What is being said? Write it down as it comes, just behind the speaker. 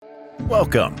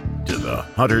Welcome to the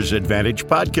Hunter's Advantage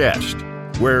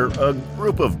podcast, where a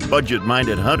group of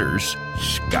budget-minded hunters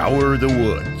scour the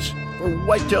woods for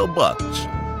whitetail bucks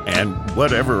and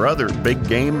whatever other big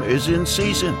game is in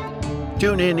season.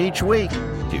 Tune in each week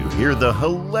to hear the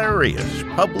hilarious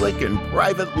public and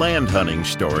private land hunting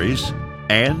stories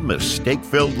and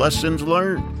mistake-filled lessons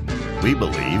learned. We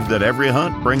believe that every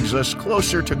hunt brings us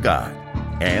closer to God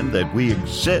and that we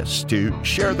exist to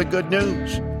share the good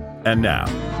news. And now,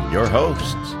 your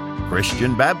hosts,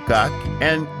 Christian Babcock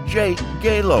and Jake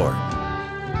Gaylord.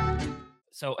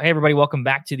 So, hey, everybody, welcome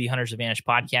back to the Hunter's Advantage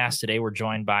podcast. Today, we're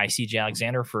joined by CJ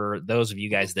Alexander. For those of you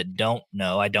guys that don't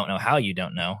know, I don't know how you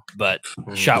don't know, but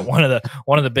shot one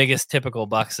of the biggest typical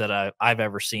bucks that I've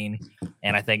ever seen,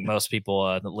 and I think most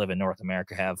people that live in North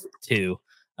America have too.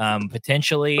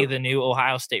 Potentially, the new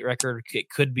Ohio State record. It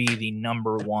could be the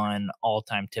number one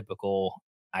all-time typical,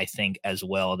 I think, as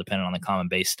well, depending on the common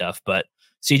base stuff. But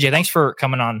CJ, thanks for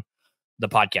coming on the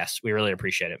podcast. We really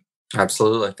appreciate it.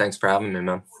 Absolutely. Thanks for having me,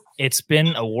 man. It's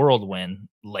been a whirlwind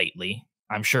lately.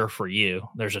 I'm sure for you,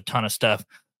 there's a ton of stuff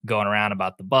going around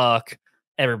about the buck.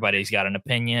 Everybody's got an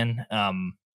opinion.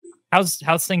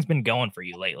 How's things been going for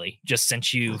you lately? Just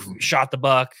since you've shot the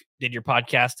buck, did your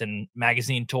podcast and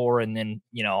magazine tour, and then,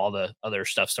 all the other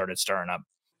stuff started stirring up.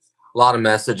 A lot of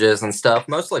messages and stuff,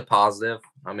 mostly positive.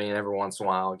 I mean, every once in a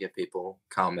while, I'll get people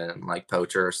commenting like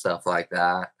Poacher or stuff like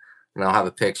that. And they'll have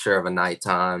a picture of a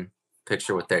nighttime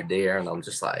picture with their deer. And I'm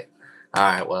just like, all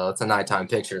right, well, it's a nighttime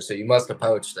picture, so you must have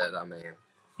poached it. I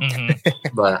mean,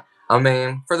 but I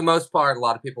mean, for the most part, a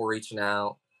lot of people reaching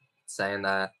out saying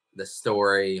that the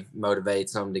story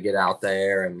motivates them to get out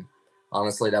there. And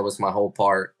honestly, that was my whole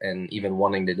part. And even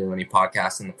wanting to do any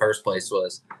podcasts in the first place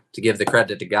was to give the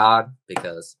credit to God,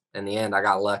 because in the end, I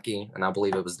got lucky, and I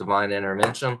believe it was divine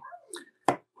intervention,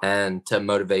 and to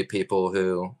motivate people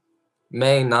who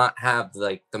may not have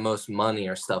like the most money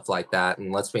or stuff like that.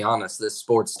 And let's be honest, this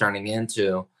sport's turning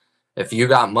into, if you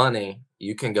got money,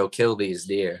 you can go kill these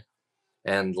deer,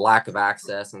 and lack of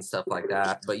access and stuff like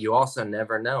that. But you also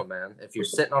never know, man. If you're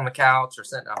sitting on the couch or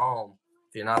sitting at home,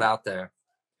 if you're not out there,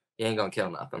 you ain't gonna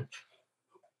kill nothing.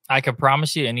 I can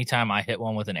promise you, anytime I hit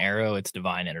one with an arrow, it's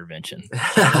divine intervention.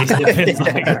 At least it feels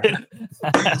like it.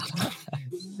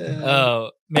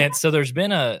 Oh man, so there's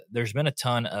been a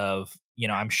ton of,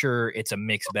 I'm sure it's a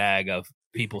mixed bag of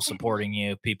people supporting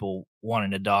you, people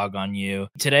wanting to dog on you.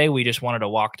 Today, we just wanted to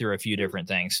walk through a few different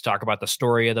things, talk about the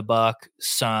story of the buck,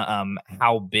 some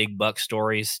how big buck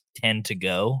stories tend to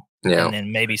go, and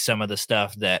then maybe some of the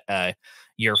stuff that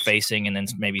you're facing, and then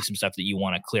maybe some stuff that you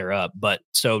want to clear up. But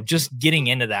so just getting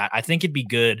into that, I think it'd be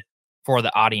good for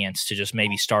the audience to just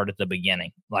maybe start at the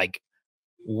beginning. Like,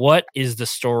 what is the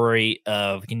story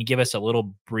of, can you give us a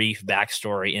little brief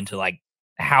backstory into like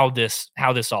how this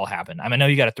all happened? I know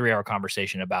you got a 3-hour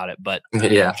conversation about it, but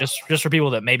just for people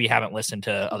that maybe haven't listened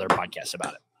to other podcasts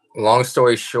about it. Long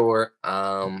story short,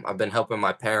 I've been helping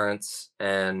my parents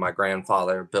and my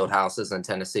grandfather build houses in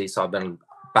Tennessee. So I've been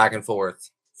back and forth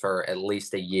for at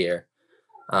least a year.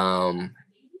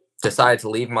 Decided to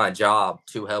leave my job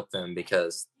to help them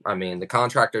because, I mean, the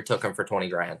contractor took them for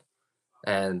 $20,000,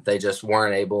 and they just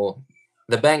weren't able.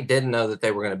 The bank didn't know that they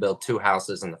were going to build 2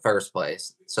 houses in the first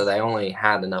place, so they only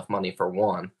had enough money for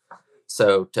one.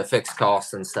 So to fix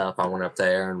costs and stuff, I went up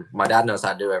there, and my dad knows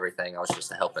how to do everything. I was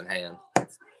just a helping hand.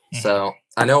 So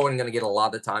I know I wasn't going to get a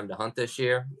lot of time to hunt this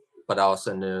year, but I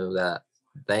also knew that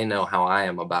they know how I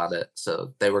am about it,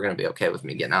 so they were going to be okay with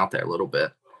me getting out there a little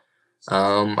bit.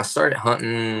 I started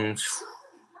hunting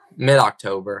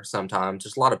mid-October sometime,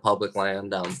 just a lot of public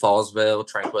land, Fallsville,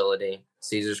 Tranquility,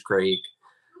 Caesars Creek,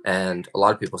 and a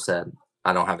lot of people said,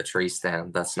 I don't have a tree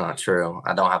stand. That's not true.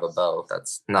 I don't have a bow.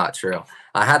 That's not true.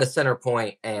 I had a center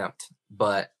point amped,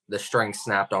 but the string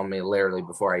snapped on me literally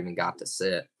before I even got to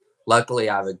sit. Luckily,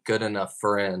 I have a good enough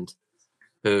friend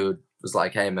who was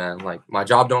like, hey man, like my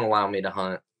job don't allow me to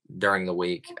hunt during the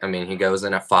week. I mean, he goes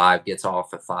in at 5, gets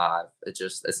off at 5.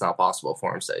 It's not possible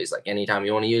for him. So he's like, anytime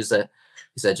you want to use it,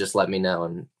 he said, just let me know.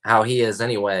 And how he is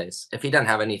anyways, if he doesn't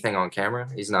have anything on camera,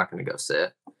 he's not going to go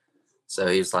sit. So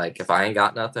he's like, if I ain't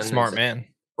got nothing, smart man,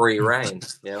 free reign,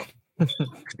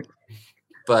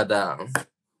 But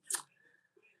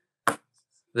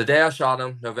the day I shot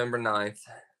him, November 9th,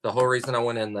 the whole reason I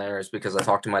went in there is because I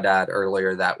talked to my dad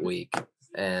earlier that week.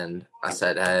 And I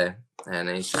said, hey, and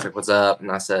he's just like, what's up?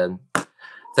 And I said,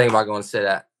 think about going to sit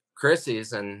at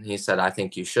Chrissy's. And he said, I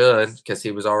think you should, because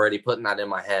he was already putting that in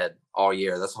my head all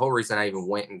year. That's the whole reason I even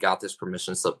went and got this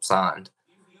permission slip signed.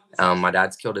 My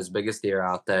dad's killed his biggest deer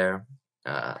out there.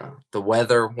 The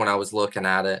weather, when I was looking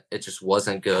at it, it just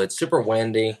wasn't good. Super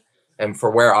windy. And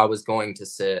for where I was going to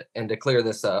sit, and to clear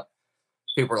this up,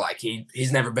 people are like,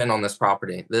 he's never been on this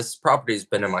property. This property's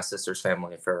been in my sister's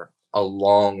family for a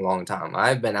long, long time.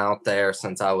 I've been out there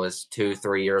since I was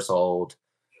 2-3 years old,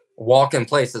 walking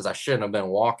places I shouldn't have been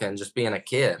walking, just being a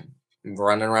kid,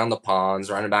 running around the ponds,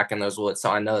 running back in those woods. So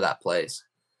I know that place.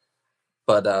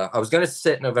 But I was going to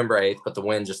sit November 8th, but the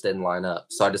wind just didn't line up.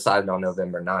 So I decided on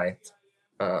November 9th.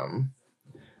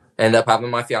 Ended up having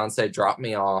my fiance drop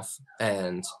me off,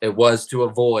 and it was to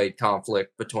avoid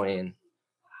conflict between,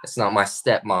 it's not my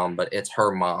stepmom, but it's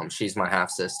her mom. She's my half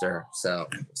sister. So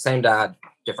same dad,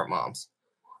 different moms.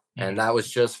 And that was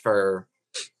just for,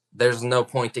 there's no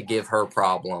point to give her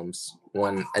problems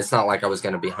when it's not like I was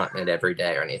going to be hunting it every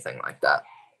day or anything like that.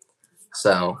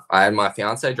 So I had my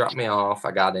fiance drop me off.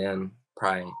 I got in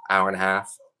probably an hour and a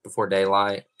half before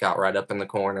daylight, got right up in the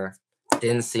corner,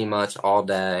 didn't see much all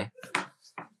day.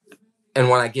 And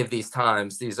when I give these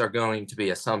times, these are going to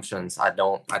be assumptions. I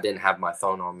didn't have my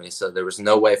phone on me, so there was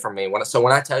no way for me. When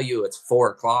I tell you it's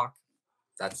 4:00,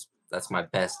 that's my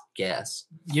best guess.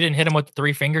 You didn't hit him with the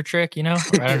 3-finger trick, right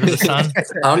under the sun? I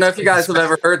don't know if you guys have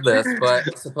ever heard this,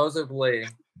 but supposedly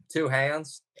 2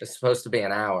 hands is supposed to be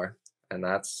an hour. And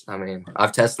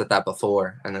I've tested that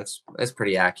before, and it's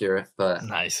pretty accurate. But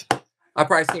nice. I've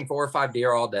probably seen 4 or 5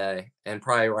 deer all day, and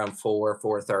probably around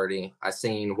 4:30, I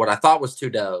seen what I thought was 2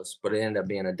 does, but it ended up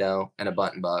being a doe and a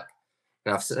button buck.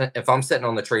 And if I'm sitting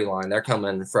on the tree line, they're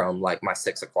coming from like my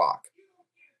 6 o'clock.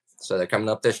 So they're coming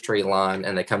up this tree line,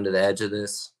 and they come to the edge of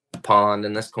this pond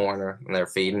in this corner, and they're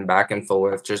feeding back and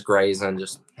forth, just grazing,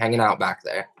 just hanging out back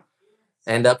there.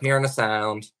 End up hearing a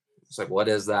sound. It's like, what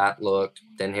is that? Looked,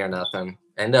 didn't hear nothing.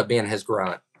 End up being his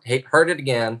grunt. He heard it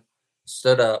again,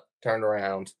 stood up, turned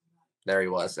around. There he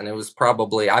was. And it was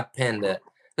probably, I pinned it.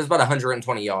 It was about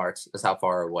 120 yards is how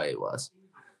far away it was.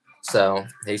 So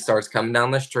he starts coming down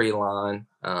this tree line.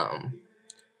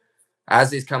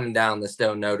 As he's coming down, this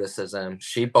doe notices him.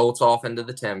 She bolts off into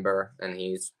the timber, and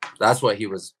that's what he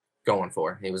was going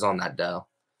for. He was on that doe.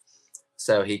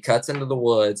 So he cuts into the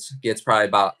woods, gets probably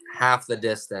about half the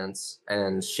distance,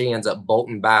 and she ends up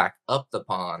bolting back up the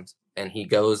pond, and he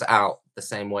goes out the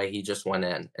same way he just went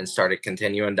in and started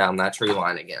continuing down that tree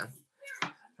line again.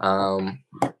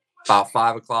 About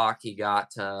 5 o'clock, he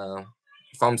got,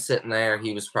 if I'm sitting there,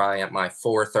 he was probably at my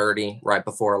 4:30, right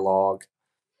before a log,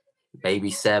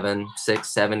 maybe 6,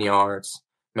 7 yards,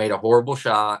 made a horrible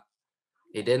shot.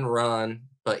 He didn't run,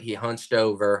 but he hunched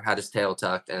over, had his tail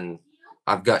tucked, and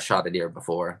I've gut shot a deer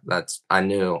before. I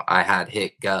knew I had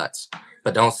hit guts,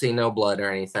 but don't see no blood or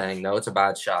anything. No, it's a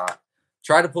bad shot.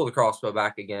 Tried to pull the crossbow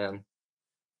back again.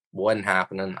 Wasn't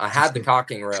happening. I had the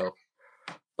cocking rope,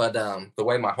 but the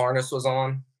way my harness was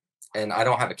on, and I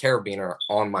don't have a carabiner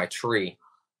on my tree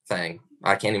thing.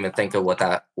 I can't even think of what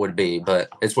that would be, but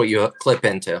it's what you clip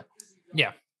into.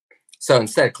 Yeah. So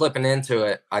instead of clipping into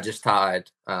it, I just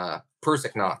tied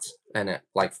Prusik knots in it,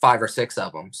 like 5 or 6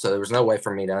 of them. So there was no way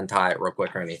for me to untie it real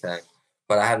quick or anything.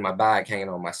 But I had my bag hanging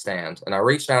on my stand, and I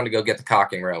reached down to go get the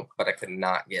cocking rope, but I could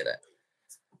not get it.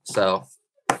 So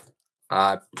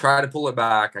I tried to pull it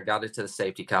back. I got it to the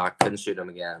safety cock, couldn't shoot him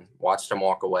again. Watched him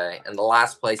walk away. And the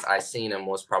last place I seen him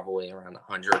was probably around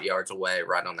 100 yards away,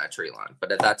 right on that tree line.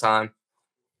 But at that time,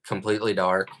 completely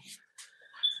dark.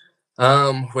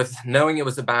 With knowing it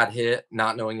was a bad hit,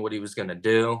 not knowing what he was going to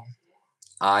do,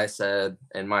 I said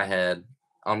in my head,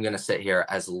 I'm going to sit here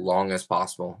as long as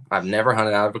possible. I've never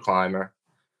hunted out of a climber.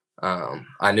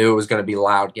 I knew it was going to be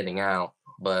loud getting out,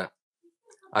 but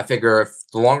I figure if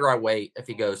the longer I wait, if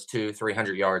he goes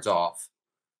 200-300 yards off,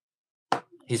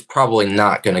 he's probably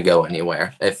not going to go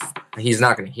anywhere. If he's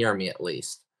not going to hear me, at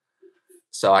least.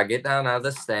 So I get down out of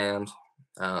the stand.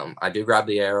 I do grab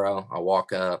the arrow. I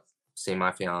walk up, see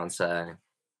my fiance,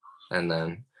 and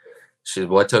then she said,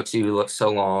 "What took you so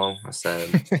long?" I said,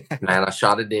 "Man, I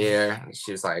shot a deer." And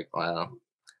she was like, "Well,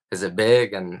 is it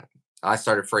big?" And I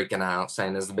started freaking out,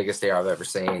 saying it's the biggest deer I've ever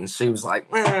seen. She was like,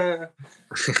 kind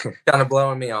of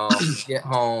blowing me off. Get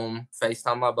home,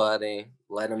 FaceTime my buddy,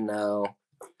 let him know,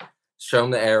 show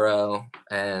him the arrow,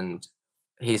 and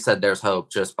he said there's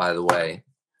hope just by the way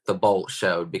the bolt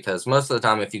showed, because most of the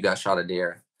time if you got shot a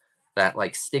deer, that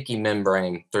like sticky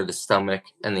membrane through the stomach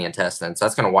and the intestines,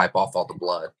 that's going to wipe off all the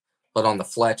blood. But on the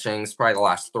fletchings, probably the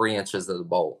last 3 inches of the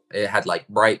bolt, it had like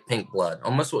bright pink blood,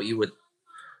 almost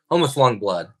lung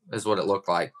blood is what it looked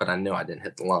like. But I knew I didn't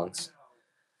hit the lungs.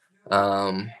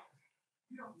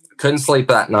 Couldn't sleep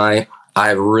that night. I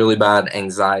have really bad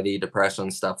anxiety, depression,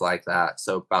 stuff like that.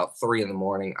 So about 3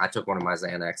 a.m, I took one of my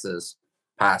Xanaxes,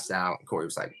 passed out. And Corey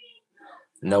was like,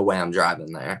 "No way I'm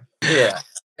driving there." Yeah.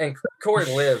 And Corey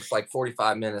lives like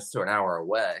 45 minutes to an hour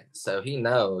away. So he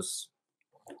knows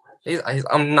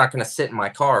I'm not going to sit in my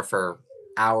car for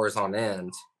hours on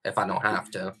end if I don't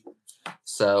have to.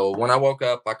 So when I woke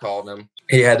up, I called him.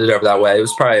 He headed over that way. It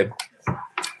was probably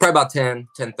about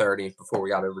 10:30 before we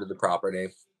got over to the property.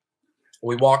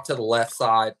 We walked to the left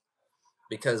side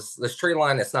because this tree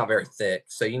line is not very thick,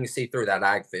 so you can see through that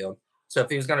ag field. So if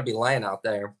he was going to be laying out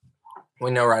there,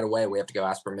 we know right away we have to go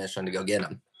ask permission to go get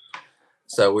him.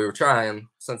 So we were trying,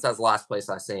 since that's the last place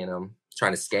I seen him,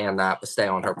 trying to scan that but stay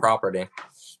on her property.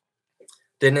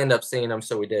 Didn't end up seeing him,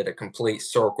 so we did a complete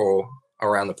circle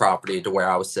around the property to where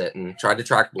I was sitting, tried to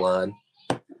track blood.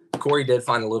 Corey did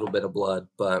find a little bit of blood,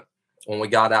 but when we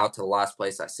got out to the last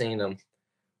place I seen him,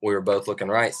 we were both looking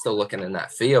right, still looking in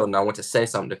that field, and I went to say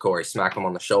something to Corey, smack him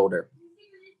on the shoulder.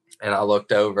 And I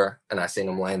looked over, and I seen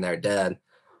him laying there dead.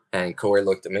 And Corey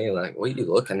looked at me like, what are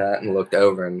you looking at? And looked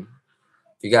over, and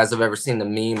if you guys have ever seen the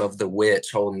meme of the witch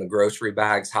holding the grocery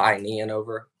bags high kneeing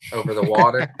over the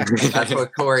water, that's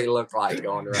what Corey looked like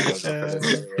going around for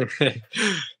this.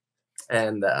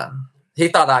 And he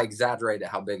thought I exaggerated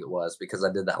how big it was because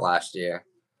I did that last year.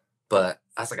 But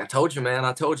I was like, I told you, man.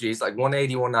 I told you. He's like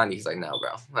 180, 190. He's like, no,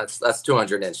 bro. That's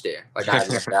 200-inch deer. Like, I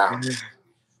had it down.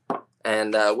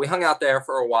 And we hung out there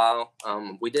for a while.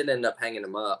 We did end up hanging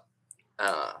him up.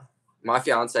 My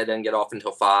fiance didn't get off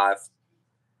until 5.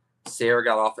 Sierra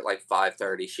got off at like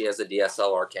 5:30. She has a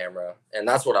DSLR camera. And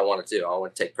that's what I want to do. I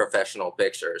want to take professional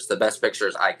pictures, the best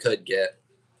pictures I could get.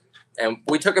 And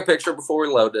we took a picture before we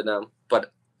loaded him.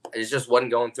 But it just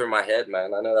wasn't going through my head,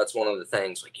 man. I know that's one of the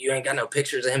things. Like, you ain't got no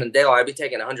pictures of him and Dale. I'd be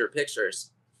taking 100 pictures.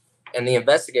 And the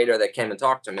investigator that came and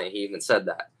talked to me, he even said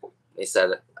that. He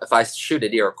said, if I shoot a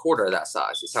deer a quarter of that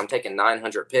size, he said, I'm taking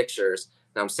 900 pictures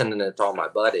and I'm sending it to all my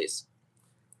buddies.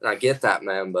 And I get that,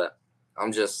 man, but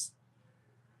I'm just,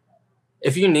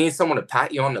 if you need someone to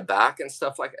pat you on the back and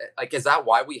stuff like, is that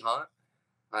why we hunt?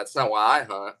 That's not why I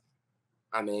hunt.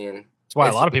 I mean, that's why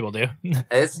a lot of people do.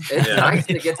 It's nice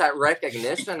to get that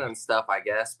recognition and stuff, I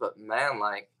guess. But man,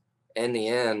 like, in the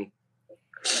end,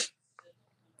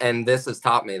 and this has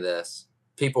taught me this,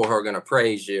 people who are going to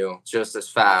praise you just as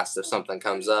fast if something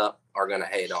comes up are going to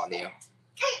hate on you.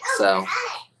 So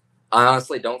I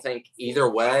honestly don't think either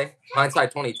way.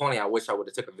 Hindsight 2020, I wish I would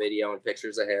have took a video and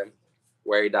pictures of him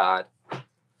where he died.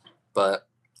 But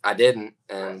I didn't,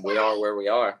 and we are where we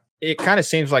are. It kind of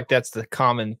seems like that's the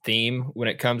common theme when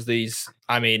it comes to these,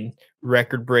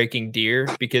 record-breaking deer,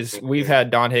 because we've had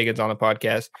Don Higgins on the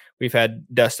podcast. We've had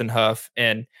Dustin Huff,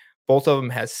 and both of them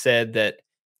has said that,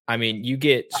 you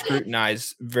get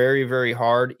scrutinized very, very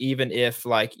hard, even if,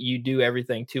 you do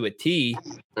everything to a T.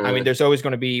 There's always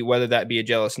going to be, whether that be a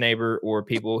jealous neighbor or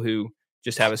people who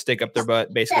just have a stick up their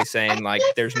butt, basically saying,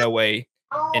 there's no way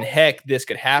in heck this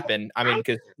could happen.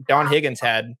 Because Don Higgins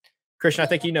had... Christian, I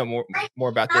think you know more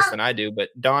about this than I do, but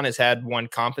Don has had one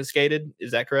confiscated.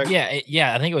 Is that correct? Yeah.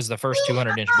 I think it was the first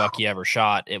 200-inch buck he ever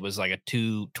shot. It was like a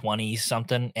 220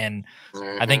 something, and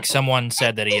I think someone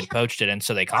said that he had poached it, and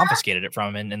so they confiscated it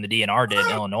from him, and the DNR did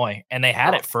in Illinois, and they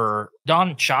had it for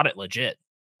Don shot it legit.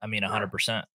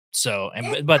 100%. So,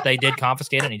 but they did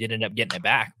confiscate it, and he did end up getting it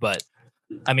back. But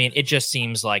it just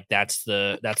seems like that's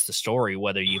the story.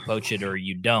 Whether you poach it or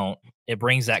you don't, it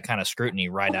brings that kind of scrutiny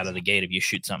right out of the gate if you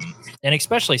shoot something, and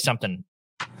especially something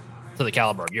to the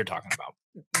caliber you're talking about.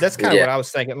 That's kind of what I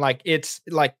was thinking. It's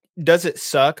does it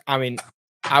suck? I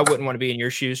wouldn't want to be in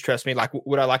your shoes. Trust me.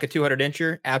 Would I like a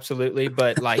 200-incher? Absolutely.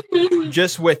 But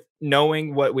just with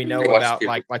knowing what we know about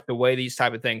the way these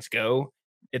type of things go,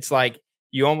 it's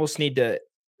you almost need to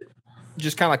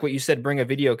just kind of like what you said, bring a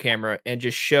video camera and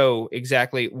just show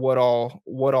exactly what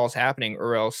all's happening,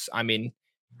 or else,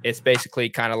 it's basically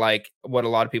kind of like what a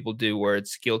lot of people do, where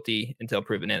it's guilty until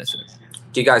proven innocent.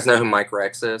 Do you guys know who Mike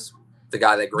Rex is? The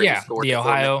guy that scored the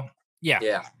Ohio.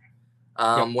 Yeah.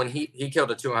 When he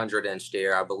killed a 200-inch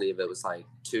deer, I believe it was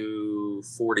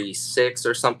 246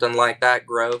 or something like that,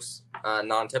 gross,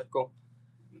 non-typical.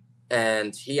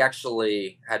 And he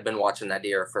actually had been watching that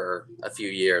deer for a few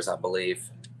years, I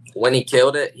believe. When he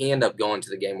killed it, he ended up going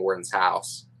to the game warden's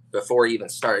house before he even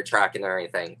started tracking or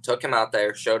anything. Took him out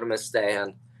there, showed him his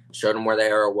stand, showed him where the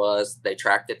arrow was. They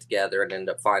tracked it together and ended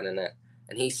up finding it.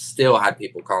 And he still had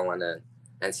people calling in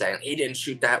and saying, he didn't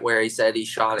shoot that where he said he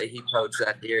shot it. He poached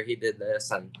that deer. He did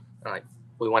this. And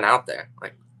we went out there.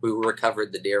 We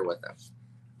recovered the deer with him.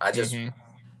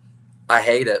 I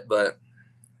hate it, but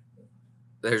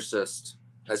that's just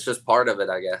part of it,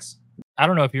 I guess. I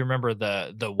don't know if you remember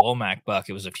the Womack buck.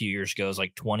 It was a few years ago. It was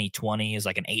 2020. Is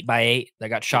an 8x8 that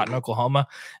got shot in Oklahoma.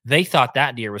 They thought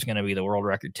that deer was going to be the world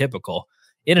record typical.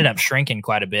 It ended up shrinking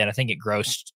quite a bit. I think it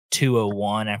grossed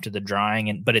 201 after the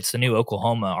drying, but it's the new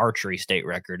Oklahoma archery state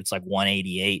record. It's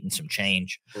 188 and some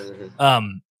change. I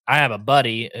I have a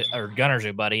buddy, or Gunner's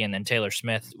a buddy, and then Taylor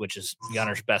Smith, which is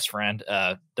Gunner's best friend.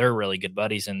 They're really good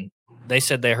buddies, and they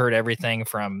said they heard everything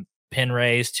from pin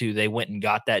raise to they went and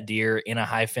got that deer in a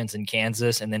high fence in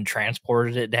Kansas and then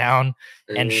transported it down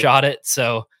and shot it.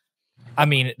 So, I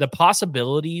mean, the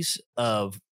possibilities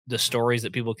of the stories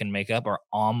that people can make up are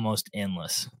almost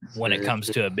endless when it comes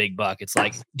to a big buck. It's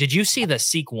like, did you see the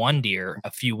Seek 1 deer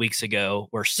a few weeks ago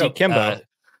where Kimbo?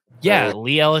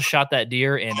 Lee Ellis shot that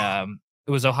deer in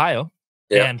it was Ohio,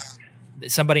 and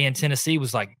somebody in Tennessee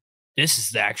was like, "This is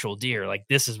the actual deer. Like,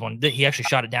 this is one he actually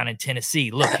shot it down in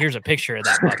Tennessee. Look, here's a picture of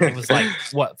that buck." It was like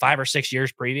what 5 or 6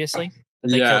 years previously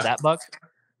that they killed that buck.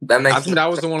 I think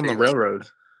that was the one on the railroad.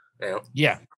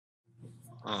 Yeah.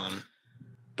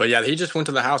 But yeah, he just went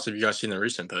to the house. Have you guys seen the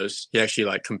recent post? He actually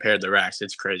like compared the racks.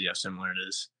 It's crazy how similar it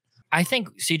is. I think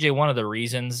CJ, one of the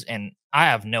reasons, and I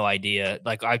have no idea.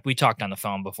 Like we talked on the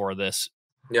phone before this.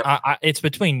 Yeah, it's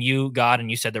between you, God, and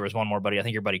you said there was one more buddy. I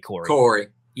think your buddy Corey.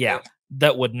 Yeah,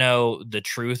 that would know the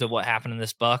truth of what happened in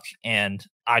this buck. And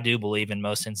I do believe in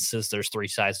most instances there's 3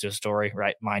 sides to a story,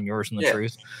 right? Mine, yours, and the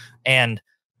truth. And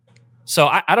so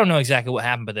I don't know exactly what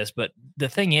happened with this, but the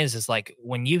thing is like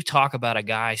when you talk about a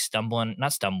guy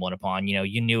not stumbling upon,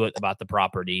 you knew it about the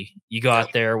property. You go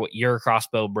out there with your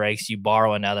crossbow breaks, you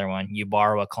borrow another one, you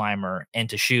borrow a climber, and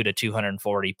to shoot a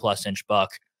 240 plus inch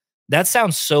buck. That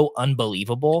sounds so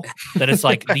unbelievable that it's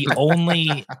like the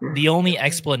only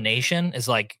explanation is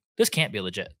like, this can't be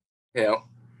legit. Yeah.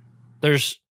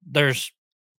 There's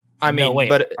I mean, no way.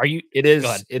 but it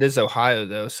ahead. is Ohio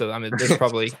though. So I mean, there's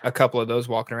probably a couple of those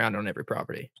walking around on every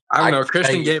property. I don't know.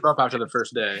 Christian gave up after the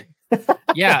first day.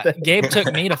 Yeah. Gabe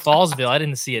took me to Fallsville. I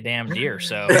didn't see a damn deer.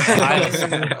 So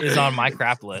Ohio is on my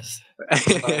crap list.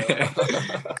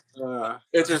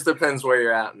 It just depends where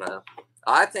you're at, man.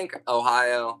 I think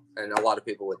Ohio, and a lot of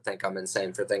people would think I'm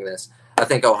insane for thinking this. I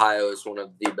think Ohio is one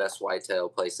of the best whitetail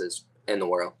places in the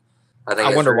world.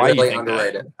 I wonder why you think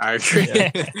underrated. That. I agree.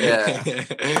 Yeah.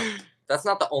 That's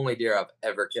not the only deer I've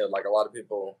ever killed. Like a lot of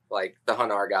people, like the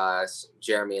hunt our guys,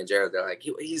 Jeremy and Jared, they're like,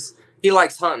 he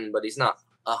likes hunting, but he's not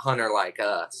a hunter like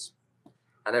us.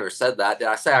 I never said that. Did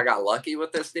I say I got lucky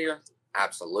with this deer?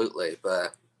 Absolutely.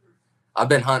 But I've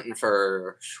been hunting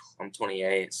I'm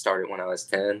 28, started when I was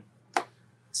 10.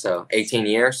 So 18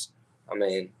 years. I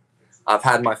mean, I've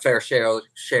had my fair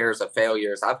shares of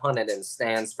failures. I've hunted in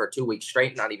stands for 2 weeks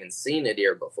straight, not even seen a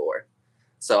deer before.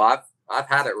 So I've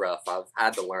had it rough. I've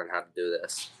had to learn how to do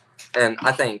this. And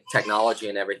I think technology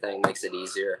and everything makes it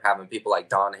easier. Having people like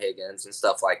Don Higgins and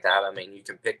stuff like that. I mean, you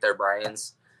can pick their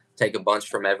brains, take a bunch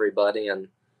from everybody, and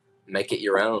make it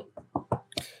your own.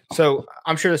 So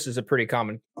I'm sure this is a pretty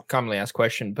commonly asked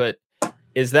question, but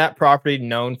is that property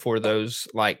known for those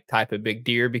like type of big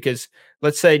deer? Because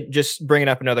let's say, just bringing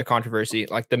up another controversy,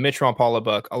 like the Mitch Rompala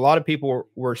buck, a lot of people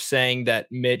were saying that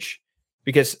Mitch,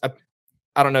 because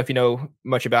I don't know if you know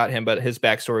much about him, but his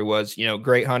backstory was,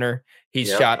 great hunter. He's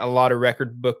shot a lot of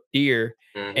record book deer,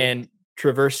 and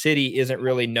Traverse City isn't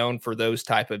really known for those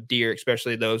type of deer,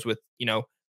 especially those with, a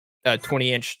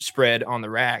 20-inch spread on the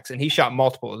racks. And he shot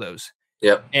multiple of those.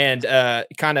 Yep. And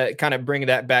kind of bring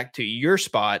that back to your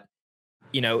spot.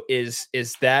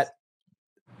 Is that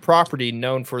property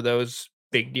known for those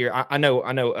big deer? I know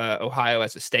Ohio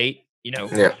as a state,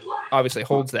 obviously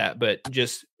holds that, but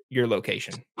just your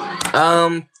location.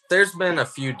 There's been a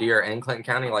few deer in Clinton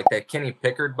County, like that Kenny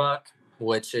Pickard buck,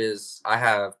 which is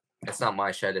it's not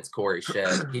my shed, it's Corey's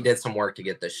shed. He did some work to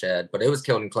get the shed, but it was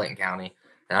killed in Clinton County,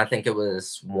 and I think it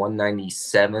was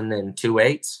 197 and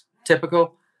 2/8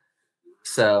 typical.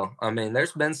 So I mean,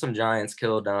 there's been some giants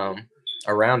killed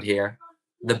around here.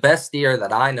 The best deer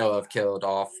that I know of killed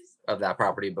off of that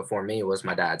property before me was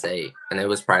my dad's 8, and it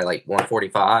was probably like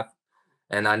 145.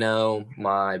 And I know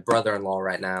my brother-in-law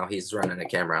right now, he's running a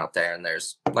camera out there, and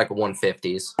there's like a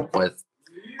 150s with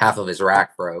half of his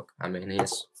rack broke. I mean,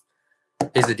 he's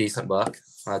a decent buck.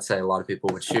 I'd say a lot of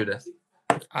people would shoot it.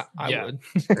 I would.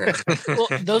 Well,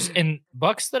 those and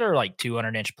bucks that are like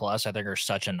 200-inch plus, I think are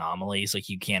such anomalies. Like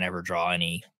you can't ever draw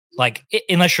any. Like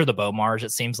unless you're the Bomars,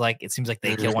 it seems like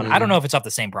they kill one. I don't know if it's off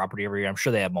the same property every year. I'm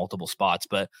sure they have multiple spots,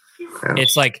 but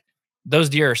it's like those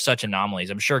deer are such anomalies.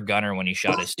 I'm sure Gunner, when he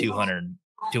shot his 200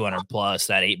 plus,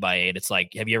 that 8x8, it's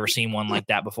like, have you ever seen one like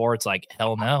that before? It's like,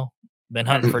 hell no. Been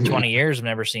hunting for 20 years. I've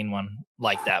never seen one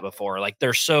like that before. Like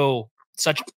they're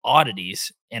such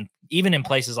oddities. And even in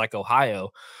places like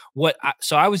Ohio,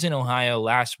 so I was in Ohio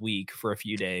last week for a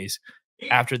few days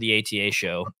after the ATA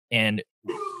show, and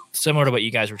similar to what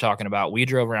you guys were talking about, we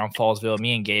drove around Fallsville.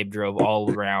 Me and Gabe drove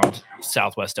all around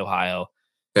Southwest Ohio.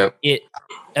 Yep. It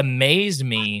amazed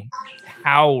me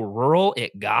how rural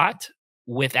it got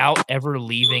without ever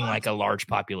leaving like a large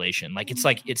population. Like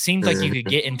it seems like you could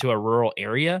get into a rural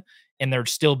area and there'd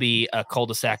still be a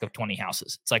cul-de-sac of 20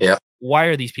 houses. It's like, why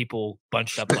are these people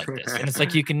bunched up like this? And it's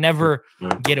like you can never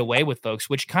get away with folks,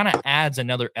 which kind of adds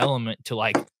another element to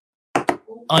like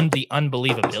the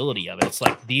unbelievability of it. It's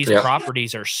like these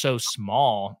properties are so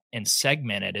small and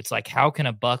segmented. It's like, how can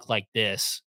a buck like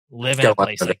this live in a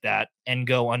place like that and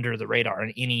go under the radar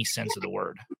in any sense of the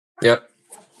word? Yep.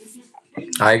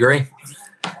 I agree.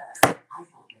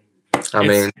 I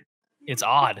mean, it's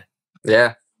odd.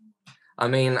 Yeah. I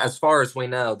mean, as far as we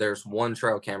know, there's one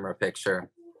trail camera picture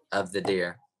of the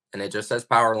deer, and it just says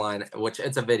power line, which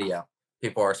it's a video.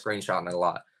 People are screenshotting it a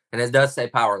lot. And it does say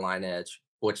power line edge,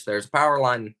 which there's a power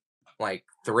line like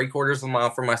 3/4 of a mile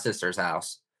from my sister's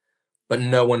house, but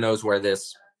no one knows where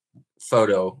this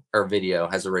photo or video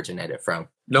has originated from.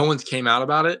 No one's came out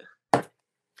about it?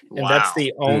 And that's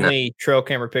the only trail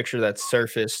camera picture that's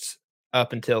surfaced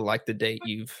up until like the date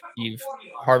you've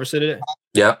harvested it.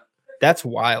 Yep. That's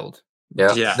wild.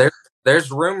 Yep. Yeah.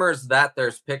 There's rumors that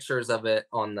there's pictures of it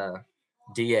on the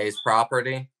DA's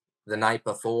property the night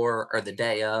before or the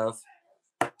day of.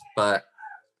 But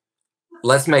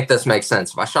let's make this make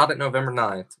sense. If I shot it November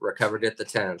 9th, recovered it the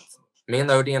 10th, me and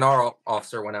the ODNR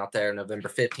officer went out there November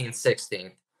 15th,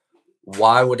 16th.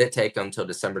 Why would it take them till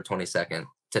December 22nd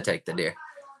to take the deer?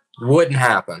 Wouldn't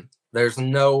happen. There's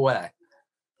no way.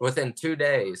 Within 2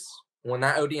 days, when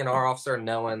that ODNR officer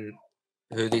knowing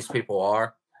who these people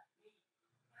are,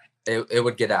 it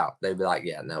would get out. They'd be like,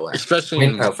 yeah, no way. Especially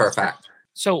know for a fact.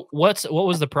 So what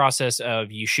was the process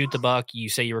of you shoot the buck, you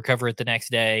say you recover it the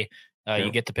next day,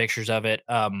 you get the pictures of it.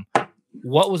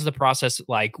 What was the process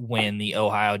like when the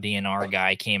Ohio DNR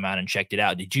guy came out and checked it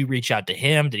out? Did you reach out to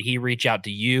him? Did he reach out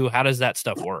to you? How does that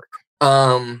stuff work?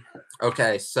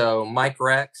 Okay, so Mike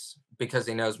Rex, because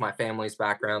he knows my family's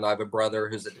background, I have a brother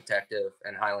who's a detective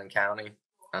in Highland County.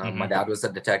 My dad was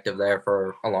a detective there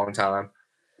for a long time.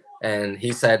 And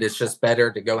he said it's just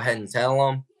better to go ahead and tell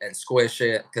them and squish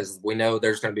it because we know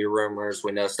there's going to be rumors.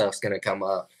 We know stuff's going to come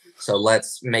up. So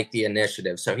let's make the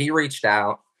initiative. So he reached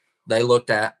out. They looked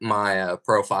at my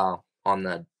profile on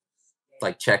the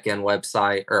like check-in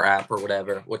website or app or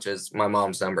whatever, which is my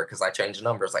mom's number because I change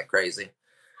numbers like crazy.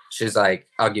 She's like,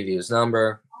 I'll give you his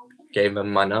number. Gave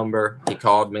him my number. He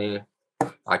called me.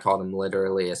 I called him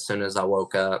literally as soon as I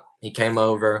woke up. He came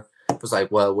over. Was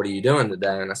like, well, what are you doing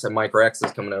today? And I said, Mike Rex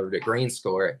is coming over to green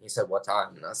score. He said, what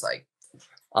time? And I was like,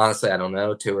 honestly, I don't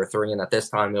know, 2 or 3. And at this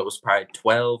time it was probably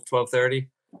 12:30.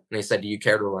 And he said, do you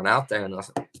care to run out there? And I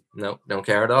was like, nope, don't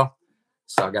care at all.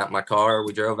 So I got my car.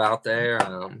 We drove out there,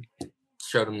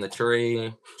 showed him the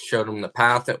tree, showed him the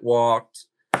path it walked,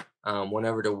 went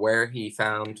over to where we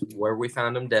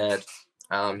found him dead.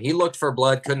 He looked for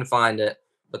blood, couldn't find it,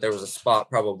 but there was a spot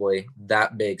probably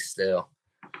that big still.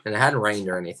 And it hadn't rained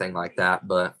or anything like that,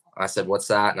 but I said, what's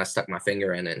that? And I stuck my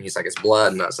finger in it, and he's like, it's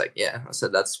blood. And I was like, yeah. I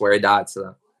said, that's where he died,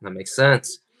 so that makes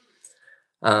sense.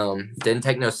 Didn't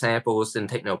take no samples,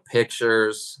 didn't take no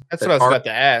pictures. That's what I was about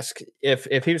to ask.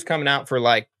 If he was coming out for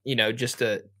like, just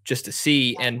to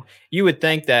see, and you would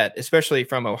think that, especially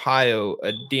from Ohio,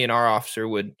 a DNR officer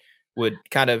would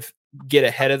kind of get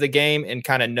ahead of the game and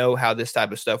kind of know how this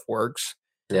type of stuff works.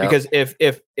 Yeah. Because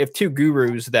if two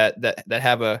gurus that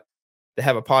have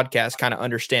a podcast kind of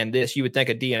understand this, you would think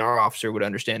a DNR officer would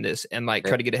understand this and like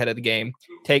try to get ahead of the game,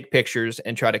 take pictures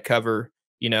and try to cover,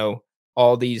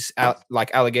 all these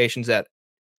allegations that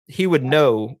he would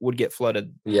know would get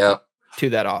flooded to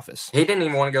that office. He didn't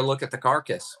even want to go look at the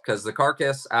carcass because the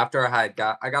carcass, after I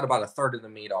got about a third of the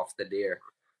meat off the deer.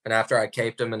 And after I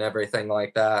caped him and everything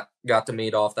like that, got the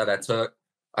meat off that I took,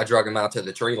 I drug him out to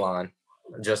the tree line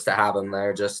just to have him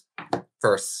there just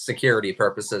for security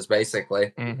purposes,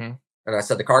 basically. Mm-hmm. And I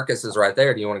said, the carcass is right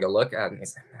there. Do you want to go look at it? And he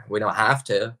said, we don't have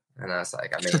to. And I was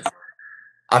like, I mean,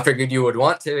 I figured you would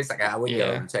want to. He's like, we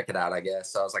go and check it out, I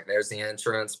guess. So I was like, there's the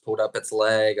entrance, pulled up its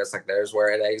leg. I was like, there's where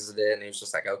it exited. And he was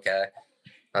just like, okay.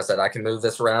 I said, I can move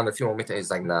this around if you want me to. He's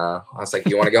like, no. I was like,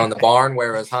 you want to go in the barn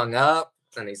where it was hung up?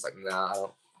 And he's like,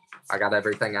 no, I got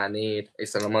everything I need. He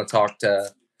said, I'm going to talk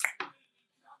to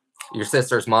your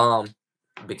sister's mom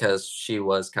because she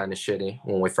was kind of shitty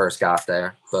when we first got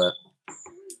there. But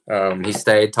he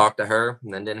stayed, talked to her,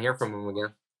 and then didn't hear from him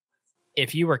again.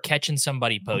 If you were catching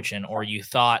somebody poaching or you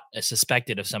thought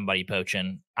suspected of somebody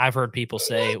poaching, I've heard people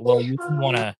say, well, you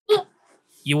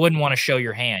wouldn't want to show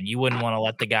your hand. You wouldn't want to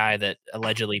let the guy that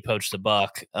allegedly poached the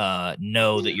buck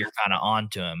know that you're kind of on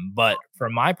to him. But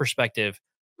from my perspective,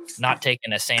 not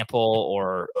taking a sample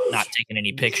or not taking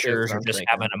any pictures or just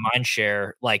having a mind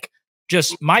share, like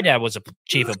just my dad was a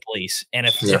chief of police, and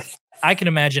if I can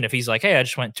imagine if he's like, hey, I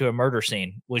just went to a murder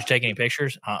scene, would you take any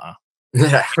pictures?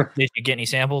 Yeah. Did you get any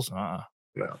samples? No.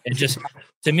 It just,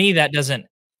 to me, that doesn't.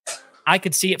 I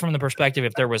could see it from the perspective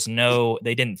if there was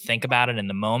they didn't think about it in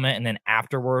the moment, and then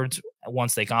afterwards,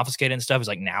 once they confiscated and stuff, it's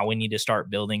like, now we need to start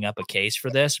building up a case for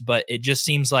this. But it just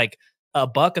seems like a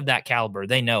buck of that caliber,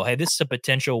 they know, hey, this is a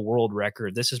potential world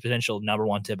record. This is potential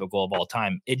 #1 typical of all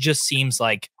time. It just seems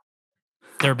like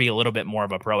there'd be a little bit more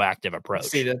of a proactive approach.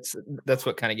 See, that's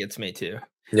what kind of gets me too.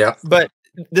 Yeah. But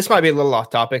this might be a little off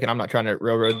topic, and I'm not trying to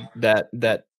railroad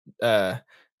that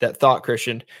thought,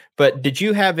 Christian. But did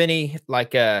you have any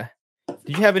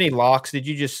locks? Did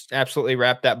you just absolutely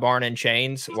wrap that barn in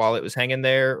chains while it was hanging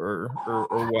there,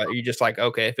 or what? Are you just like,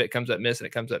 okay, if it comes up missing,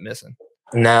 it comes up missing?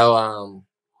 No,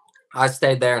 I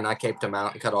stayed there and I caped him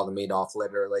out and cut all the meat off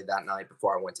literally that night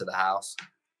before I went to the house.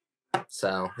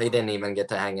 So he didn't even get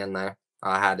to hang in there.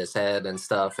 I had his head and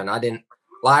stuff, and I didn't.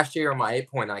 Last year, my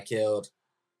 8-point I killed,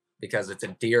 because it's a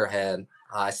deer head,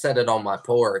 I set it on my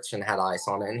porch and had ice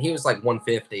on it, and he was like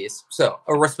 150s, so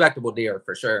a respectable deer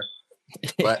for sure.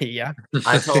 But yeah,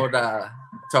 I told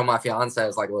my fiance, I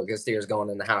was like, look, this deer's going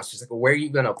in the house. She's like, well, where are you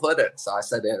gonna put it? So I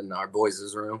set it in our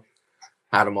boys' room.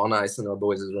 Had him on ice in our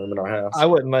boys' room in our house. I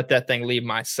wouldn't let that thing leave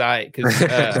my sight because,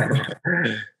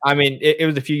 I mean, it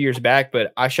was a few years back,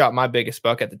 but I shot my biggest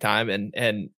buck at the time,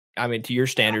 and I mean, to your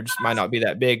standards, might not be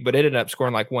that big, but it ended up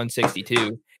scoring like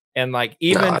 162, and like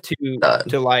even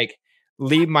to like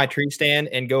leave my tree stand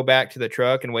and go back to the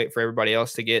truck and wait for everybody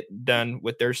else to get done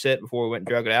with their sit before we went and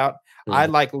drug it out. I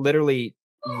like literally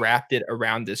wrapped it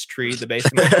around this tree, the base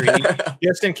of my tree,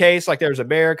 just in case like there was a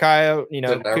bear, coyote,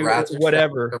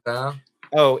 whatever.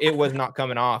 Oh, it was not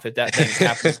coming off. If that thing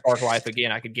happened to spark life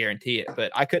again, I could guarantee it.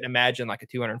 But I couldn't imagine like a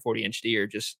 240-inch deer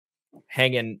just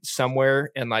hanging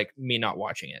somewhere and like me not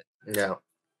watching it.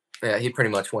 Yeah, he pretty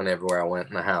much went everywhere I went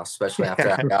in the house, especially after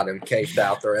I got him caged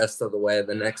out the rest of the way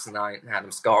the next night and had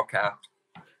him skull capped.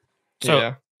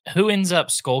 So who ends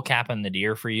up skull capping the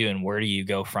deer for you, and where do you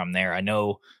go from there? I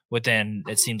know within,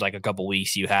 it seems like a couple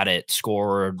weeks you had it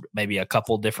scored maybe a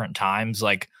couple different times.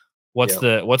 Like what's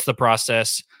the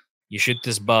process? You shoot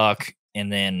this buck,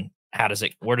 and then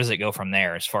where does it go from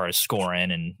there as far as scoring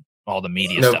and all the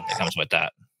media stuff that comes with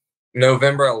that?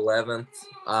 November 11th,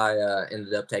 I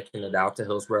ended up taking it out to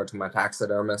Hillsborough to my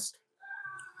taxidermist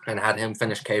and had him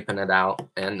finish caping it out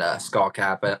and skull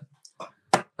cap it.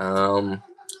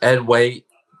 Ed Waite,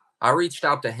 I reached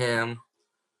out to him.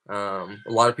 A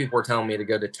lot of people were telling me to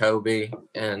go to Toby,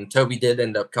 and Toby did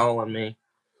end up calling me.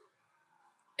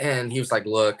 And he was like,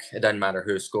 look, it doesn't matter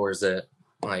who scores it.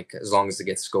 Like, as long as it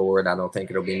gets scored, I don't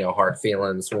think it'll be no hard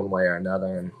feelings one way or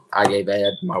another. And I gave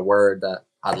Ed my word that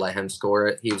I'd let him score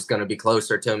it. He was going to be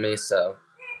closer to me, so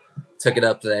took it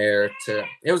up there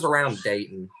it was around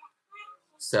Dayton.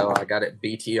 So I got it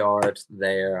BTR'd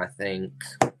there, I think,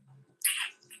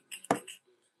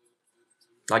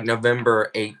 like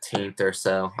November 18th or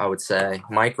so, I would say.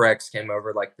 Mike Rex came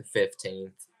over like the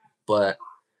 15th. But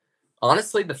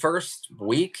honestly, the first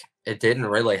week, it didn't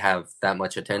really have that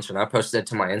much attention. I posted it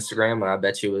to my Instagram, and I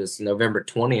bet you it was November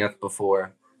 20th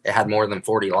before it had more than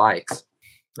 40 likes.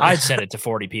 I'd send it to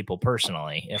 40 people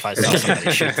personally if I saw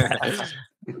somebody shoot that.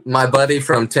 My buddy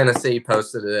from Tennessee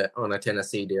posted it on a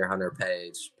Tennessee deer hunter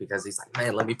page because he's like,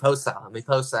 man, let me post that. And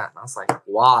I was like,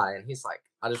 why? And he's like,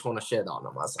 I just want to shit on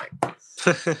him. I was like,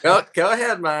 go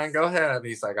ahead, man. Go ahead.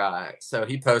 He's like, all right. So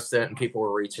he posted it, and people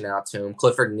were reaching out to him.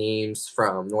 Clifford Neems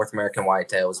from North American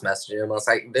Whitetail was messaging him. I was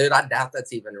like, dude, I doubt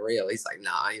that's even real. He's like,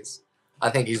 nah, I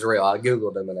think he's real. I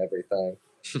Googled him and everything.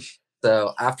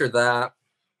 So after that,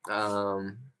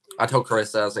 I told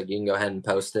Carissa, I was like, you can go ahead and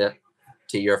post it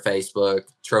to your Facebook.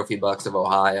 Trophy Bucks of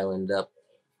Ohio ended up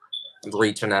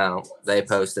reaching out. They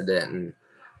posted it, and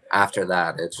after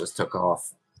that, it just took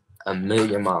off a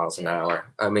million miles an hour.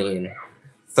 I mean,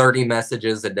 30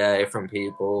 messages a day from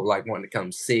people like wanting to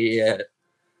come see it.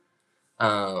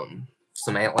 Some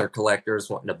antler collectors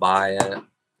wanting to buy it.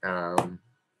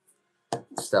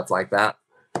 Stuff like that.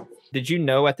 Did you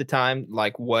know at the time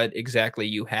like what exactly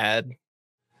you had?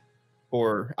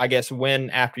 Or I guess when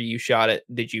after you shot it,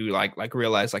 did you like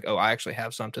realize like, oh, I actually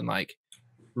have something like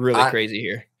really crazy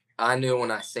here? I knew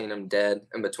when I seen him dead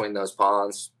in between those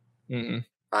ponds. Mm-hmm.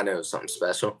 I knew it was something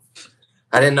special.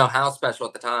 I didn't know how special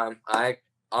at the time.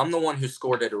 I'm the one who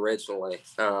scored it originally.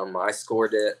 I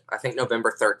scored it, I think,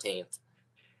 November 13th.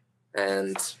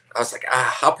 And I was like,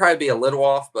 I'll probably be a little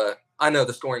off, but I know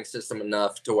the scoring system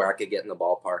enough to where I could get in the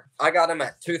ballpark. I got him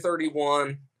at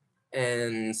 231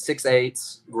 and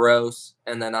 6/8 gross,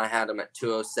 and then I had him at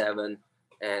 207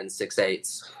 and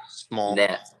 6/8 small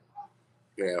net.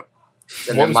 Yeah.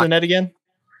 And what was the net again?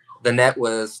 The net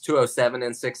was 207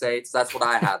 and 6/8. That's what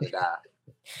I had it at.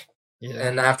 Yeah.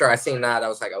 And after I seen that, I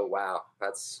was like, oh wow,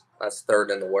 that's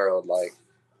third in the world. Like,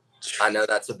 I know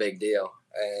that's a big deal.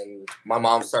 And my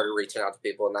mom started reaching out to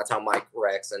people, and that's how Mike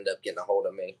Rex ended up getting a hold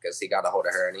of me, because he got a hold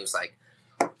of her, and he was like,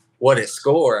 what is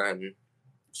score? And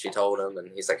she told him, and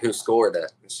he's like, who scored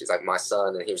it? And she's like, my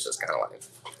son. And he was just kind of like,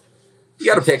 you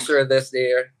got a picture of this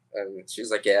deer? And she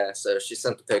was like, yeah. So she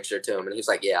sent the picture to him, and he was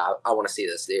like, yeah, I want to see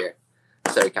this deer.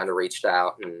 So he kind of reached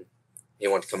out, and he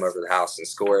wanted to come over to the house and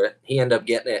score it. He ended up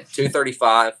getting it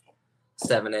 235,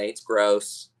 7/8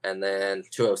 gross, and then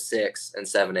 206 and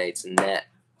 7/8 net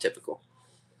typical.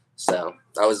 So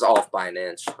I was off by an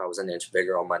inch. I was an inch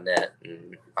bigger on my net,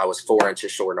 and I was 4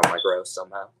 inches short on my gross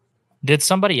somehow. Did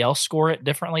somebody else score it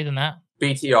differently than that?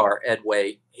 BTR, Ed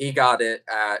Waite, he got it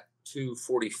at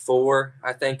 244,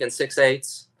 I think, and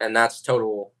 6/8, and that's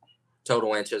total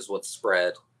inches with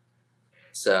spread.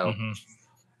 So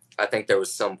I think there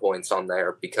was some points on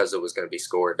there because it was going to be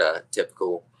scored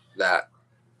typical that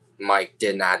Mike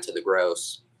didn't add to the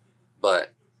gross,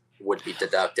 but would be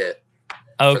deducted.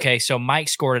 Okay, so Mike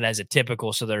scored it as a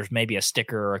typical, so there's maybe a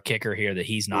sticker or a kicker here that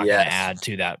he's not going to add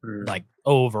to that like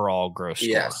overall gross score.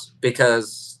 Yes,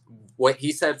 because what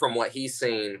he said from what he's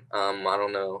seen, I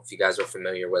don't know if you guys are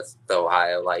familiar with the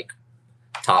Ohio like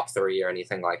top 3 or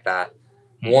anything like that.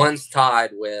 One's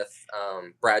tied with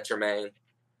Brad Germain,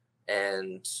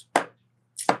 and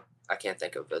I can't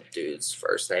think of the dude's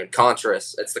first name.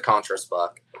 Contras. It's the Contras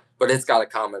buck, but it's got a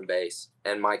common base.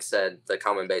 And Mike said the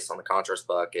common base on the Contras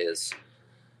buck is,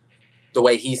 the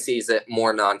way he sees it,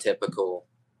 more non-typical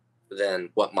than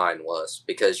what mine was,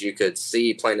 because you could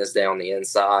see plain as day on the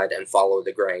inside and follow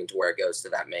the grain to where it goes to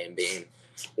that main beam.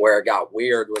 Where it got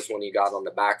weird was when you got on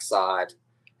the backside,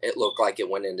 it looked like it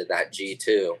went into that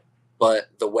G2. But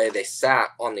the way they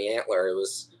sat on the antler,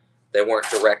 they weren't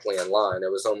directly in line.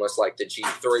 It was almost like the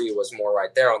G3 was more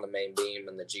right there on the main beam,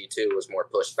 and the G2 was more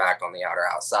pushed back on the outer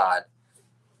outside.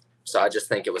 So I just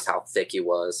think it was how thick he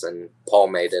was, and Paul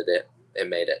made it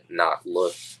made it not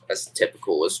look as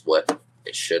typical as what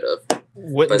it should have.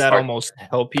 Wouldn't that almost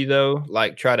help you though?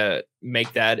 Like try to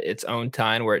make that its own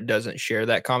tine where it doesn't share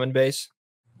that common base?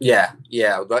 Yeah.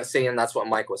 But see, and that's what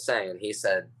Mike was saying. He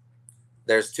said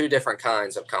there's 2 different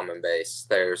kinds of common base.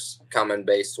 There's common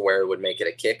base where it would make it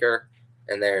a kicker,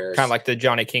 and there's kind of like the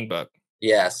Johnny King buck.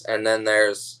 Yes, and then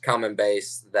there's common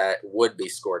base that would be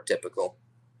scored typical.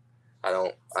 I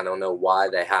don't know why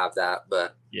they have that,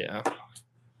 but yeah,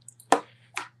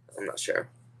 I'm not sure.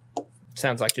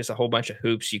 Sounds like just a whole bunch of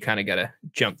hoops you kind of got to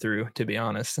jump through, to be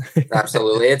honest.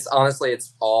 Absolutely. It's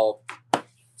all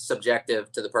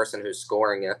subjective to the person who's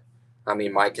scoring it. I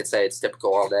mean, Mike could say it's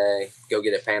typical all day, go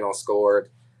get it panel scored,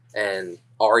 and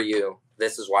argue,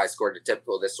 this is why I scored it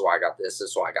typical, this is why I got this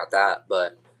is why I got that.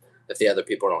 But if the other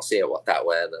people don't see it that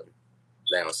way, then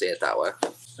they don't see it that way.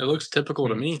 It looks typical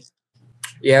to me.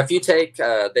 Yeah, if you take,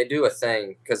 they do a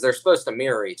thing, because they're supposed to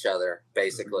mirror each other,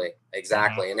 basically.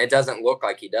 Exactly. And it doesn't look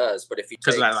like he does, but if you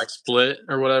because that like split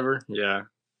or whatever. Yeah.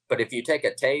 But if you take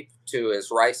a tape to his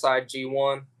right side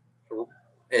G1,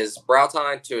 his brow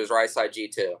tine to his right side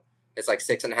G2, it's like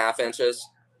 6.5 inches.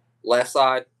 Left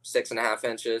side, 6.5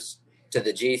 inches. To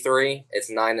the G3, it's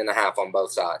 9.5 on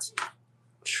both sides.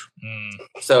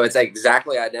 So it's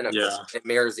exactly identical. Yeah. It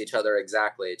mirrors each other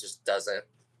exactly. It just doesn't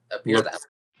appear that way.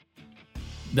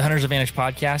 The Hunter's Advantage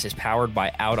podcast is powered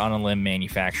by Out on a Limb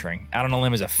Manufacturing. Out on a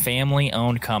Limb is a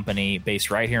family-owned company based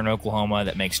right here in Oklahoma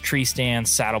that makes tree stands,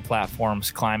 saddle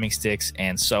platforms, climbing sticks,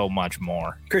 and so much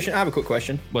more. Christian, I have a quick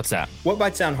question. What's that? What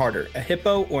bites down harder, a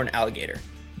hippo or an alligator?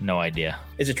 No idea.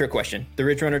 It's a trick question. The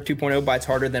Ridge Runner 2.0 bites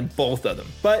harder than both of them.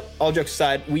 But all jokes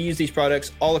aside, we use these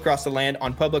products all across the land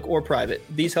on public or private.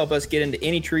 These help us get into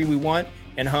any tree we want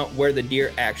and hunt where the deer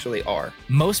actually are.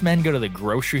 Most men go to the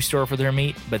grocery store for their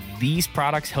meat, but these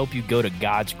products help you go to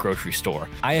God's grocery store.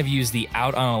 I have used the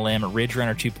Out on a Limb Ridge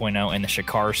Runner 2.0 and the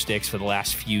Shakar sticks for the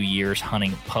last few years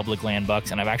hunting public land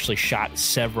bucks, and I've actually shot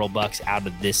several bucks out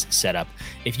of this setup.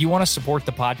 If you want to support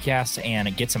the podcast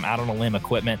and get some Out on a Limb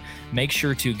equipment, make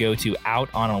sure to go to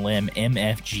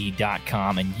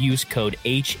outonalimbmfg.com and use code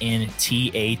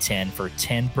HNTA10 for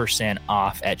 10%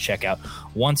 off at checkout.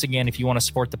 Once again, if you want to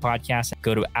support the podcast,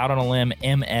 go to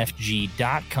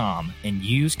outonalimbmfg.com and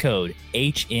use code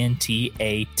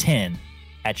HNTA10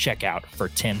 at checkout for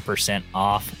 10%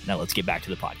 off. Now let's get back to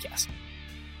the podcast.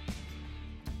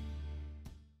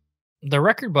 The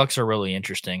record bucks are really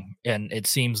interesting, and it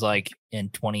seems like in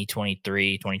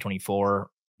 2023, 2024,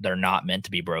 they're not meant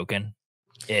to be broken.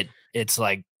 It's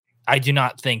like, I do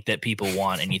not think that people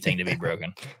want anything to be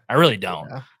broken. I really don't.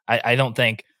 Yeah. I don't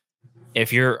think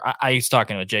if I was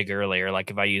talking with Jake earlier,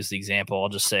 like if I use the example, I'll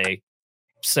just say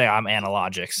I'm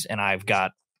Analogics and I've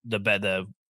got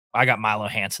I got Milo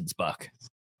Hansen's buck.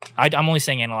 I'm only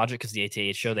saying Analogic because the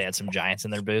ATH show, they had some giants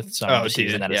in their booth. So I'm just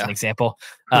using that as an example.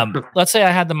 Let's say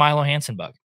I had the Milo Hansen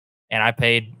buck and I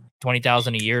paid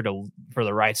 $20,000 a year for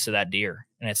the rights to that deer.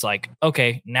 And it's like,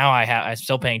 okay, now I'm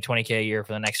still paying $20K a year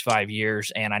for the next 5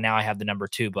 years. And I have the number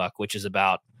 2 buck, which is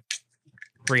about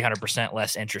 300%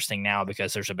 less interesting now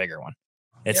because there's a bigger one.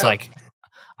 It's like,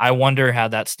 I wonder how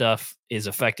that stuff is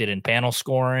affected in panel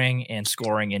scoring and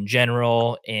scoring in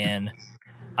general. And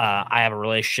I have a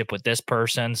relationship with this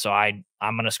person, so I'm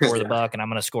going to score the buck, and I'm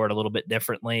going to score it a little bit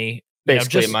differently.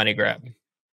 Basically, a money grab.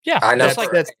 Yeah, I know.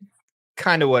 That's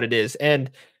kind of what it is. And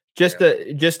just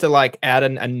to like add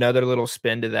another little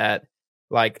spin to that,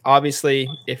 like obviously,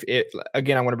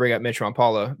 again, I want to bring up Mitch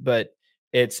Rampala, but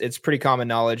it's pretty common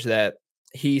knowledge that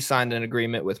he signed an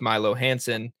agreement with Milo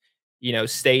Hansen,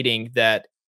 stating that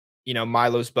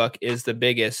Milo's buck is the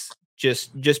biggest,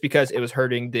 just because it was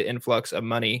hurting the influx of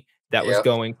money that was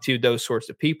going to those sorts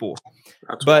of people.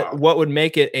 But what would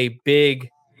make it a big,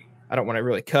 I don't want to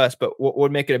really cuss, but what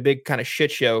would make it a big kind of shit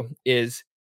show is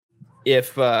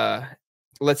if,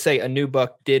 let's say a new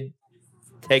buck did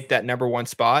take that number 1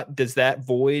 spot, does that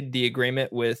void the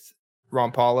agreement with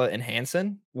Rampala and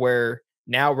Hansen, where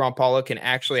now Rampala can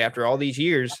actually, after all these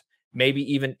years,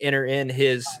 maybe even enter in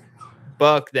his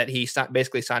buck that he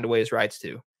basically signed away his rights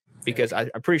to? Because I'm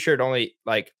pretty sure it only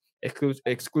like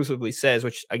exclusively says,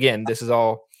 which again, this is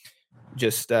all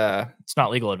just it's not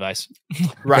legal advice.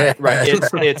 right.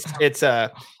 It's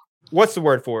what's the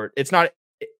word for it? It's not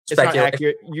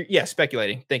accurate.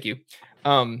 Speculating. Thank you.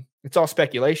 It's all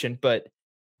speculation, but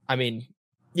I mean,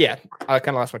 I kind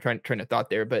of lost my train of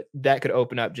thought there, but that could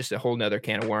open up just a whole nother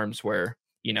can of worms where,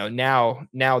 now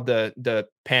the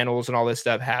panels and all this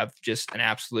stuff have just an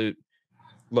absolute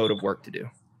load of work to do.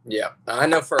 Yeah, I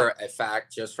know for a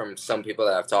fact, just from some people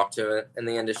that I've talked to in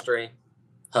the industry,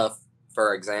 Huff,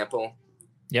 for example,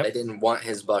 they didn't want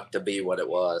his buck to be what it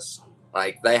was.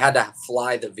 Like, they had to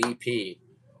fly the VP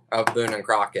of Boone and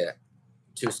Crockett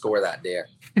to score that deer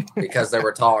because there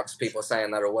were talks, people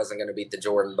saying that it wasn't going to beat the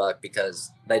Jordan buck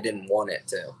because they didn't want it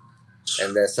to,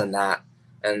 and this and that.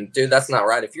 And dude, that's not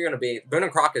right. If you're going to be, Boone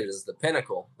and Crockett is the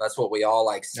pinnacle. That's what we all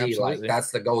like see. Absolutely. Like,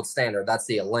 that's the gold standard. That's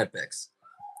the Olympics.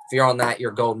 If you're on that,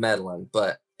 you're gold medaling.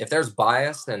 But if there's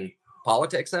bias and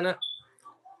politics in it,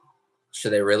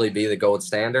 should they really be the gold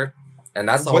standard? And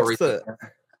that's the whole reason.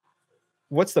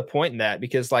 What's the point in that?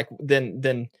 Because like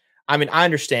then I mean, I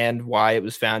understand why it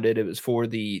was founded. It was for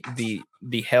the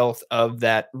health of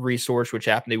that resource, which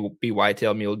happened to be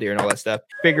whitetail, mule deer, and all that stuff.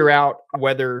 Figure out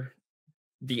whether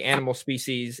the animal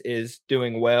species is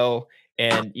doing well,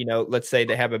 and let's say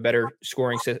they have a better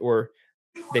scoring system, or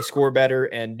they score better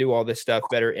and do all this stuff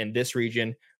better in this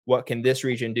region. What can this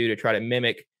region do to try to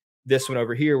mimic this one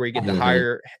over here, where you get the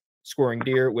higher scoring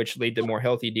deer, which lead to more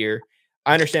healthy deer?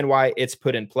 I understand why it's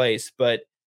put in place, but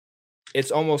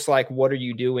it's almost like, what are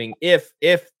you doing if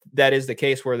that is the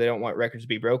case where they don't want records to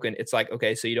be broken? It's like,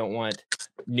 okay, so you don't want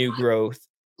new growth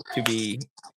to be,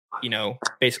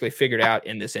 basically figured out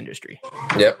in this industry.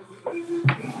 Yep.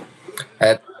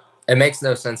 It makes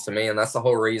no sense to me, and that's the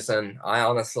whole reason I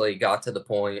honestly got to the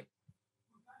point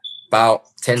about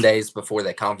 10 days before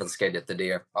they confiscated the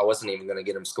deer. I wasn't even going to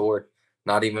get him scored,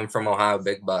 not even from Ohio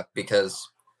Big Buck, because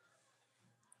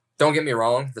don't get me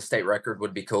wrong, the state record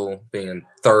would be cool. Being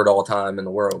 3rd all time in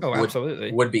the world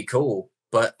absolutely would be cool,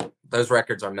 but those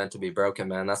records are meant to be broken,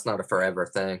 man. That's not a forever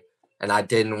thing. And I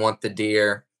didn't want the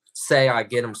deer, say I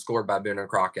get them scored by Boone and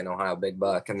Crockett and Ohio Big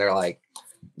Buck, and they're like,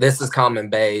 this is common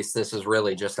base. This is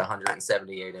really just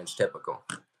 178-inch typical.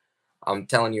 I'm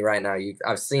telling you right now,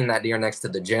 I've seen that deer next to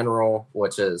the General,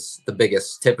 which is the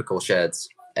biggest typical sheds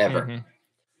ever.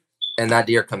 And that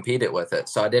deer competed with it.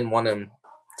 So I didn't want him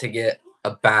to get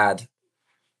a bad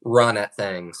run at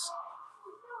things,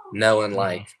 knowing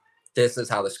like this is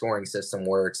how the scoring system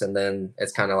works. And then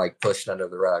it's kind of like pushed under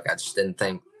the rug. I just didn't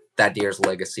think that deer's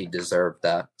legacy deserved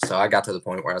that. So I got to the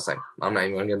point where I was like, I'm not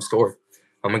even going to get him scored.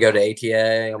 I'm going to go to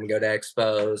ATA. I'm going to go to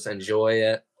expos, enjoy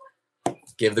it,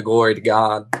 give the glory to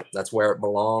God. That's where it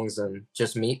belongs, and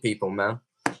just meet people, man.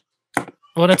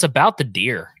 Well, it's about the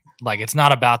deer. Like, it's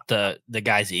not about the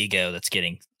guy's ego that's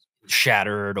getting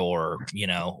shattered or,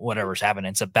 whatever's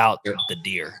happening. It's about the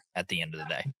deer at the end of the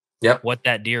day. Yep. What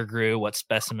that deer grew, what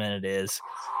specimen it is.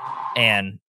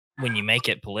 And when you make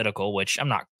it political, which I'm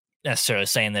not necessarily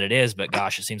saying that it is, but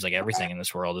gosh, it seems like everything in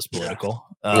this world is political.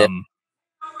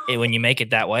 When you make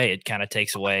it that way, it kind of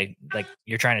takes away, like,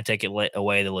 you're trying to take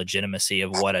away the legitimacy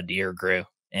of what a deer grew.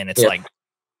 And it's like,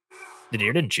 The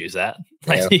deer didn't choose that.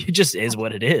 Like Yeah. it just is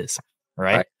what it is,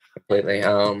 right? Completely.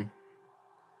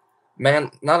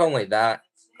 Man, not only that,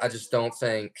 I just don't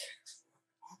think.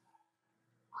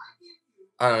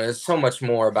 I don't know. It's so much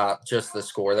more about just the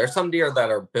score. There's some deer that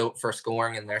are built for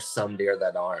scoring, and there's some deer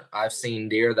that aren't. I've seen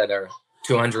deer that are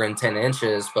 210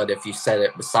 inches, but if you set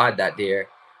it beside that deer,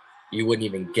 you wouldn't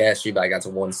even guess. You'd be like, that's a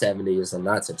 170s, and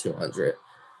that's a 200.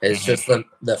 It's just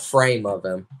the frame of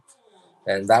him.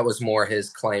 And that was more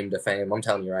his claim to fame. I'm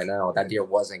telling you right now, that deer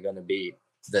wasn't going to be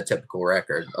the typical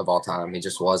record of all time. He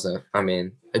just wasn't. I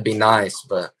mean, it'd be nice,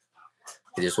 but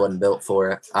he just wasn't built for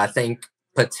it. I think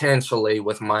potentially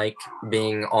with Mike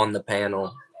being on the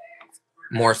panel,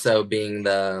 more so being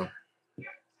the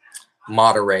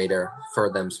moderator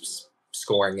for them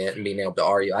scoring it and being able to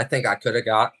argue, I think I could have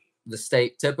got the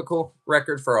state typical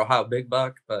record for Ohio Big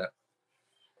Buck, but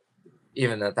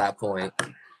even at that point,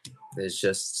 there's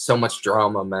just so much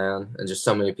drama, man, and just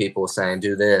so many people saying,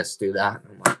 do this, do that.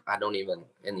 I'm like, I don't even,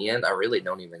 in the end, I really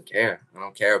don't even care. I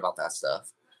don't care about that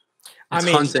stuff. It's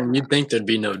hunting. You'd think there'd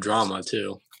be no drama,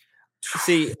 too.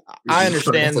 See, I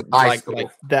understand like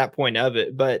that point of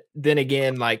it, but then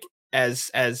again, like as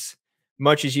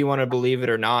much as you want to believe it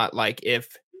or not, like if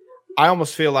I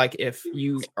almost feel like if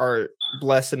you are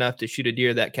blessed enough to shoot a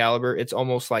deer that caliber, it's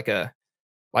almost like a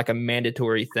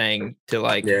mandatory thing to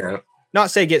like not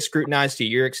say get scrutinized to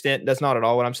your extent. That's not at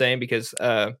all what I'm saying, because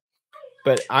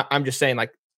but I'm just saying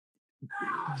like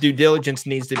due diligence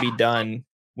needs to be done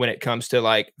when it comes to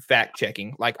like fact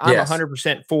checking. Like I'm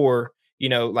 100% for, you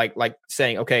know, like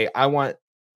saying, okay, I want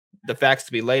the facts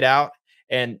to be laid out.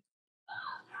 And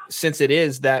since it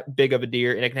is that big of a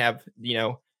deer and it can have, you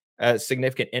know, a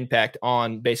significant impact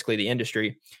on basically the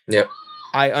industry. Yep.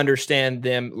 I understand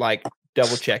them like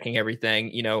double checking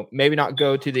everything, you know, maybe not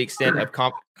go to the extent of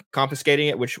confiscating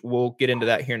it, which we'll get into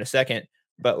that here in a second.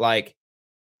 But like,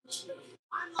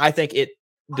 I think it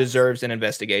deserves an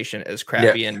investigation, as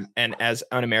crappy and as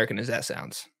un-American as that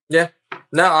sounds. Yeah.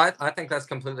 No, I think that's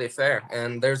completely fair.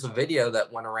 And there's a video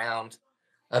that went around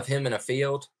of him in a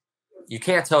field. You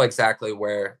can't tell exactly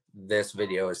where this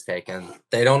video is taken.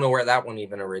 They don't know where that one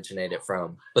even originated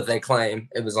from, but they claim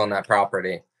it was on that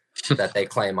property that they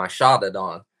claim I shot it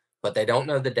on, but they don't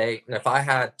know the date. And if I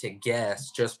had to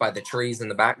guess just by the trees in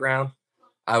the background,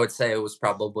 I would say it was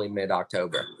probably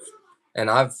mid-October. And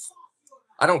I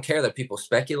don't care that people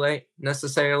speculate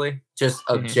necessarily, just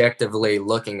objectively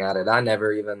looking at it. I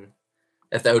never even,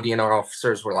 if the ODNR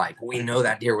officers were like, we know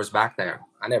that deer was back there,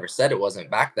 I never said it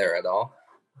wasn't back there at all.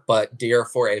 But deer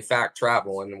for a fact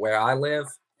travel. And where I live,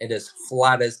 it is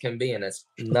flat as can be. And it's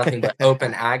nothing but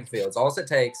open ag fields. All it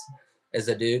takes is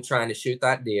a dude trying to shoot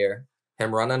that deer,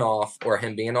 him running off, or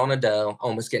him being on a doe,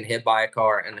 almost getting hit by a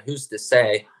car. And who's to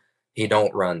say he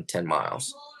don't run 10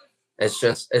 miles? It's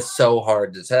so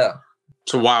hard to tell.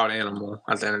 It's a wild animal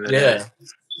at the end of the day.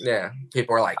 Yeah.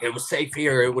 People are like, it was safe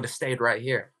here. It would have stayed right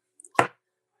here.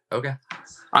 Okay.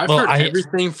 I've heard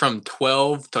everything from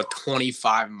 12 to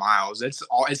 25 miles. It's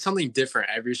something different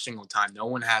every single time. No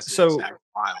one has the exact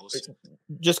miles.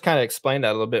 Just kind of explain that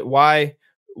a little bit. Why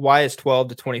is 12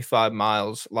 to 25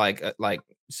 miles like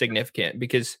significant?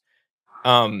 Because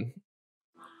from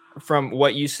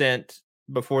what you sent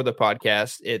before the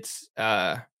podcast, it's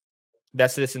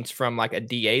that's the distance from like a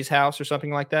DA's house or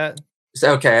something like that.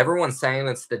 So, okay, everyone's saying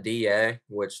it's the DA,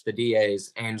 which the DA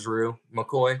is Andrew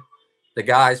McCoy. The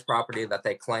guy's property that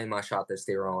they claim I shot this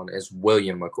deer on is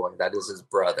William McCoy. That is his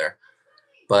brother.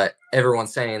 But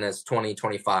everyone's saying it's 20,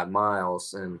 25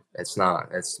 miles, and it's not.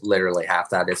 It's literally half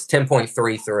that. It's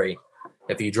 10.33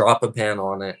 if you drop a pin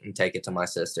on it and take it to my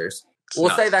sister's. We'll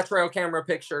say that trail camera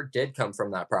picture did come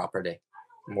from that property.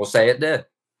 And we'll say it did.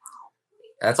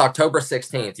 That's October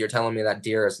 16th. You're telling me that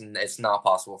deer it's not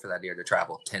possible for that deer to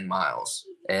travel 10 miles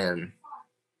in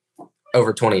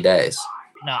over 20 days.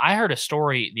 Now, I heard a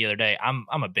story the other day. I'm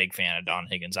a big fan of Don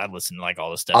Higgins. I listen to like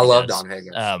all the stuff. I love Don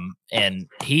Higgins. And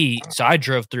so I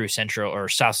drove through central or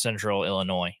south central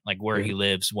Illinois, like where he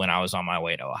lives, when I was on my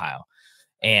way to Ohio.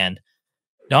 And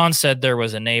Don said there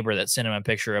was a neighbor that sent him a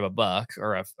picture of a buck,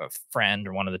 or a friend,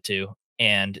 or one of the two.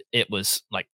 And it was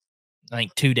like, I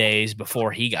think 2 days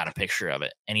before he got a picture of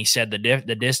it. And he said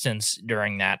the distance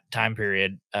during that time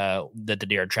period that the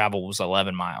deer traveled was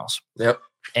 11 miles. Yep.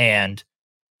 And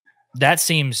that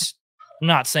seems, I'm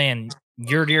not saying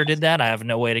your deer did that. I have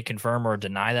no way to confirm or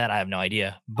deny that. I have no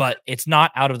idea. But it's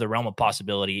not out of the realm of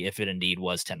possibility if it indeed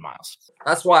was 10 miles.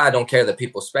 That's why I don't care that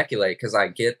people speculate, because I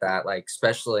get that, like,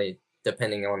 especially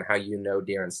depending on how you know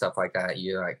deer and stuff like that.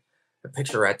 You like, the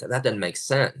picture right there, that doesn't make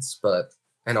sense. But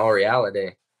in all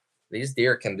reality, these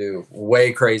deer can do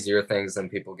way crazier things than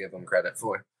people give them credit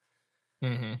for.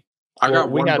 Mm-hmm. I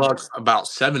got one buck about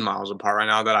 7 miles apart right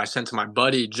now that I sent to my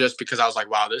buddy just because I was like,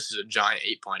 wow, this is a giant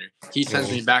 8-pointer. He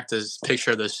sends me back this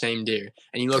picture of the same deer.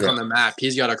 And you look on the map,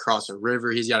 he's got to cross a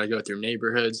river. He's got to go through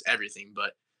neighborhoods, everything.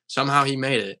 But somehow he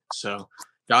made it. So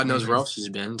God knows where else he's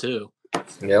been too.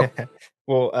 Yep.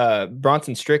 Well,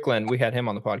 Bronson Strickland, we had him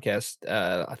on the podcast,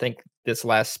 I think this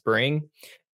last spring.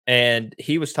 And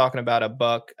he was talking about a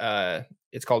buck.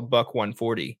 It's called Buck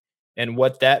 140. And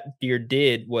what that deer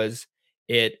did was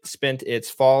it spent its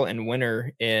fall and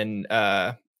winter in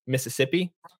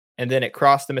Mississippi, and then it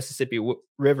crossed the Mississippi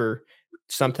River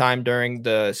sometime during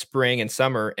the spring and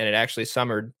summer, and it actually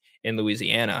summered in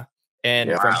Louisiana.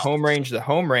 And from home range to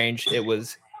home range, it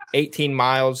was 18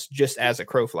 miles just as a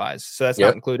crow flies. So that's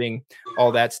not including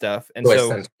all that stuff. And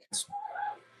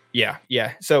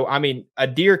yeah. So, I mean, a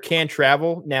deer can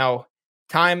travel. Now,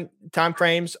 time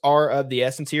frames are of the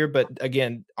essence here, but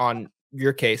again, on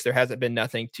your case, there hasn't been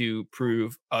nothing to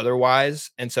prove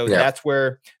otherwise. And so that's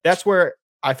where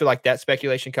I feel like that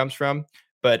speculation comes from.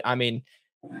 But I mean,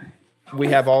 we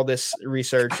have all this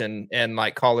research and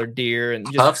like collared deer and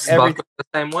just Buck was the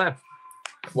same way.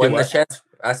 When the sheds,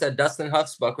 I said Dustin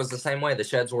Huff's buck was the same way. The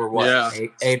sheds were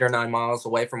 8 or 9 miles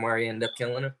away from where he ended up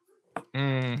killing him.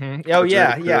 Mm-hmm. Oh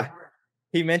yeah.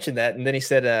 He mentioned that, and then he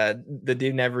said the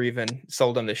dude never even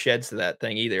sold him the sheds to that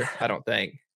thing either. I don't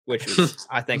think, which is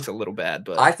I think's a little bad.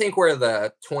 But I think where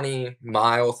the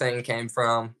 20-mile thing came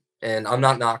from, and I'm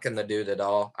not knocking the dude at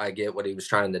all. I get what he was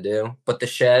trying to do, but the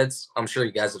sheds, I'm sure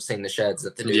you guys have seen the sheds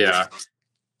that the dude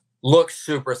look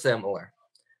super similar.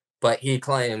 But he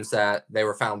claims that they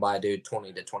were found by a dude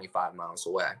 20 to 25 miles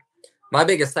away. My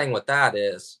biggest thing with that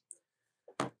is,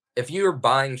 if you're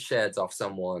buying sheds off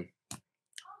someone,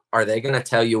 are they going to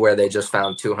tell you where they just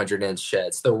found 200-inch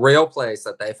sheds? The real place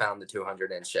that they found the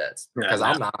 200-inch sheds. Because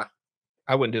I'm not.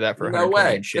 I wouldn't do that for a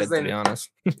 120-inch shed, to be honest.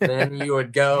 Then you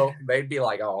would go, they'd be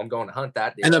like, oh, I'm going to hunt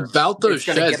that deer. And about those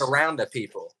sheds. It's going to get around to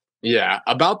people. Yeah,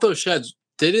 about those sheds,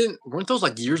 weren't those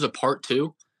like years apart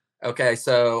too? Okay,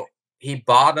 so he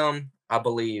bought them, I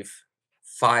believe,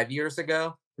 5 years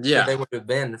ago. Yeah. So they would have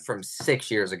been from 6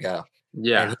 years ago.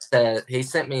 Yeah. And he said he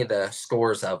sent me the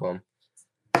scores of them.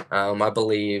 I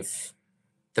believe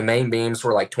the main beams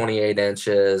were like 28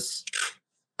 inches.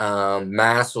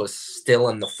 Mass was still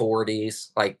in the 40s,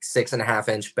 like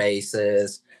 6.5-inch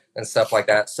bases and stuff like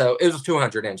that. So it was a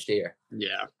 200-inch deer.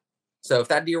 Yeah. So if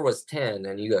that deer was 10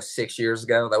 and you go 6 years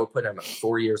ago, that would put him at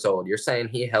 4 years old. You're saying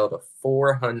he held a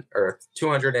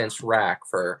 200-inch rack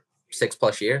for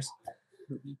 6+ years?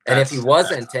 And if he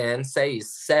wasn't 10, say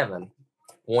he's 7,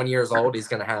 1 year old, he's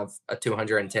going to have a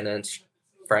 210-inch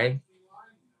frame?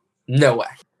 No way.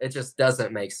 It just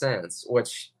doesn't make sense.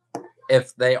 Which,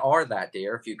 if they are that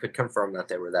deer, if you could confirm that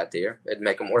they were that deer, it'd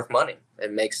make them worth money.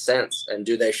 It makes sense. And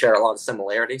do they share a lot of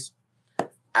similarities?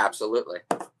 Absolutely.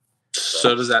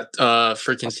 So does that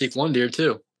freaking Seek 1 deer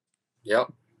too.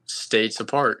 Yep. States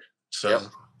apart. So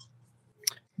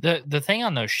the thing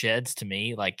on those sheds, to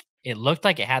me, like, it looked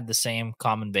like it had the same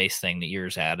common base thing that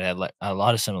yours had. It had like a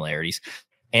lot of similarities.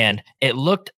 And it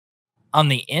looked on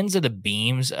the ends of the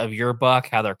beams of your buck,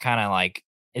 how they're kind of like,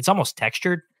 it's almost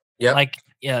textured. Yeah. Like,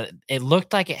 it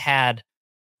looked like it had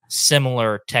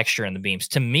similar texture in the beams.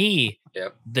 To me,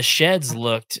 the sheds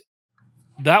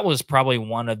that was probably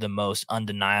one of the most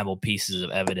undeniable pieces of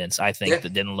evidence, I think,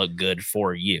 that didn't look good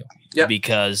for you. Yeah.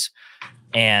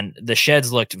 And the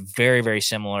sheds looked very, very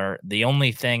similar. The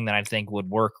only thing that I think would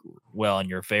work well in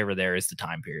your favor there is the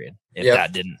time period. If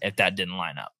that didn't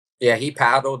line up. Yeah, he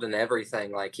paddled and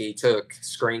everything. Like, he took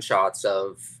screenshots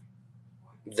of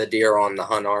the deer on the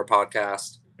Hunt Our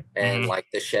podcast and like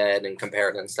the shed and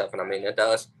compared it and stuff. And I mean, it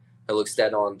looks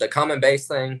dead on. The common base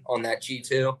thing on that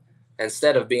G2,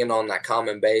 instead of being on that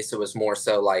common base, it was more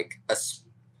so like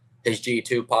his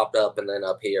G2 popped up and then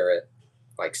up here it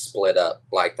like split up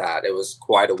like that. It was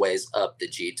quite a ways up the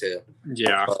G2.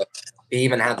 Yeah. But he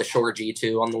even had the short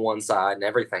G2 on the one side and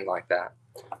everything like that,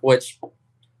 which,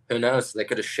 who knows? They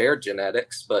could have shared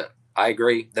genetics, but I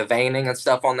agree. The veining and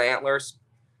stuff on the antlers,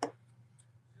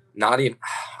 not even.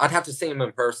 I'd have to see them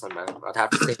in person, man. I'd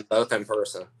have to see them both in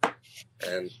person.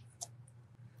 And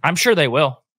I'm sure they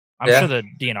will. I'm sure the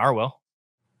DNR will.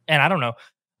 And I don't know.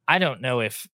 I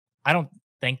don't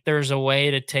think there's a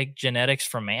way to take genetics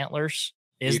from antlers.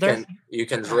 You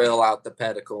can drill out the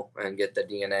pedicle and get the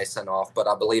DNA sent off, but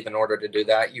I believe in order to do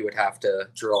that, you would have to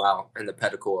drill out in the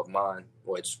pedicle of mine,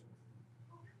 which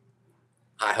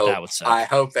I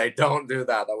hope they don't do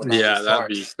that. That would that'd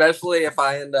be, especially if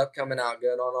I end up coming out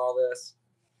good on all this.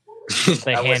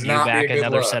 They hand you back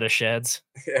another set of sheds.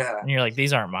 Yeah. And you're like,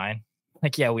 these aren't mine.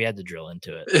 Like, yeah, we had to drill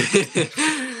into it.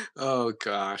 Oh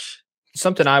gosh.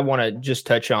 something I want to just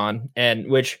touch on, and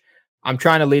which I'm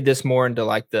trying to lead this more into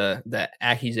like the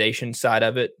accusation side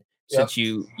of it, since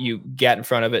you got in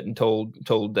front of it and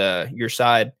told your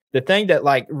side. The thing that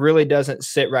like really doesn't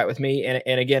sit right with me,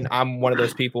 and again, I'm one of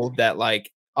those people that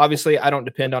like obviously I don't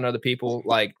depend on other people.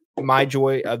 Like my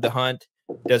joy of the hunt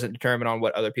doesn't determine on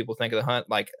what other people think of the hunt.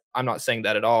 Like I'm not saying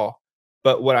that at all.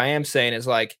 But what I am saying is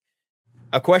like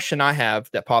a question I have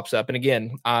that pops up, and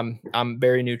again, I'm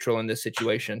very neutral in this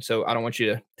situation, so I don't want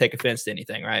you to take offense to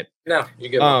anything, right? No, you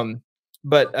good.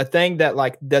 But a thing that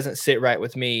like doesn't sit right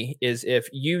with me is if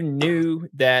you knew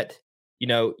that, you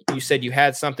know, you said you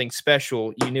had something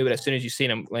special, you knew it as soon as you seen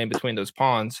them laying between those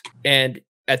ponds, and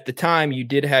at the time you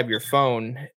did have your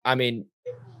phone. I mean,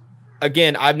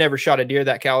 again, I've never shot a deer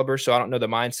that caliber, so I don't know the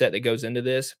mindset that goes into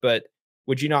this, but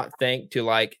would you not think to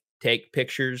like take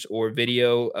pictures or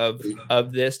video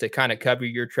of this to kind of cover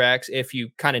your tracks if you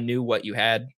kind of knew what you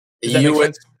had? Does that make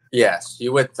sense? Yes,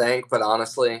 you would think, but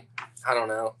honestly, I don't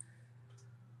know.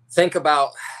 Think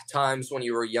about times when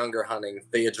you were younger hunting,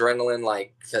 the adrenaline,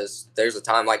 like, because there's a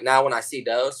time like now when I see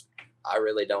does, I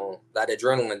really don't, that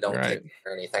adrenaline don't kick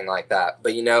or anything like that.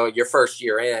 But you know, your first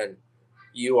year in,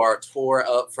 you are tore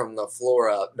up from the floor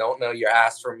up, don't know your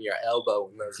ass from your elbow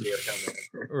when those deer come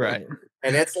in. Right.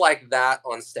 And it's like that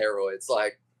on steroids.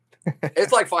 Like,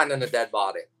 it's like finding a dead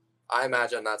body. I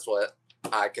imagine that's what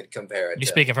I could compare it to. You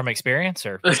speaking from experience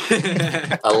or?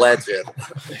 Alleged.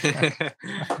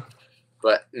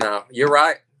 But no, you're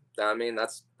right. I mean,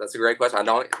 that's a great question. I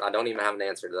don't even have an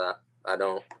answer to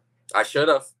that. I should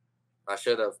have,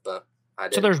 but I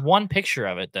didn't. So there's one picture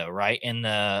of it though, right?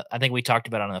 I think we talked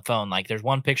about it on the phone. Like there's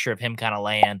one picture of him kind of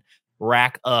laying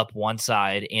rack up one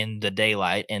side in the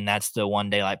daylight, and that's the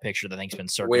one daylight picture that I think's been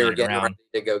circulated We were getting around. ready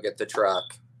to go get the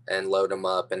truck and load them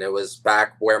up, and it was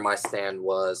back where my stand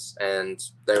was, and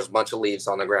there's a bunch of leaves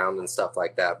on the ground and stuff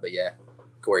like that. But yeah,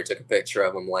 Corey took a picture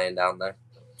of him laying down there.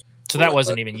 So that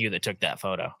wasn't even you that took that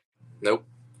photo. Nope.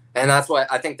 And that's why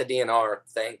I think the DNR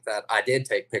think that I did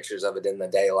take pictures of it in the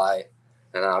daylight.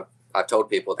 And I've told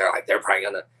people, they're probably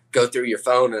going to go through your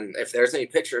phone, and if there's any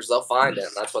pictures, they'll find it.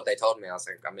 And that's what they told me. I was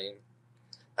like, I mean,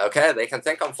 okay, they can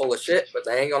think I'm full of shit, but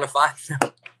they ain't going to find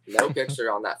no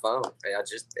picture on that phone.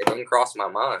 It didn't cross my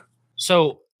mind.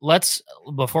 So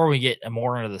before we get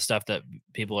more into the stuff that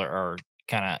people are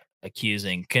kind of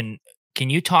accusing, can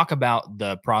you talk about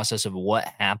the process of what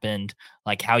happened,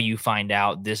 like how you find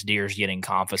out this deer's getting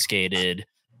confiscated,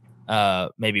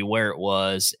 maybe where it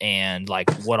was, and like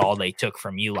what all they took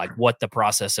from you, like what the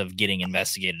process of getting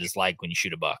investigated is like when you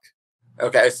shoot a buck?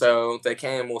 Okay, so they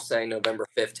came, we'll say November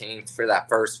 15th for that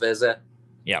first visit.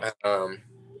 Yeah.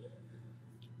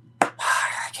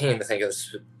 I can't even think of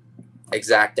this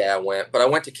exact day I went, but I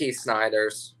went to Keith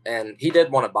Snyder's, and he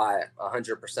did want to buy it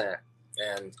 100%.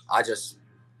 And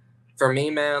for me,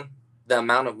 man, the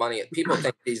amount of money, people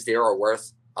think these deer are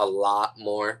worth a lot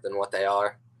more than what they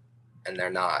are, and they're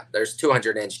not. There's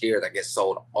 200-inch deer that get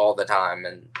sold all the time,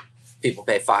 and people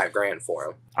pay $5,000 for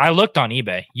them. I looked on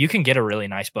eBay. You can get a really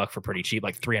nice buck for pretty cheap,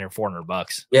 like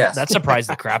 $300-$400. Yes. That surprised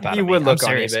the crap out of me. You would look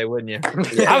on eBay, wouldn't you?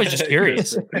 Yeah. I was just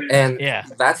curious. And yeah,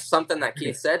 that's something that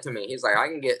Keith said to me. He's like, I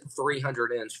can get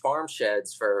 300-inch farm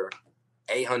sheds for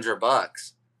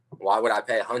 $800. Why would I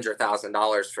pay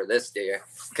 $100,000 for this deer?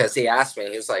 Because he asked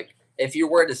me, he was like, if you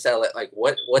were to sell it, like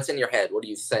what's in your head? What do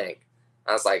you think?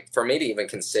 I was like, for me to even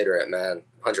consider it, man,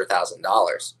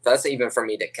 $100,000. That's even for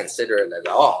me to consider it at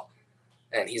all.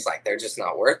 And he's like, they're just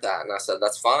not worth that. And I said,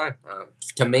 that's fine.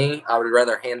 To me, I would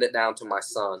rather hand it down to my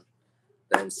son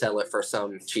than sell it for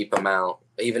some cheap amount.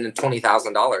 Even in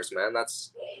 $20,000, man,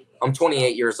 I'm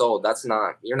 28 years old.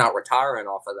 You're not retiring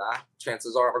off of that.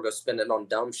 Chances are I'll go spend it on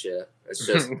dumb shit. It's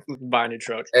just buy a new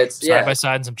truck. It's side by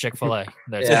side and some Chick-fil-A.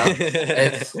 Yeah.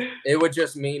 It would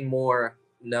just mean more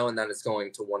knowing that it's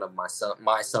going to one of my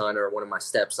son or one of my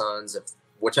stepsons, if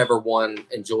whichever one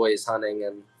enjoys hunting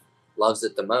and loves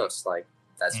it the most. Like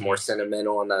that's more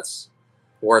sentimental, and that's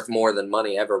worth more than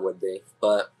money ever would be.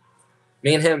 But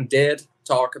me and him did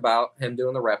talk about him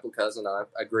doing the replicas, and I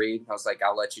agreed. I was like,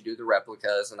 I'll let you do the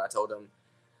replicas. And I told him,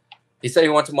 he said he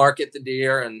wanted to market the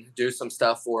deer and do some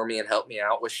stuff for me and help me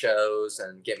out with shows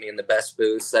and get me in the best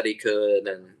booths that he could.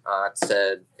 And I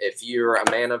said, if you're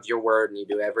a man of your word and you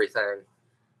do everything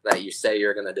that you say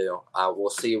you're going to do,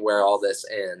 we'll see where all this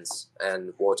ends,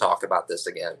 and we'll talk about this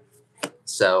again.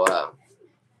 So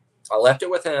I left it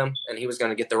with him, and he was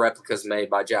going to get the replicas made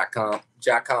by Jack Comp.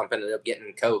 Jack Comp ended up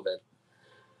getting COVID.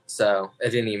 So it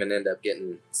didn't even end up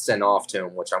getting sent off to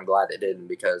him, which I'm glad it didn't,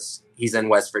 because he's in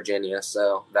West Virginia.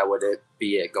 So that would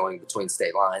be it going between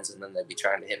state lines, and then they'd be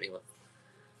trying to hit me with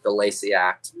the Lacey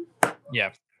Act.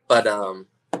 Yeah. But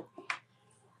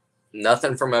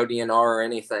nothing from ODNR or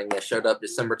anything. They showed up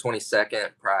December 22nd,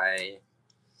 probably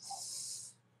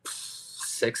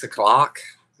 6 o'clock,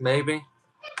 maybe.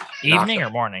 Evening or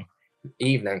morning?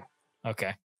 Evening.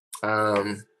 Okay.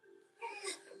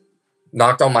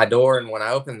 Knocked on my door, and when I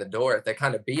opened the door, they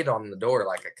kind of beat on the door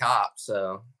like a cop.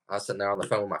 So I was sitting there on the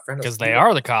phone with my friend. Because they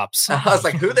are the cops. I was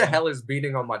like, who the hell is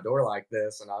beating on my door like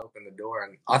this? And I opened the door,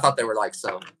 and I thought they were like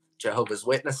some Jehovah's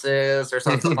Witnesses or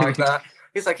something like that.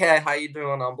 He's like, hey, how you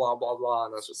doing? I'm blah, blah, blah.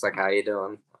 And I was just like, how you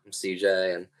doing? I'm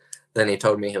CJ. And then he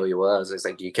told me who he was. He's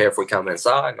like, do you care if we come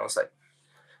inside? And I was like,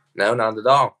 no, not at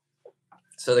all.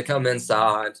 So they come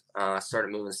inside. I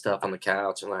started moving stuff on the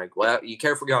couch. And like, well, you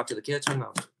care if we go out to the kitchen? I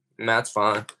was like, that's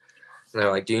fine. And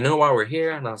they're like, do you know why we're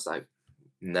here? And I was like,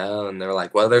 no. And they're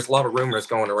like, well, there's a lot of rumors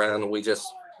going around, and we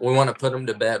want to put them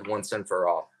to bed once and for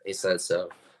all. He said, so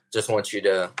just want you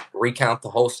to recount the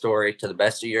whole story to the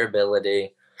best of your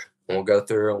ability. And we'll go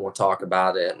through and we'll talk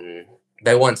about it. And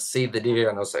they wanted to see the deer,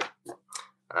 and I was like,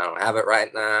 I don't have it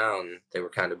right now. And they were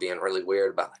kind of being really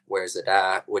weird about, like, where's it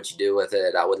at? What'd you do with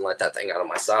it? I wouldn't let that thing out of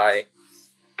my sight.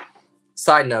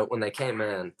 Side note, when they came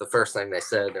in, the first thing they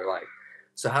said, they're like,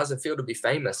 so how's it feel to be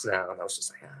famous now? And I was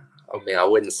just like, I mean, I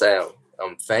wouldn't say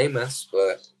I'm famous,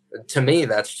 but to me,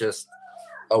 that's just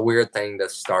a weird thing to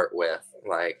start with.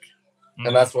 Like,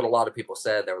 and that's what a lot of people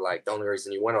said. They were like, the only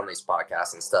reason you went on these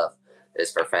podcasts and stuff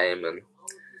is for fame. And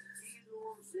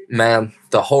man,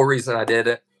 the whole reason I did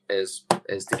it is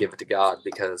to give it to God,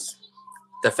 because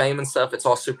the fame and stuff, it's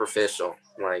all superficial.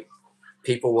 Like,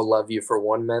 people will love you for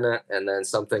 1 minute, and then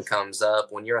something comes up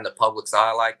when you're in the public's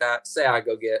eye like that. Say I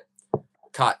go get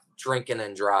caught drinking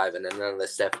and driving, and none of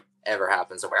this stuff ever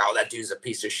happens. I'm like, oh, that dude's a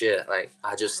piece of shit. Like,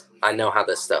 I know how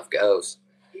this stuff goes.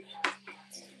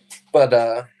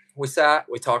 But we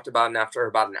talked about it, and after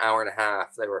about an hour and a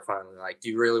half, they were finally like, do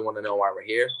you really want to know why we're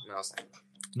here? And I was like,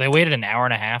 they waited an hour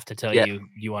and a half to tell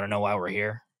you want to know why we're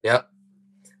here? Yep.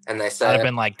 And they said, I'd have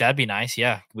been like, that'd be nice.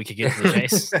 Yeah, we could get to the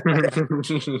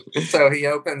chase. So he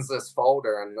opens this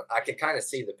folder, and I could kind of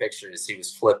see the pictures he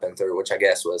was flipping through, which I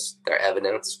guess was their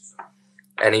evidence.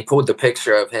 And he pulled the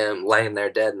picture of him laying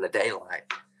there dead in the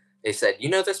daylight. He said, you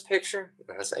know this picture?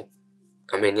 And I was like,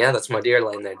 I mean, yeah, that's my deer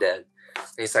laying there dead. And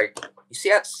he's like, you see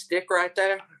that stick right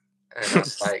there? And I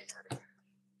was like,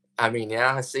 I mean,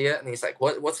 yeah, I see it. And he's like,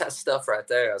 what's that stuff right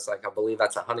there? I was like, I believe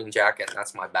that's a hunting jacket, and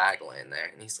that's my bag laying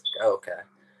there. And he's like, oh, okay.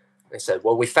 And he said,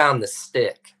 well, we found the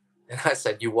stick. And I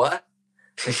said, you what?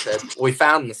 And he said, we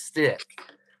found the stick.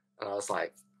 And I was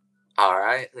like, all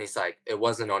right. And he's like, it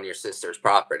wasn't on your sister's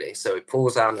property. So he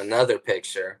pulls out another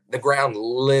picture. The ground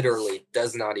literally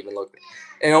does not even look.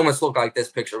 It almost looked like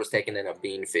this picture was taken in a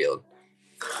bean field.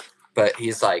 But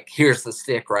he's like, here's the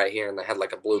stick right here. And they had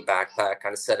like a blue backpack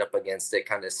kind of set up against it,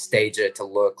 kind of stage it to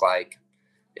look like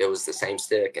it was the same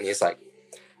stick. And he's like,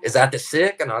 is that the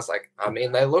stick? And I was like, I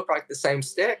mean, they look like the same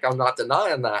stick. I'm not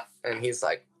denying that. And he's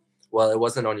like, well, it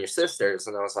wasn't on your sister's.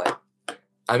 And I was like,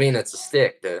 I mean, it's a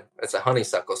stick, dude. It's a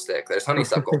honeysuckle stick. There's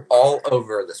honeysuckle all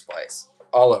over this place.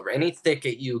 All over. Any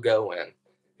thicket you go in,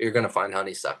 you're going to find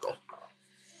honeysuckle.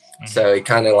 Mm-hmm. So he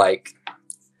kind of like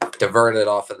diverted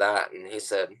off of that. And he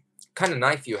said, what kind of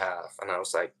knife you have? And I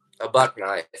was like, a buck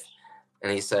knife.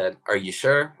 And he said, are you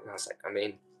sure? And I was like, I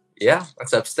mean, yeah,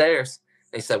 it's upstairs.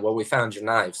 And he said, well, we found your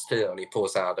knives too. And he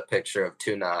pulls out a picture of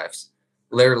 2 knives,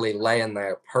 literally laying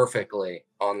there perfectly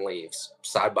on leaves,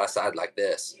 side by side like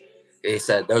this. He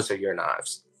said, those are your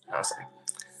knives. And I was like,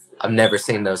 I've never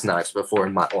seen those knives before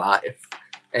in my life.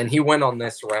 And he went on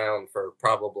this round for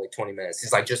probably 20 minutes.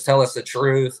 He's like, just tell us the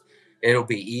truth. It'll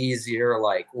be easier.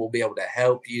 Like, we'll be able to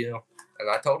help you. And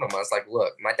I told him, I was like,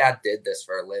 look, my dad did this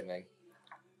for a living.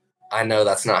 I know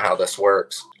that's not how this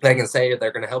works. They can say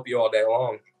they're going to help you all day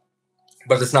long,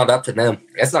 but it's not up to them.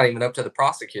 It's not even up to the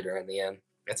prosecutor in the end.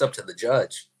 It's up to the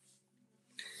judge.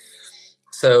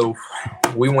 So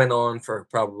we went on for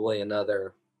probably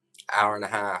another hour and a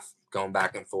half going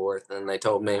back and forth. And they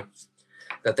told me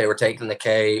that they were taking the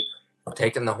cape,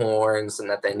 taking the horns, and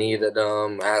that they needed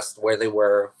them. Asked where they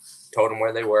were, told them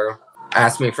where they were.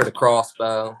 Asked me for the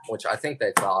crossbow, which I think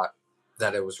they thought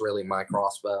that it was really my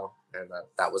crossbow and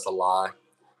that was a lie,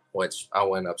 which I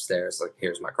went upstairs like,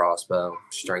 here's my crossbow,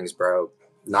 strings broke,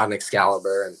 not an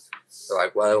Excalibur. And they're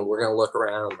like, well, we're going to look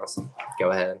around. I was like,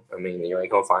 go ahead. I mean, you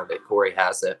ain't going to find it. Corey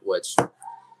has it, which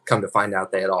come to find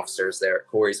out they had officers there at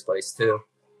Corey's place too.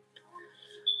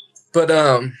 But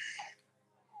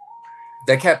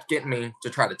they kept getting me to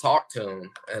try to talk to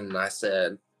him. And I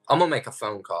said, I'm going to make a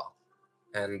phone call.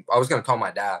 And I was going to call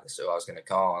my dad, so I was going to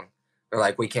call him. They're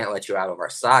like, we can't let you out of our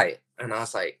sight. And I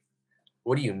was like,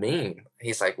 what do you mean?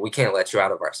 He's like, we can't let you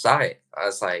out of our sight. I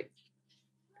was like,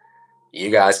 you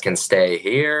guys can stay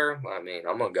here. I mean,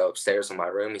 I'm gonna go upstairs in my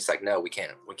room. He's like, no, we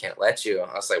can't let you.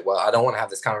 I was like, well, I don't want to have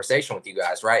this conversation with you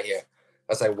guys right here.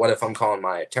 I was like, what if I'm calling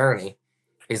my attorney?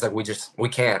 He's like, we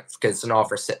can't because it's an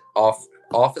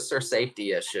officer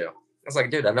safety issue. I was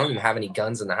like, dude, I don't even have any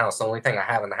guns in the house. The only thing I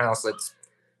have in the house that's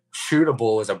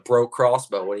shootable is a broke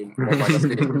crossbow. What am I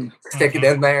gonna do? Stick it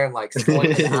in there and like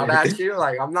swing it out at you?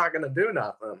 Like, I'm not gonna do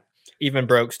nothing. Even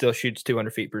broke still shoots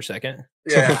 200 feet per second.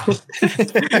 Yeah.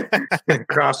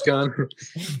 Cross gun.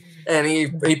 And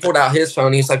he pulled out his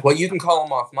phone. He's like, well, you can call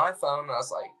him off my phone. And I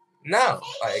was like, no.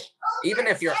 Like, even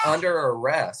if you're under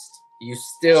arrest, you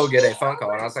still get a phone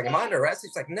call. And I was like, am I under arrest?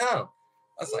 He's like, no.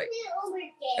 I was like,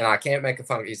 and I can't make a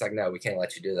phone. He's like, no, we can't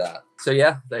let you do that. So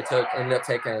yeah, they ended up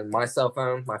taking my cell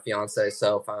phone, my fiance's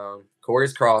cell phone,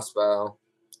 Corey's crossbow,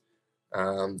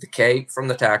 the cake from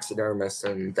the taxidermist,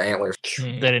 and the antlers.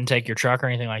 They didn't take your truck or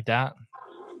anything like that?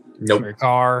 Nope. Or your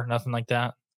car, nothing like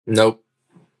that? Nope.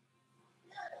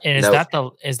 And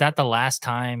is that the last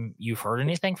time you've heard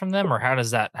anything from them, or how does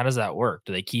that work?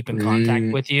 Do they keep in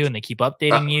contact with you and they keep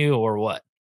updating you, or what?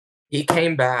 He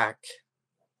came back.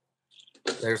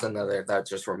 There's another that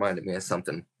just reminded me of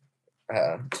something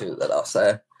too that I'll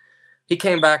say. He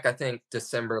came back, I think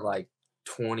December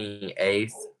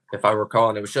 28th, if I recall,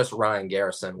 and it was just Ryan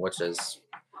Garrison, which is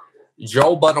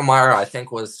Joel Buttelmeyer, I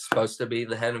think, was supposed to be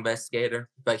the head investigator,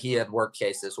 but he had worked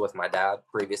cases with my dad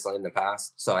previously in the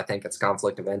past, so I think it's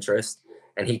conflict of interest,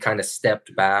 and he kind of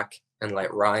stepped back and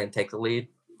let Ryan take the lead.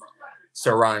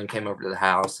 So Ryan came over to the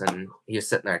house, and he was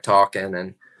sitting there talking,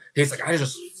 and he's like,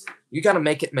 you got to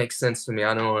make it make sense to me.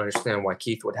 I don't understand why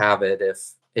Keith would have it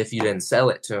if you didn't sell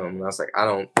it to him. And I was like, I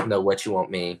don't know what you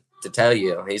want me to tell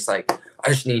you. He's like, I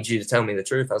just need you to tell me the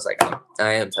truth. I was like,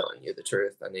 I am telling you the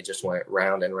truth. And he just went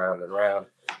round and round and round.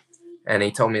 And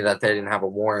he told me that they didn't have a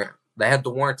warrant. They had the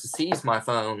warrant to seize my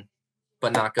phone,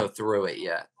 but not go through it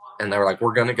yet. And they were like,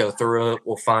 we're going to go through it.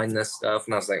 We'll find this stuff.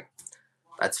 And I was like,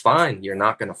 that's fine. You're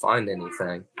not going to find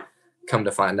anything. Come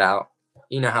to find out.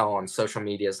 You know how on social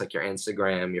media, it's like your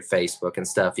Instagram, your Facebook and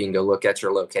stuff, you can go look at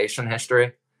your location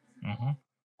history. Mm-hmm.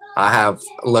 I have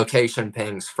location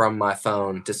pings from my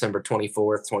phone, December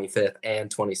 24th, 25th, and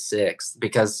 26th,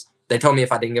 because they told me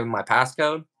if I didn't give them my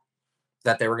passcode,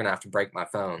 that they were going to have to break my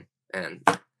phone. And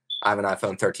I have an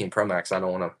iPhone 13 Pro Max. I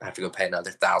don't want to have to go pay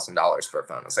another $1,000 for a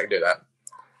phone. It's like, dude,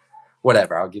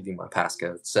 whatever, I'll give you my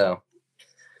passcode. So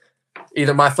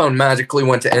either my phone magically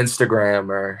went to Instagram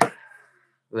or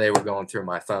they were going through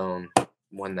my phone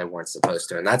when they weren't supposed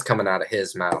to. And that's coming out of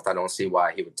his mouth. I don't see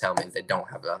why he would tell me they don't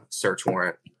have a search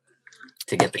warrant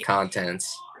to get the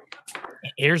contents.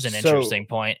 Here's an interesting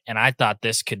point, and I thought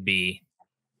this could be,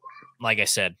 like I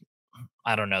said,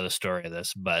 I don't know the story of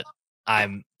this, but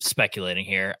I'm speculating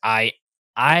here. I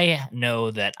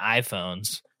know that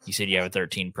iPhones, you said you have a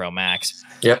 13 Pro Max.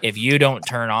 Yep. If you don't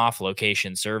turn off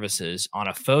location services on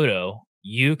a photo,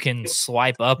 you can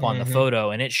swipe up on the photo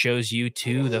and it shows you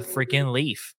to the freaking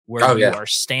leaf where you are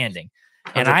standing.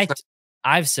 And 100%.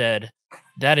 I've said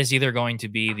that is either going to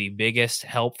be the biggest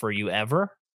help for you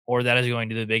ever, or that is going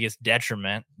to be the biggest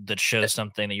detriment that shows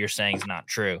something that you're saying is not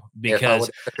true. Because if I would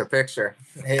have took a picture,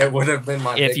 it would have been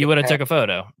my. If you would have took a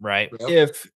photo, right?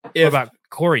 Yep. What about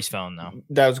Corey's phone though?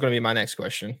 That was going to be my next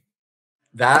question.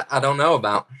 That I don't know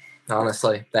about.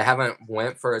 Honestly, they haven't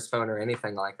went for his phone or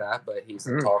anything like that, but he's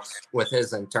in talks with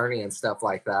his attorney and stuff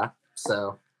like that.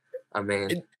 So, I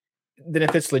mean, then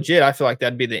if it's legit, I feel like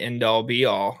that'd be the end all be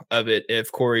all of it. If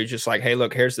Corey's just like, hey,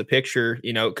 look, here's the picture,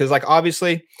 because like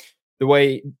obviously the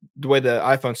way the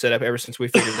iPhone's set up ever since we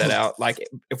figured that out, like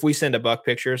if we send a buck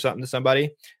picture or something to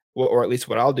somebody, or at least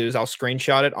what I'll do is I'll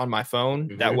screenshot it on my phone.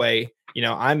 Mm-hmm. That way,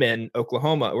 I'm in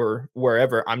Oklahoma or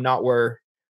wherever. I'm not where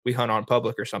we hunt on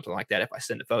public or something like that if I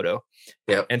send a photo.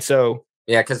 Yep. And so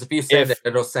because if you send it,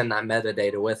 it'll send that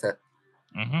metadata with it.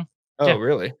 Mm-hmm. Oh,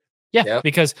 really? Yeah. Yep.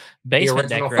 Because basement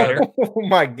decorator. Oh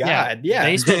my God. Yeah.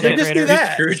 Basement decorator. Just do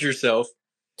that. Screwed yourself.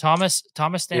 Thomas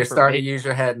Stanford. You're starting to use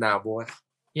your head now, boy.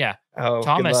 Yeah. Oh,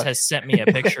 Thomas has sent me a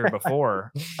picture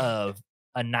before of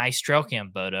a nice trail cam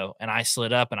photo, and I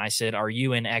slid up and I said, are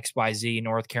you in XYZ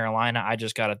North Carolina? I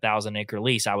just got a 1,000-acre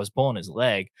lease. I was pulling his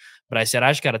leg, but I said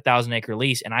I just got a 1,000-acre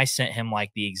lease, and I sent him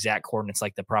like the exact coordinates,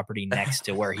 like the property next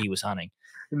to where he was hunting.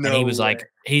 And he was like,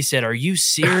 he said, are you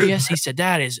serious? He said,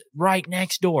 that is right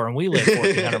next door, and we live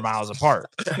 1,400 miles apart.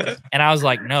 And I was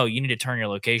like, no, you need to turn your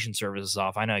location services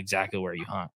off. I know exactly where you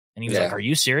hunt. And he was like, are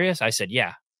you serious? I said,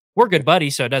 yeah, we're good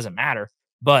buddies, so it doesn't matter.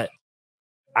 But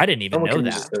I didn't even know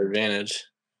that. Their advantage.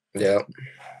 Yeah.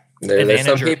 There's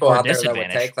some people out there that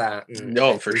would take that.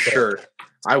 No, for sure.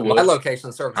 I would. My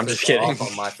location services I'm just kidding. off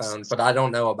on my phone, but I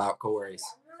don't know about Corey's.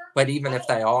 But even if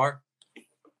they are,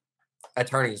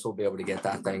 attorneys will be able to get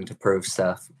that thing to prove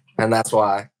stuff. And that's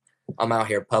why I'm out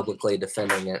here publicly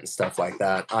defending it and stuff like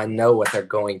that. I know what they're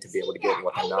going to be able to get and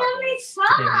what they're not going to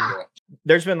be able to get.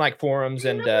 There's been like forums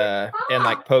and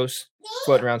like posts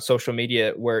floating around social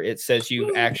media where it says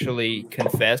you've actually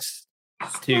confessed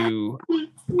to,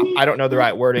 I don't know the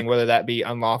right wording, whether that be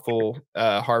unlawful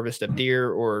harvest of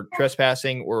deer or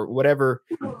trespassing or whatever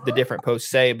the different posts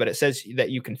say, but it says that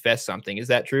you confess something. Is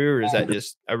that true, or is that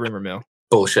just a rumor mill?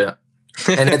 Bullshit.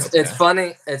 And it's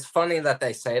funny. It's funny that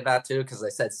they say that too, because they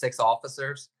said 6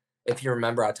 officers. If you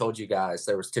remember, I told you guys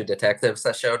there was 2 detectives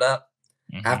that showed up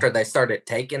after they started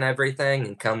taking everything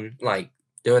and come like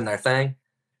doing their thing.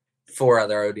 4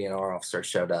 other ODNR officers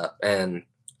showed up, and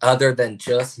other than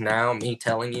just now me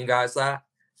telling you guys that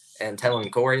and telling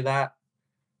Corey that,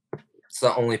 it's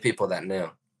the only people that knew.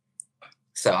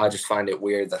 So I just find it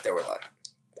weird that there were like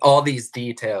all these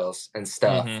details and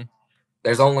stuff.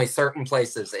 There's only certain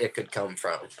places it could come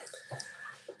from.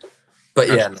 But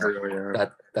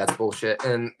that's bullshit.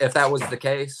 And if that was the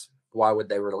case, why would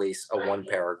they release a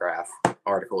 1-paragraph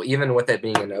article? Even with it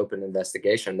being an open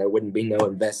investigation, there wouldn't be no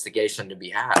investigation to be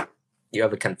had. You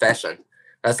have a confession.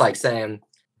 That's like saying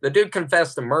the dude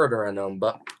confessed to murdering them,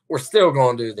 but we're still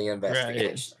going to do the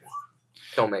investigation.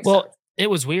 Right. Don't make sense. It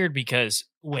was weird because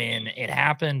when it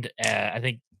happened, I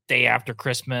think day after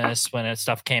Christmas, when that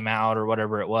stuff came out or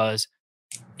whatever it was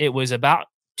about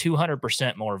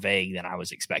 200% more vague than I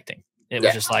was expecting. It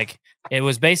was just like, it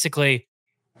was basically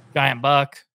giant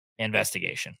buck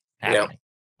investigation happening.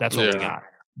 That's what we got.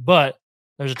 But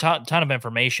there's a ton of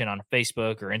information on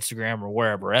Facebook or Instagram or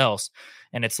wherever else.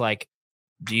 And it's like,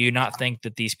 do you not think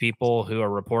that these people who are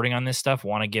reporting on this stuff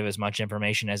want to give as much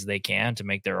information as they can to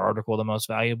make their article the most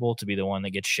valuable, to be the one that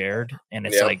gets shared? And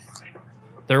it's like,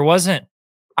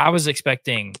 I was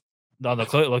expecting all the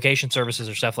location services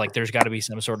or stuff, like there's got to be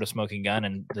some sort of smoking gun.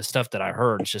 And the stuff that I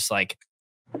heard, it's just like,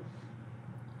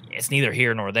 it's neither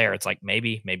here nor there. It's like,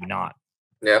 maybe not.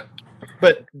 Yep.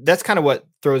 But that's kind of what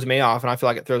throws me off. And I feel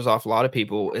like it throws off a lot of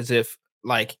people, is if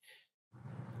like,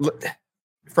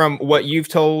 from what you've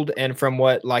told and from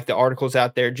what like the articles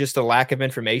out there, just a lack of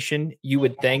information, you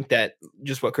would think that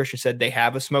just what Christian said, they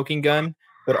have a smoking gun,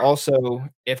 but also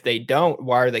if they don't,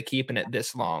 why are they keeping it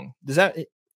this long? Does that,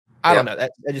 I don't know.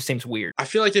 That just seems weird. I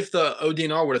feel like if the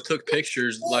ODNR would have took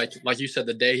pictures, like you said,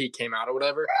 the day he came out or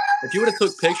whatever, if you would have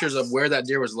took pictures of where that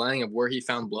deer was laying, of where he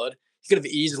found blood, you could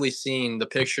have easily seen the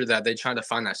picture that they tried to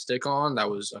find that stick on. That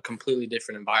was a completely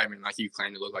different environment. Like you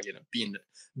claimed to look like it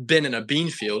been in a bean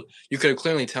field. You could have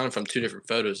clearly tell from 2 different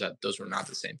photos that those were not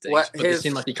the same things. But it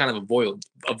seemed like he kind of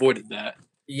avoided that.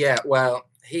 Yeah, well,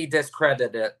 he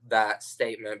discredited that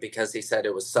statement because he said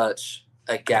it was such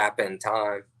a gap in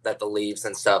time that the leaves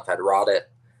and stuff had rotted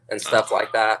and stuff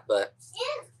like that. But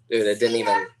dude, it didn't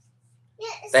even,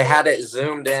 they had it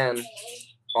zoomed in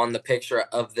on the picture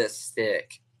of this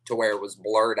stick to where it was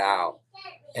blurred out.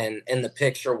 And in the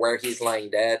picture where he's laying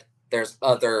dead, there's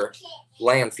other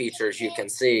land features you can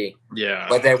see. Yeah.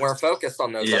 But they weren't focused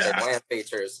on those other land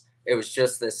features. It was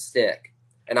just this stick.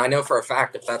 And I know for a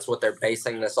fact if that's what they're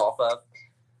basing this off of,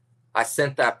 I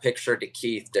sent that picture to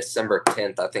Keith December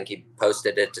 10th. I think he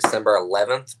posted it December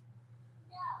 11th.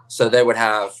 So they would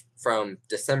have from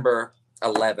December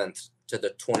 11th to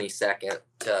the 22nd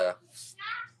to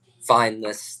find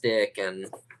this stick and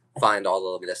find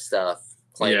all of this stuff.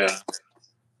 Like,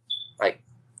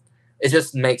 it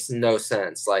just makes no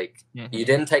sense. Like, you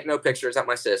didn't take no pictures at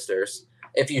my sister's.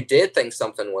 If you did think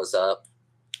something was up,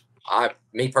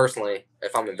 me personally,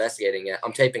 if I'm investigating it,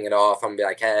 I'm taping it off. I'm going to be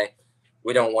like, hey,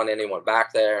 we don't want anyone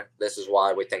back there. This is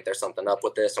why we think there's something up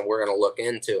with this, and we're going to look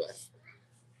into it.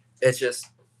 It's just,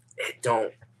 it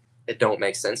don't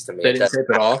make sense to me. They didn't tape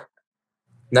it off?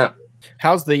 No.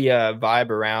 How's the vibe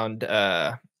around,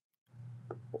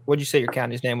 what'd you say your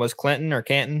county's name was? Clinton or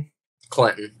Canton?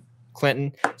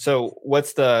 Clinton. So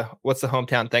what's the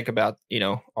hometown think about,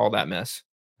 all that mess?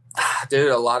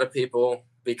 Dude, a lot of people,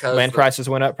 because land prices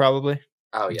went up probably.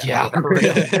 Oh yeah.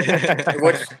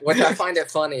 Which I find it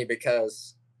funny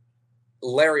because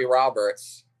Larry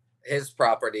Roberts, his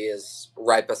property is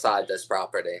right beside this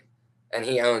property, and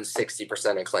he owns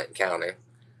 60% of Clinton County.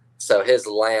 So his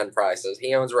land prices,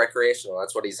 he owns recreational.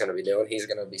 That's what he's going to be doing. He's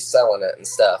going to be selling it and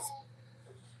stuff.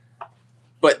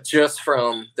 But just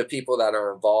from the people that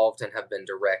are involved and have been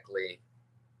directly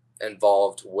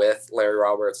involved with Larry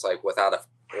Roberts, like without a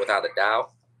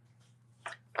doubt,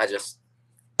 I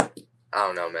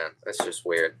don't know, man. It's just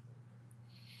weird.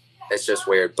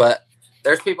 But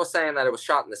there's people saying that it was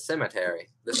shot in the cemetery.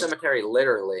 The cemetery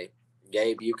literally,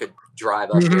 Gabe, you could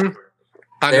drive up there.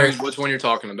 I know which one you're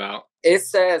talking about. It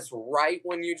says right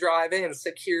when you drive in,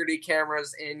 security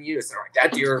cameras in use. They're like,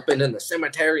 that deer has been in the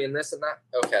cemetery and this and that.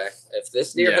 Okay, if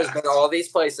this deer has been all these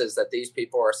places that these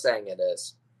people are saying it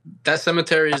is. That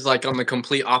cemetery is like on the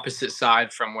complete opposite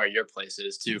side from where your place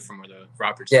is, too, from where the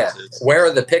Roberts place is. Where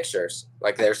are the pictures?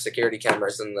 Like, there's security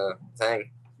cameras in the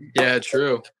thing. Yeah,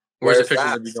 true. Where's the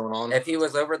pictures of you going on? If he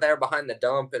was over there behind the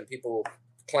dump and people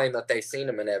claim that they've seen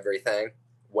him and everything,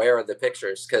 where are the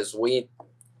pictures? Because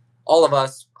all of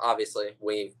us, obviously,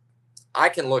 I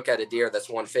can look at a deer that's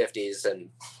 150s and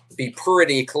be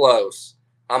pretty close.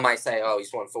 I might say, oh,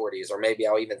 he's 140s, or maybe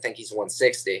I'll even think he's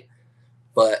 160.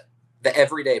 But the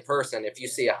everyday person, if you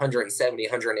see 170,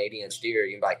 180 inch deer,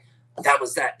 you're like, that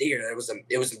was that deer. It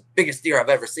was the biggest deer I've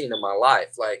ever seen in my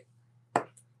life. Like,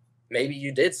 maybe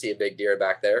you did see a big deer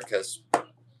back there, because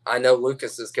I know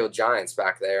Lucas has killed giants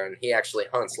back there, and he actually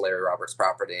hunts Larry Roberts'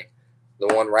 property,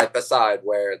 the one right beside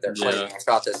where they're claiming I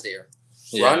shot this deer.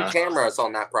 Yeah. Run cameras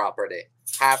on that property.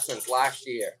 Have since last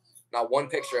year. Not one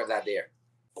picture of that deer.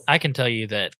 I can tell you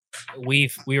that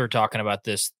we were talking about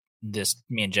this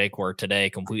me and Jake were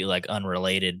today, completely like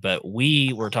unrelated, but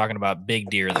we were talking about big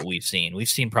deer that we've seen. We've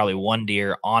seen probably one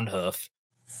deer on hoof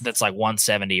that's like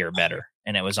 170 or better,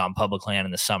 and it was on public land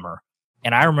in the summer.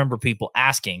 And I remember people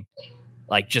asking,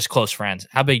 like just close friends,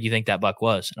 how big do you think that buck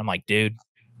was? And I'm like, dude,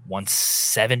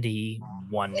 170,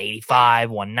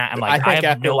 185, 190. I'm like, I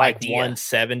have no idea.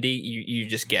 170, you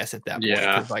just guess at that point.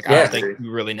 Yeah. Like, I don't think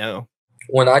you really know.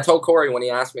 When I told Corey, when he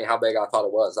asked me how big I thought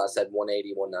it was, I said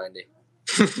 180, 190.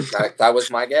 that was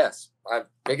my guess.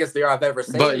 Biggest deer I've ever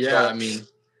seen. But yeah, I mean,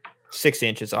 6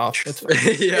 inches off. That's fine.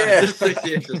 yeah, 6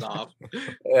 inches off.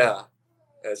 Yeah,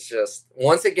 it's just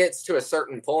once it gets to a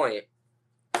certain point,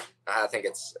 I think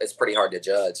it's pretty hard to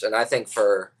judge. And I think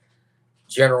for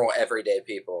general everyday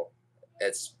people,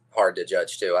 it's hard to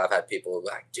judge too. I've had people who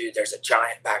are like, dude, there's a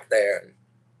giant back there, and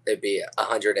it'd be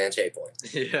 100-inch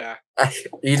 8-point. Yeah,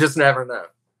 you just never know.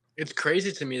 It's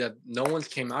crazy to me that no one's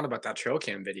came out about that trail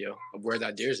cam video of where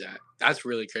that deer's at. That's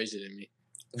really crazy to me.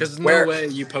 Because there's no way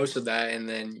you posted that and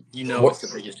then it's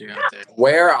the biggest deer out there.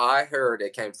 Where I heard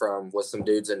it came from was some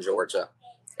dudes in Georgia.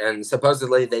 And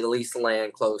supposedly they lease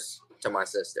land close to my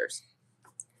sister's.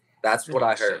 That's what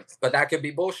I heard. But that could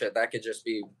be bullshit. That could just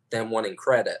be them wanting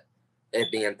credit,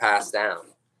 it being passed down.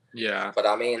 Yeah. But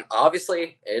I mean,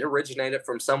 obviously it originated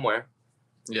from somewhere.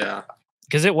 Yeah.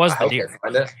 Because it was the deer.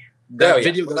 That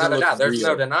video doesn't look There's real.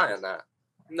 No denying that.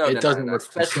 It doesn't look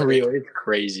real. It's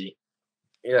crazy.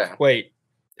 Yeah. Wait,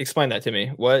 explain that to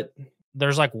me. What?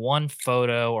 There's like one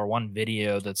photo or one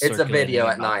video that's it's a video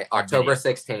at night, October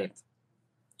 16th.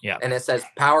 Yeah. And it says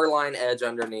power line edge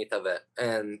underneath of it.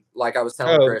 And like I was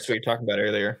telling Chris. That's what you're talking about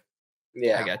earlier.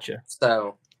 Yeah. I got you.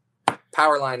 So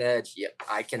power line edge, yeah,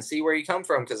 I can see where you come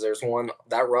from, because there's one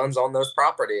that runs on those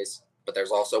properties, but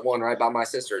there's also one right by my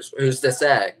sister's. Who's to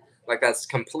say? Like, that's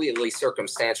completely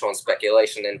circumstantial and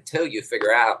speculation until you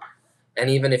figure out. And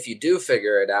even if you do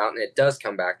figure it out and it does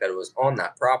come back that it was on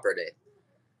that property,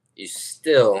 you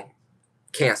still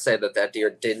can't say that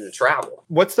deer didn't travel.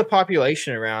 What's the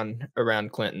population around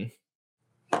Clinton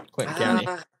County?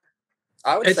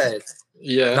 I would say it's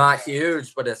not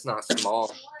huge, but it's not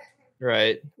small.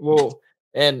 Right. Well,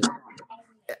 and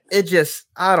it just,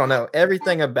 I don't know.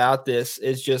 Everything about this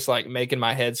is just like making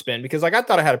my head spin, because like I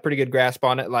thought I had a pretty good grasp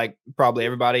on it, like probably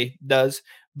everybody does.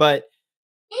 But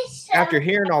after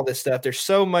hearing all this stuff, there's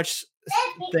so much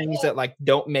things that like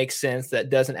don't make sense, that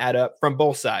doesn't add up from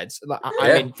both sides.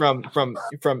 I mean,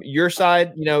 from your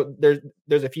side,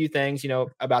 there's a few things,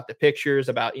 about the pictures,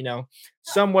 about,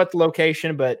 somewhat the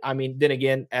location, but I mean, then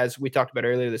again, as we talked about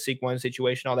earlier, the Seek-One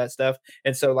situation, all that stuff.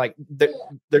 And so like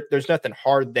there's nothing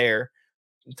hard there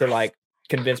to like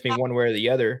convince me one way or the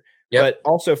other. Yep. But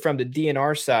also from the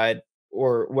DNR side,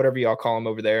 or whatever y'all call them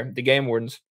over there, the game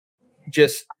wardens,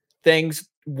 just things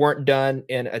weren't done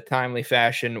in a timely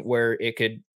fashion where it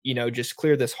could, just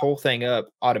clear this whole thing up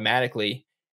automatically.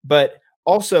 But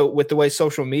also with the way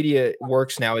social media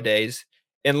works nowadays,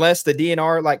 unless the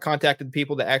DNR like contacted the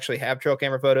people that actually have trail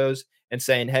camera photos and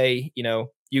saying, hey,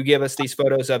 you give us these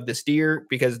photos of this deer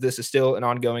because this is still an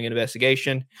ongoing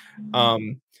investigation.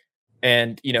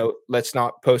 And, let's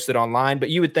not post it online. But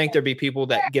you would think there'd be people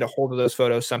that get a hold of those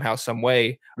photos somehow, some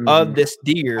way of this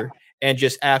deer and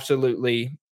just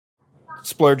absolutely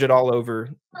splurge it all over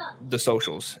the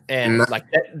socials. And like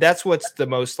that's what's the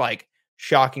most like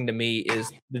shocking to me,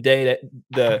 is the day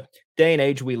and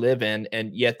age we live in.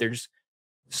 And yet there's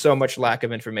so much lack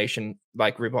of information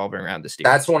like revolving around this deer.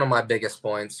 That's one of my biggest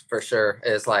points for sure,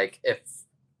 is like, if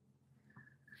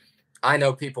I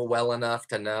know people well enough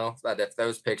to know that if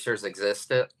those pictures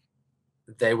existed,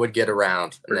 they would get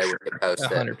around and they would get posted.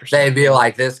 100%. They'd be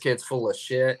like, this kid's full of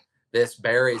shit. This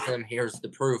buries him. Here's the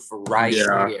proof right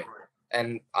here.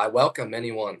 And I welcome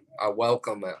anyone. I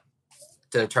welcome it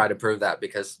to try to prove that,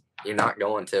 because you're not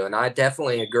going to. And I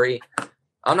definitely agree.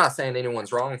 I'm not saying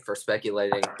anyone's wrong for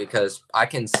speculating, because I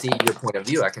can see your point of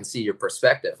view. I can see your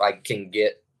perspective. I can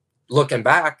get, looking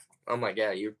back, I'm like,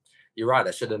 yeah, you're right.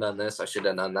 I should have done this. I should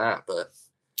have done that. But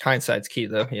hindsight's key,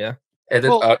 though. Yeah.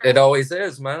 It always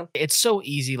is, man. It's so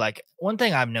easy. Like, one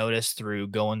thing I've noticed through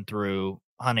going through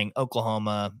hunting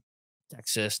Oklahoma,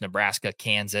 Texas, Nebraska,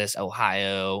 Kansas,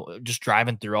 Ohio, just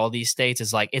driving through all these states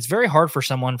is like, it's very hard for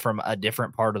someone from a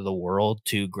different part of the world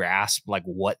to grasp like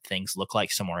what things look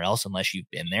like somewhere else unless you've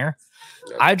been there.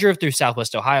 Yeah. I drove through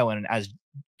Southwest Ohio, and as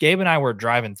Gabe and I were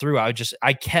driving through,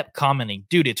 I kept commenting,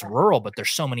 dude, it's rural, but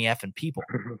there's so many effing people.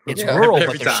 It's rural,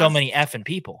 but there's so many effing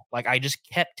people. Like, I just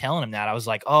kept telling him that. I was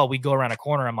like, oh, we go around a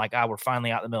corner. I'm like, we're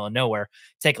finally out in the middle of nowhere.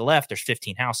 Take a left. There's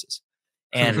 15 houses.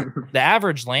 And the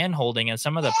average land holding and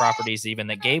some of the properties even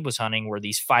that Gabe was hunting were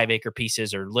these 5-acre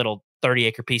pieces or little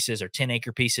 30-acre pieces or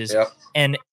 10-acre pieces. Yep.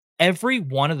 And every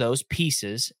one of those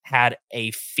pieces had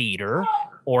a feeder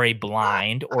or a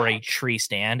blind or a tree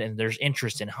stand, and there's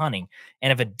interest in hunting.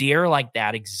 And if a deer like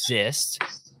that exists,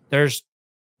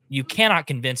 you cannot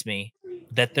convince me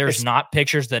that there's not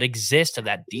pictures that exist of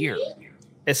that deer.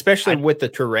 Especially with the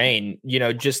terrain,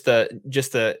 just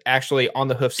the actually on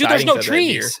the hoof. Dude, there's no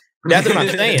trees. That's what I'm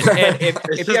saying. And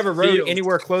if you ever rode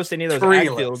anywhere close to any of those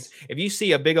ag fields, if you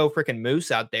see a big old freaking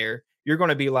moose out there, you're going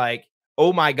to be like,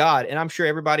 oh my God. And I'm sure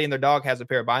everybody and their dog has a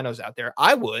pair of binos out there.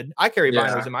 I carry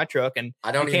binos in my truck, and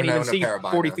I don't can't even see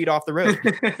 40 feet off the road.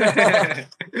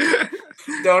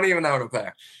 Don't even own a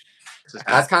pair.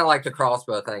 That's kind of like the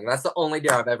crossbow thing. That's the only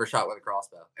deer I've ever shot with a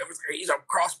crossbow. He's a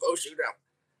crossbow shooter.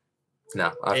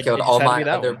 No, I've killed all my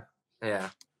other one. Yeah.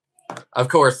 Of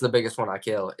course, the biggest one I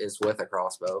kill is with a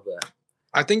crossbow, but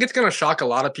I think it's gonna shock a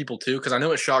lot of people too, because I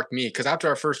know it shocked me. Because after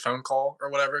our first phone call or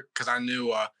whatever, because I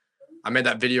knew I made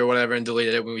that video or whatever and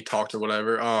deleted it when we talked or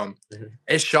whatever.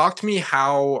 It shocked me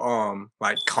how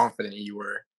like confident you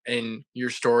were in your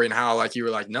story, and how like you were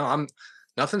like, no,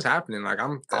 nothing's happening. Like,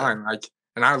 I'm fine. Like,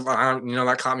 and I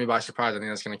that caught me by surprise. I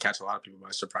think that's gonna catch a lot of people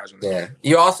by surprise.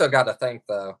 You also got to think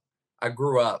though. I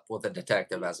grew up with a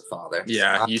detective as a father.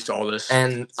 Yeah, used to all this.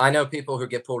 And I know people who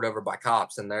get pulled over by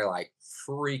cops and they're like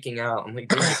freaking out. I'm like,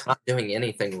 dude, he's not doing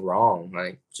anything wrong.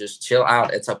 Like, just chill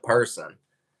out. It's a person.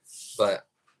 But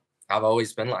I've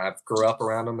always been like, I've grew up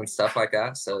around them and stuff like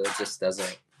that. So it just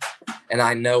doesn't. And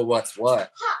I know what's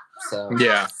what. So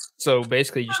yeah. So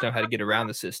basically, you just know how to get around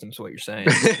the system. Is what you're saying.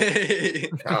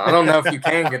 I don't know if you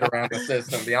can get around the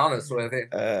system. To be honest with you.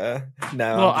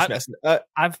 No. Well, I'm just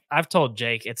messing. I've told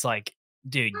Jake, it's like,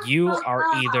 dude, you are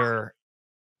either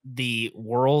the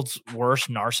world's worst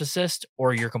narcissist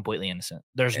or you're completely innocent.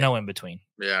 There's no in between.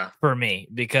 Yeah. For me,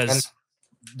 because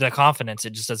the confidence,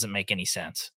 it just doesn't make any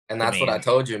sense. And that's what I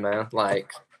told you, man.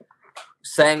 Like,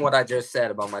 saying what I just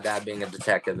said about my dad being a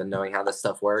detective and knowing how this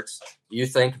stuff works, you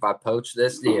think if I poach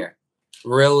this deer,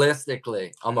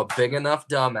 realistically, I'm a big enough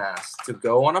dumbass to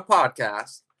go on a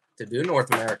podcast, to do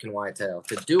North American whitetail,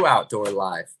 to do outdoor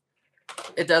life.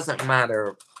 It doesn't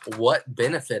matter what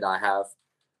benefit I have.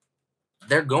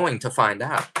 They're going to find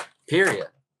out, period.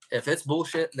 If it's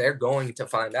bullshit, they're going to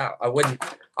find out. I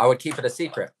would keep it a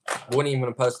secret. Wouldn't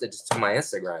even post it to my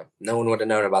Instagram. No one would have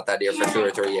known about that deer for 2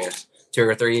 or 3 years. 2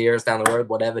 or 3 years down the road,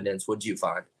 what evidence would you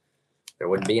find? There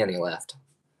wouldn't be any left.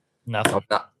 Nothing.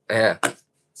 Yeah.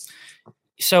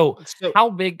 So how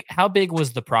big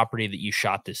was the property that you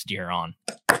shot this deer on?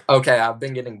 Okay, I've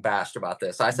been getting bashed about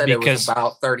this. I said it was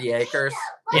about 30 acres.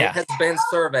 Yeah. It has been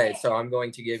surveyed, so I'm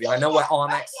going to give you. I know what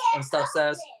Onyx and stuff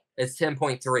says. It's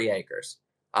 10.3 acres.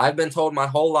 I've been told my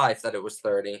whole life that it was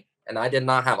 30, and I did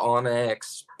not have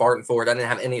Onyx, Barton Ford. I didn't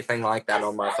have anything like that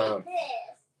on my phone.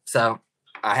 So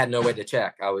I had no way to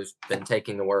check. I was been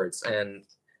taking the words. And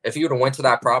if you would have went to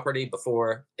that property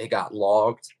before it got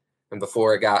logged and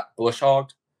before it got bush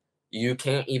hogged, you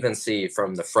can't even see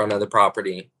from the front of the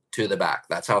property to the back.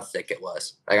 That's how thick it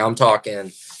was. Like, I'm talking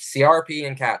CRP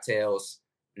and cattails,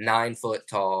 9 foot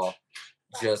tall,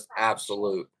 just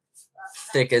absolute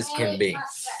thick as can be.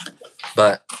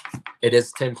 But it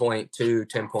is 10.2,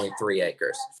 10.3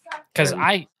 acres. Because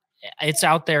it's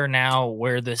out there now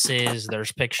where this is.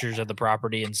 There's pictures of the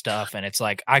property and stuff. And it's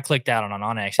like, I clicked out on an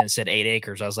Onyx and it said 8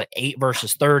 acres. I was like, 8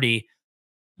 versus 30.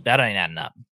 That ain't adding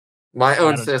up. My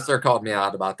own sister called me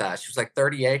out about that. She was like,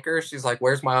 30 acres? She's like,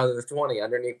 where's my other 20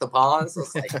 underneath the ponds? I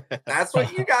was like, that's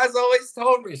what you guys always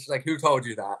told me. She's like, who told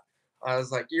you that? I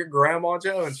was like, "Your Grandma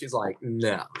Joe?" And she's like,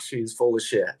 "No, she's full of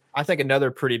shit." I think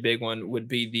another pretty big one would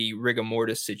be the rigor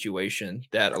mortis situation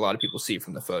that a lot of people see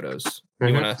from the photos.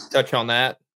 You want to touch on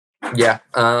that? Yeah.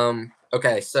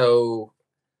 Okay. So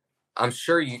I'm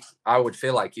sure I would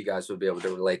feel like you guys would be able to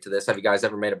relate to this. Have you guys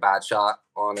ever made a bad shot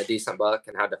on a decent buck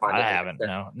and had to find it? I haven't.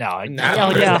 No. I was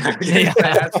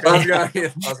gonna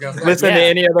say, listen to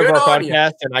any of our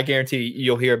podcasts, you. and I guarantee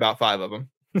you'll hear about 5 of them.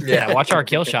 Yeah. Watch our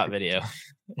kill shot video.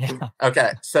 Yeah.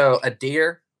 Okay. So a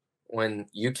deer, when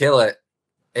you kill it,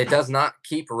 it does not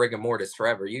keep rigor mortis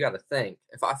forever. You got to think.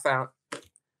 If I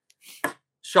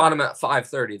shot him at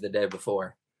 5:30 the day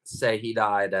before, say he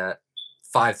died at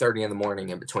 5:30 in the morning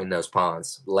in between those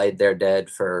ponds, laid there dead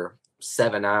for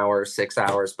 7 hours, 6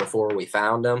 hours before we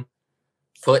found him,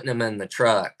 putting him in the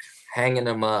truck, hanging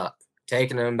him up,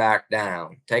 taking him back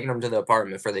down, taking him to the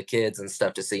apartment for the kids and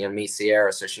stuff to see him meet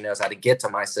Sierra so she knows how to get to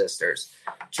my sisters,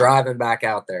 driving back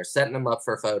out there, setting him up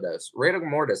for photos. Rigor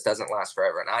mortis doesn't last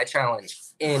forever, and I challenge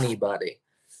anybody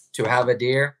to have a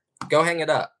deer, go hang it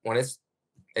up when it's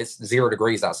 0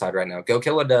 degrees outside right now. Go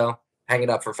kill a doe, hang it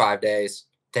up for 5 days,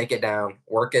 take it down,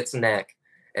 work its neck,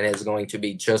 and it's going to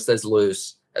be just as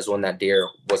loose as when that deer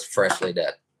was freshly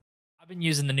dead. I've been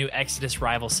using the new Exodus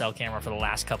Rival cell camera for the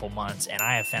last couple months, and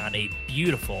I have found a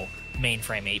beautiful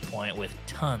mainframe 8-point with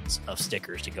tons of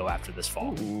stickers to go after this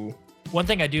fall. Ooh. One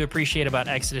thing I do appreciate about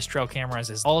Exodus trail cameras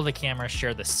is all of the cameras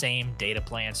share the same data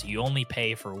plan, so you only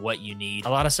pay for what you need. A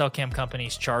lot of cell cam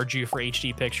companies charge you for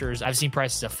HD pictures. I've seen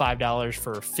prices of $5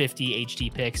 for 50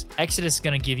 HD pics. Exodus is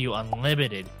going to give you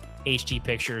unlimited HD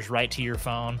pictures right to your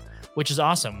phone, which is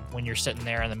awesome when you're sitting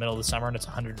there in the middle of the summer and it's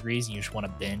 100 degrees and you just want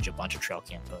to binge a bunch of trail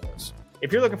cam photos.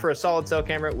 If you're looking for a solid cell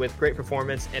camera with great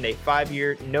performance and a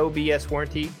 5-year no BS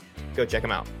warranty, go check them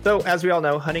out. So as we all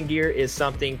know, hunting gear is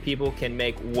something people can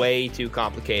make way too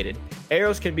complicated.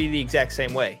 Arrows can be the exact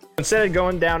same way. Instead of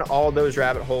going down all those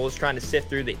rabbit holes, trying to sift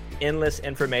through the endless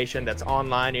information that's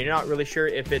online and you're not really sure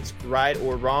if it's right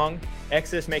or wrong,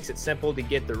 Exodus makes it simple to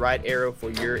get the right arrow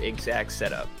for your exact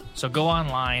setup. So go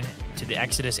online to the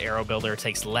Exodus Arrow Builder. It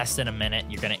takes less than a minute.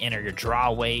 You're going to enter your draw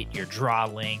weight, your draw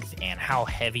length, and how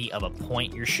heavy of a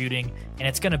point you're shooting. And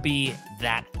it's going to be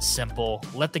that simple.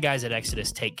 Let the guys at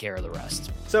Exodus take care of the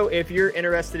rest. So if you're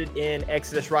interested in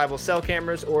Exodus Rival cell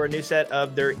cameras or a new set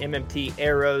of their MMT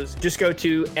arrows, just go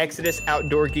to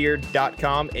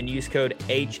ExodusOutdoorGear.com and use code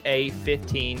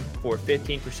HA15 for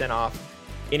 15% off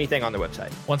anything on their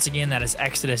website. Once again, that is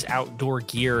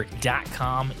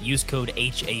ExodusOutdoorGear.com. Use code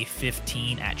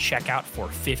HA15 at checkout for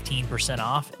 15%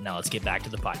 off. Now let's get back to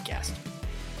the podcast.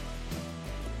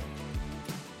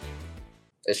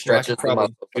 It stretches the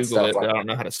muscle. Google it, but I don't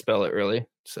know how to spell it really.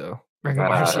 So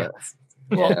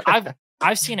well,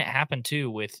 I've seen it happen too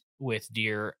with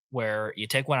deer where you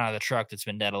take one out of the truck that's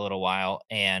been dead a little while,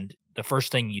 and the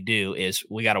first thing you do is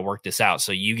we got to work this out.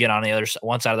 So you get on the other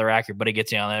one side of the rack, your buddy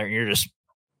gets you on there, and you're just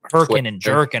herking and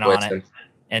jerking on it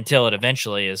until it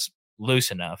eventually is loose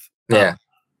enough. Yeah.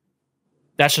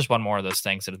 That's just one more of those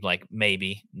things that is like,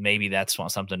 maybe that's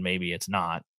something, maybe it's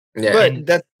not. Yeah.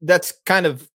 But that's kind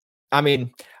of, I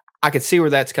mean, I could see where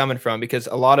that's coming from because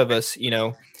a lot of us,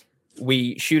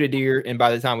 we shoot a deer and by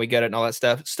the time we get it and all that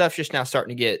stuff's just now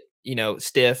starting to get,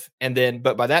 stiff. And then,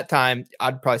 but by that time,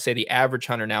 I'd probably say the average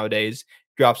hunter nowadays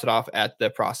drops it off at the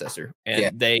processor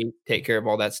and they take care of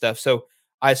all that stuff. So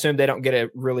I assume they don't get to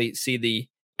really see the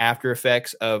after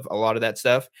effects of a lot of that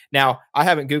stuff. Now, I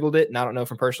haven't Googled it, and I don't know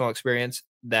from personal experience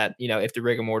that, if the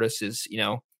rigor mortis is,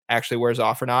 actually wears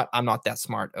off or not. I'm not that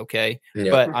smart, okay?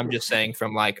 Yeah. But I'm just saying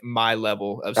from like my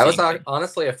level of that was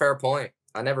honestly a fair point.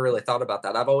 I never really thought about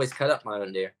that. I've always cut up my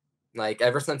own deer. Like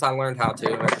ever since I learned how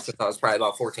to, ever since I was probably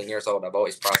about 14 years old, I've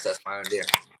always processed my own deer.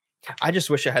 I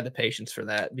just wish I had the patience for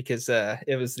that because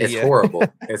it's horrible.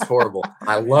 It's horrible.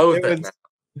 I loathe it.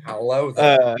 I loathe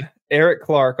it. Eric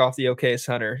Clark off the OK's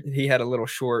Hunter, he had a little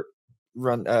short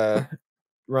run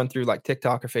through like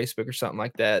TikTok or Facebook or something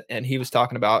like that, and he was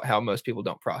talking about how most people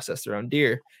don't process their own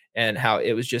deer and how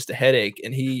it was just a headache.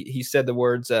 And he said the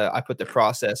words, "I put the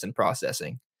process in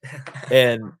processing,"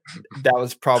 and that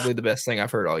was probably the best thing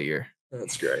I've heard all year.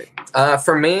 That's great.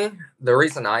 For me, the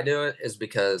reason I do it is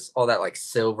because all that like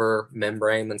silver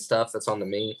membrane and stuff that's on the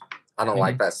meat, I don't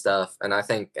like that stuff. And I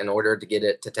think in order to get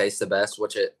it to taste the best,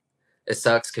 which it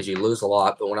sucks because you lose a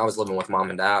lot. But when I was living with mom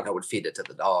and dad, I would feed it to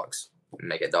the dogs and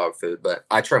make it dog food. But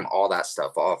I trim all that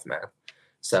stuff off, man.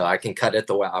 So I can cut it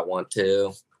the way I want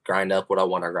to, grind up what I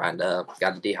want to grind up.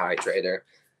 Got a dehydrator,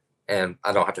 and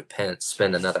I don't have to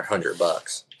spend another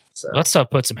 $100. So that stuff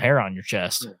puts some hair on your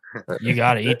chest. You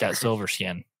got to eat that silver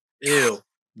skin. Ew.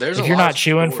 If you're not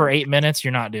chewing for 8 minutes,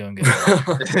 you're not doing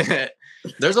good.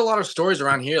 There's a lot of stories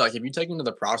around here. Like if you take them to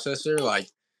the processor, like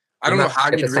I don't You know don't how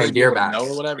get you'd the really same be deer able to back. know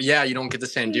or whatever. Yeah, you don't get the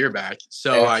same deer back.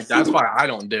 So Yeah. like that's why I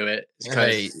don't do it. It's 'cause-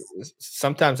 Hey,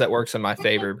 sometimes that works in my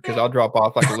favor because I'll drop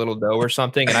off like a little doe or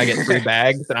something and I get 3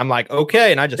 bags and I'm like,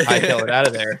 okay, and I just hightail it out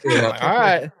of there. Yeah. I'm like, all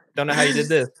right, don't know how you did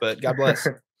this, but God bless.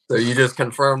 So you just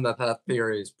confirmed that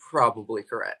theory is probably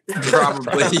correct.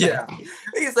 Probably, yeah.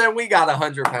 He said we got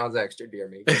 100 pounds extra deer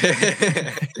meat.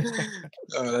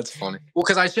 Oh, that's funny. Well,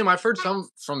 because I assume I've heard from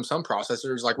some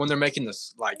processors, like when they're making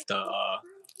this, like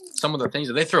some of the things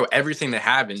that they throw everything they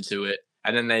have into it,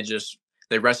 and then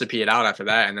they recipe it out after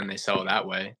that, and then they sell it that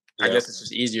way. I guess it's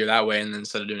just easier that way, and then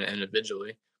instead of doing it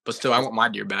individually. But still, I want my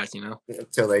deer back,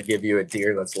 Until they give you a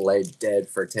deer that's laid dead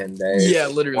for 10 days. Yeah,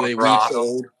 literally weeks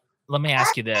old. Let me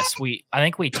ask you this. I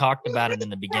think we talked about it in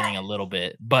the beginning a little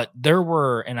bit, but there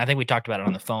were, and I think we talked about it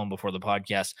on the phone before the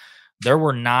podcast, there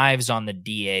were knives on the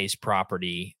DA's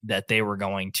property that they were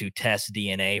going to test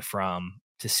DNA from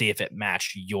to see if it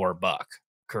matched your buck,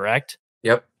 correct?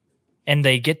 Yep. And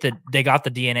they got the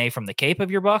DNA from the cape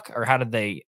of your buck, or how are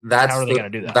they going to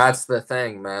do that? That's the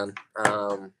thing, man.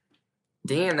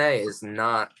 DNA is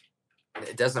not,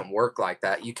 it doesn't work like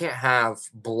that. You can't have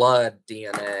blood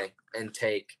DNA and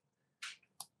take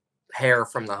hair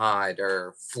from the hide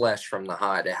or flesh from the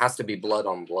hide. It has to be blood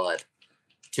on blood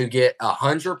to get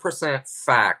 100%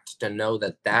 fact to know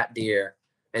that deer,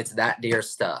 it's that deer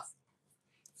stuff.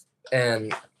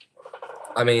 And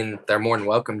I mean, they're more than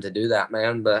welcome to do that,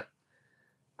 man, but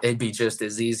it'd be just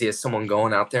as easy as someone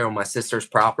going out there on my sister's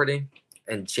property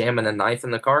and jamming a knife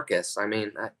in the carcass. I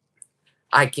mean,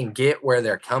 I can get where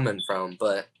they're coming from,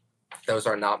 but those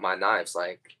are not my knives.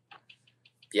 Like,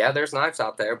 yeah, there's knives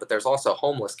out there, but there's also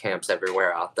homeless camps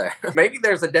everywhere out there. Maybe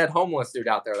there's a dead homeless dude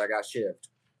out there that got shivved.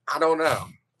 I don't know.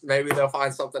 Maybe they'll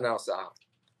find something else out.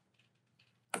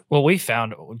 Well,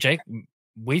 Jake,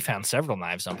 we found several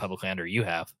knives on public land, or you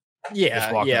have.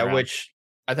 Yeah, around. Which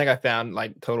I think I found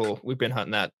like total. We've been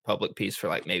hunting that public piece for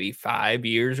like maybe 5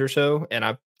 years or so, and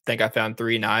I think I found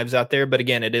 3 knives out there. But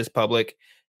again, it is public,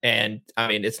 and I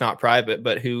mean it's not private.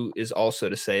 But who is also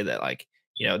to say that like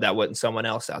that wasn't someone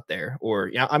else out there?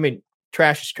 Or I mean,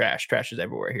 trash is trash. Trash is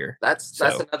everywhere here. That's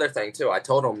another thing too. I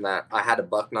told them that I had a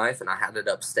buck knife and I had it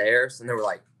upstairs, and they were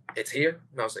like, "It's here,"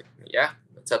 and I was like, "Yeah,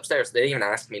 it's upstairs." They didn't even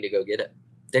ask me to go get it.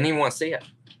 Didn't even want to see it.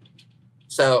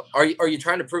 So are you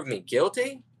trying to prove me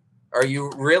guilty? Are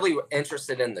you really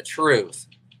interested in the truth?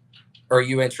 Or are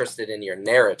you interested in your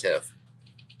narrative?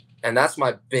 And that's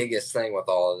my biggest thing with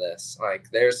all of this. Like,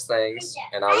 there's things,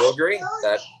 and I will agree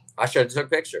that I should have took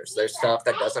pictures. There's stuff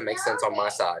that doesn't make sense on my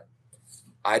side.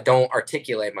 I don't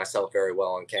articulate myself very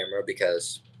well on camera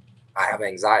because I have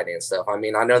anxiety and stuff. I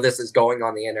mean, I know this is going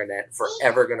on the internet,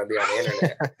 forever going to be on the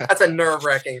internet. That's a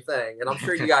nerve-wracking thing. And I'm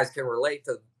sure you guys can relate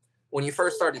to when you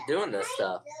first started doing this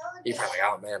stuff. You're probably like,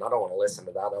 oh, man, I don't want to listen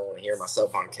to that. I don't want to hear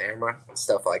myself on camera and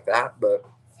stuff like that. But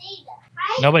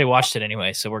nobody watched it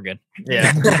anyway, so we're good.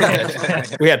 Yeah.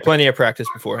 We had plenty of practice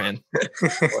beforehand.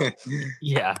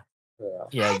 Yeah,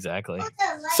 exactly.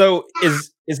 So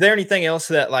is there anything else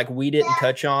that like we didn't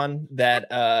touch on that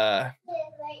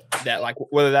that like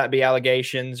whether that be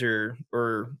allegations or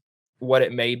what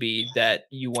it may be that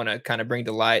you want to kind of bring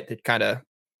to light that kind of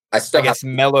I guess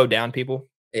mellow down people?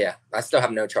 Yeah, I still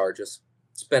have no charges.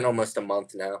 It's been almost a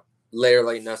month now.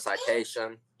 Literally no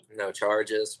citation, no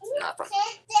charges, nothing.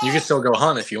 You can still go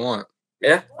hunt if you want.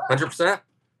 Yeah, 100%.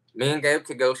 Me and Gabe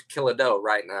could go kill a doe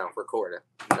right now, record it.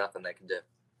 Nothing they can do.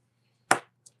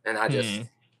 And I just...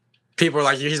 People are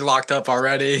like, he's locked up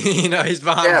already. He's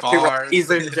behind bars. He's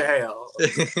in jail.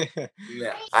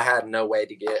 Yeah, I had no way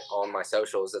to get on my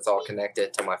socials. It's all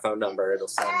connected to my phone number. It'll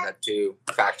send a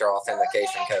 2-factor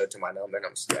authentication code to my number. And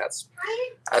I'm just,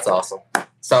 that's awesome.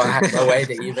 So I had no way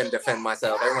to even defend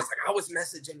myself. Everyone's like, I was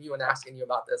messaging you and asking you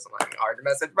about this. I'm like, hard to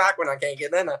message back when I can't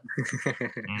get in it.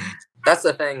 That's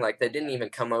the thing. Like, they didn't even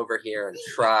come over here and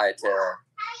try to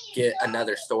get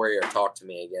another story or talk to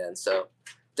me again. So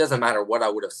it doesn't matter what I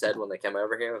would have said when they came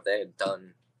over here. If they had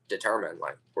determined,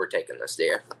 like, we're taking this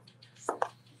deer.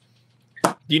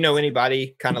 Do you know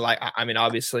anybody kind of like, I mean,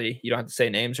 obviously you don't have to say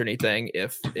names or anything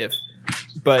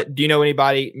but do you know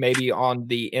anybody maybe on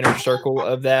the inner circle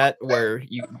of that where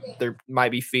there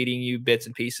might be feeding you bits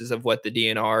and pieces of what the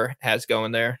DNR has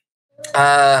going there?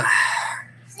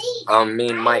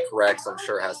 Mike Rex, I'm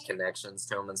sure has connections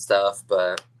to him and stuff,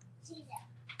 but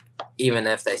even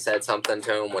if they said something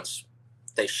to him, which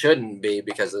they shouldn't be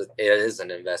because it is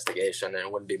an investigation and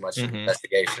it wouldn't be much of an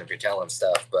investigation if you're telling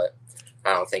stuff, but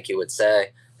I don't think he would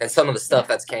say. And some of the stuff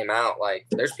that's came out, like,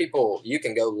 there's people, you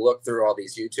can go look through all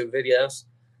these YouTube videos.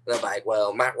 They're like,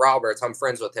 well, Matt Roberts, I'm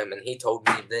friends with him, and he told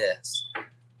me this.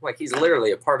 Like, he's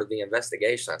literally a part of the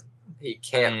investigation. He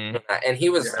can't. And he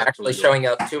was actually showing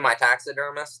up to my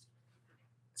taxidermist.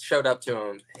 Showed up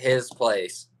to his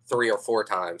place 3 or 4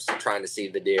 times trying to see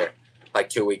the deer, like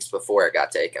 2 weeks before it got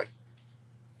taken.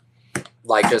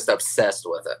 Like, just obsessed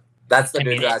with it. That's the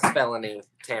dude who has felony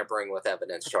tampering with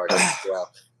evidence charges as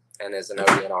well, and is an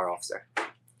ODNR officer.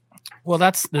 Well,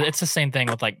 it's the same thing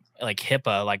with like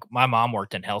HIPAA. Like, my mom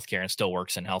worked in healthcare and still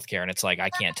works in healthcare, and it's like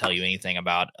I can't tell you anything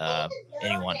about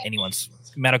anyone's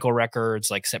medical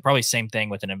records. Like, probably same thing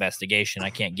with an investigation.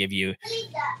 I can't give you,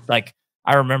 like,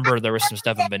 I remember there was some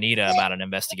stuff in Bonita about an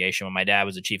investigation when my dad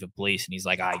was the chief of police, and he's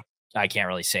like, I can't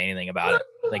really say anything about it.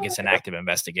 Like, it's an active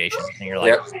investigation, and you're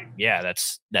like, yeah,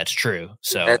 that's true.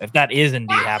 So if that is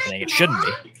indeed happening, it shouldn't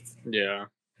be.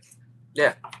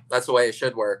 Yeah, that's the way it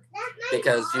should work,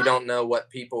 because you don't know what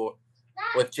people,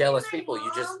 with jealous people,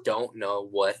 you just don't know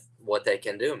what they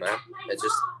can do, man.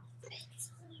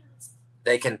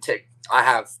 They can tick. I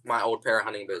have my old pair of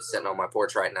hunting boots sitting on my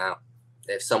porch right now.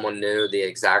 If someone knew the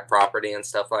exact property and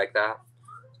stuff like that,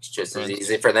 it's just as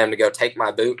easy for them to go take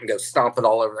my boot and go stomp it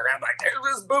all over the ground, like,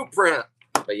 there's this boot print.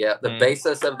 But yeah, the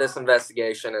basis of this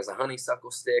investigation is a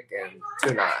honeysuckle stick and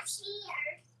 2 knives.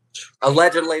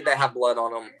 Allegedly, they have blood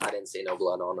on them. I didn't see no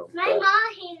blood on them. My mom,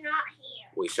 he's not here.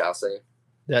 We shall see.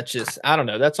 That's just, I don't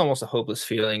know. That's almost a hopeless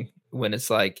feeling when it's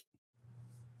like,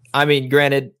 I mean,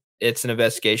 granted, it's an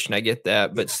investigation. I get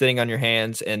that, but sitting on your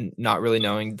hands and not really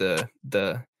knowing the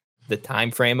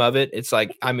time frame of it, it's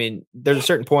like, I mean, there's a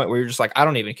certain point where you're just like, I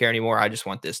don't even care anymore. I just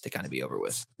want this to kind of be over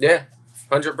with. Yeah,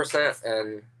 100%.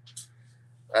 And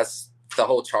that's the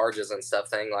whole charges and stuff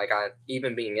thing. Like,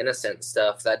 even being innocent and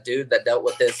stuff, that dude that dealt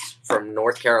with this from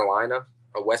North Carolina,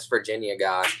 a West Virginia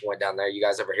guy, went down there. You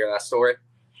guys ever hear that story? Are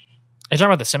you talking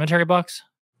about the cemetery bucks?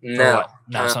 No.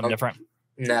 No, something different.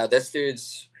 No, this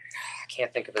dude's, I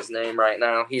can't think of his name right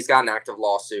now. He's got an active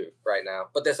lawsuit right now.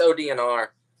 But this ODNR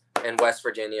in West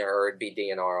Virginia, or it'd be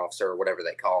DNR officer or whatever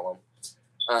they call him,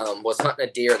 was hunting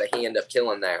a deer that he ended up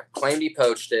killing there. Claimed he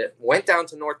poached it, went down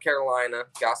to North Carolina,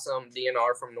 got some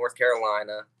DNR from North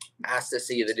Carolina, asked to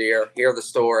see the deer, hear the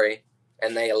story,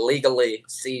 and they illegally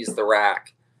seized the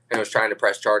rack and was trying to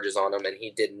press charges on him, and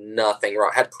he did nothing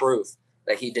wrong. Had proof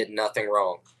that he did nothing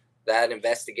wrong. That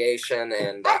investigation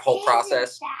and that whole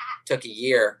process took a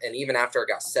year, and even after it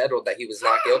got settled that he was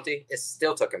not guilty, it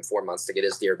still took him 4 months to get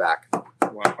his deer back.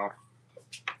 Wow.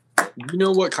 You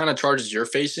know what kind of charges you're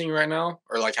facing right now?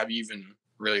 Or, like, have you even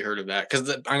really heard of that?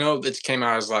 Because I know it came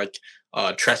out as, like,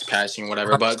 trespassing,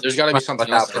 whatever, but there's got to be something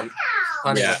else.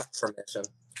 Permission.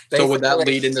 So would that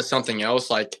lead into something else?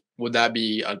 Like, would that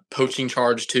be a poaching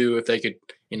charge, too, if they could,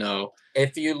 you know?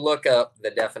 If you look up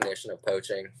the definition of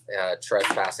poaching,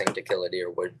 trespassing to kill a deer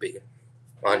would be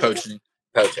poaching.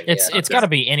 It's got to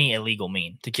be any illegal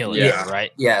mean to kill a deer,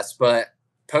 right? Yes, but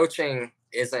poaching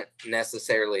isn't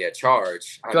necessarily a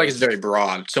charge. I feel like it's very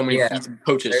broad. So many you can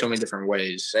poach it so many different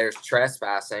ways. There's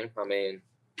trespassing. I mean,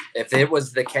 if it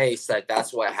was the case that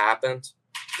that's what happened,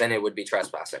 then it would be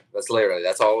trespassing. That's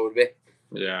all it would be.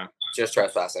 Yeah. Just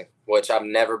trespassing, which I've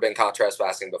never been caught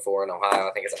trespassing before in Ohio.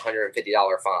 I think it's a $150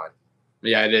 fine.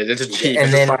 Yeah, it is. It's cheap.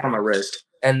 And then on my wrist.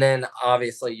 And then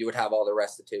obviously you would have all the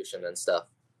restitution and stuff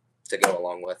to go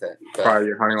along with it. But, probably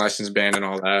your hunting license banned and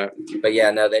all that. But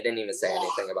yeah, no, they didn't even say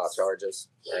anything about charges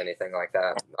or anything like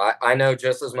that. I know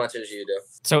just as much as you do.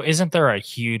 So isn't there a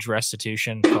huge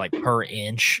restitution for, like, per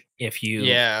inch if you?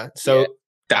 Yeah. So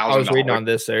I was reading $1,000 on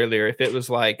this earlier. If it was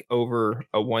like over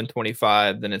a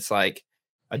 125, then it's like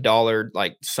 $1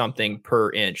 like something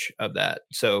per inch of that.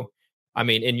 So I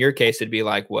mean, in your case, it'd be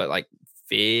like what, like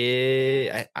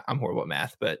I'm horrible at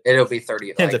math, but it'll be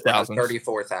 30 tens of thousands,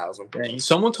 34,000.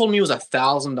 Someone told me it was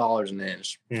 $1,000 an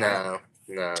inch. No,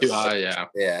 too high.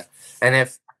 Yeah. And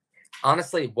if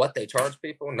honestly, what they charge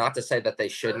people, not to say that they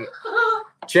shouldn't,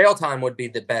 jail time would be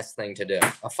the best thing to do.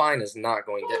 A fine is not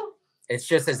going to. It's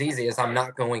just as easy as I'm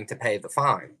not going to pay the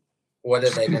fine. What are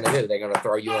they going to do? They're going to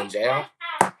throw you in jail?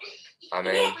 I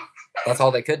mean, that's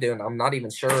all they could do, and I'm not even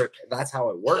sure that's how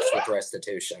it works with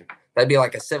restitution. That'd be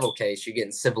like a civil case. You're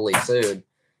getting civilly sued.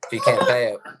 If you can't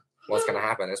pay it, what's going to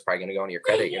happen? It's probably going to go on your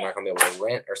credit. You're not going to be able to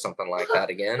rent or something like that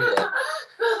again. But,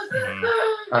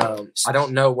 I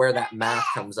don't know where that math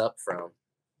comes up from.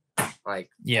 Like,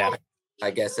 yeah,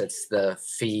 I guess it's the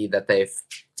fee that they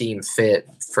deem fit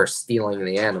for stealing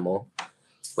the animal.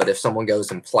 But if someone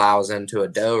goes and plows into a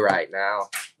doe right now,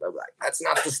 they'll be like, that's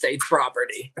not the state's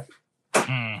property.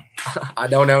 I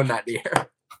don't own that deer.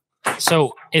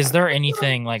 So is there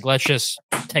anything, like, let's just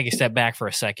take a step back for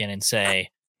a second and say,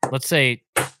 let's say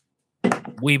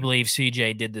we believe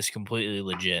CJ did this completely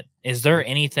legit. Is there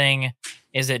anything,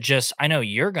 is it just, I know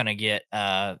you're going to get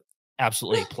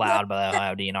absolutely plowed by the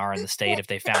Ohio DNR in the state if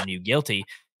they found you guilty.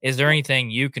 Is there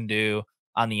anything you can do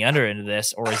on the under end of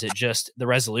this, or is it just the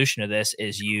resolution of this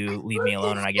is you leave me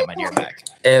alone and I get my deer back?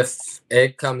 If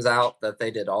it comes out that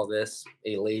they did all this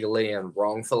illegally and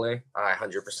wrongfully, I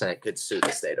 100% could sue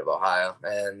the state of Ohio.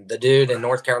 And the dude in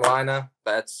North Carolina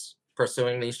that's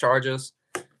pursuing these charges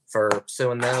for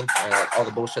suing them and all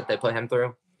the bullshit they put him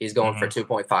through, he's going for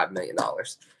 $2.5 million.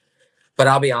 But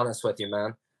I'll be honest with you,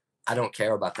 man. I don't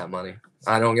care about that money.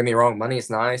 Don't get me wrong. Money is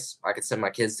nice. I could send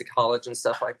my kids to college and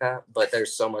stuff like that. But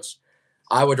there's so much.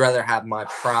 I would rather have my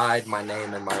pride, my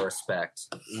name, and my respect.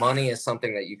 Money is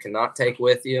something that you cannot take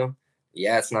with you.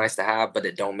 Yeah, it's nice to have, but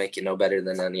it don't make you no better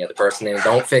than any other person. And it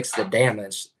don't fix the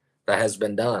damage that has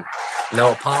been done.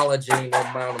 No apology, no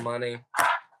amount of money.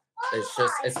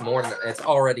 It's more than it's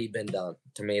already been done.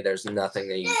 To me, there's nothing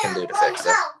that you can do to fix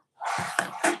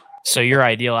it. So your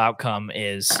ideal outcome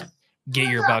is get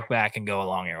your buck back and go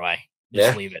along your way.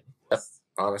 Just leave it.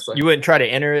 Honestly, you wouldn't try to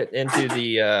enter it into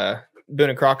the Boone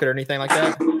and Crockett or anything like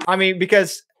that? I mean,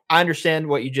 because I understand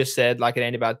what you just said, like it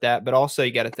ain't about that, but also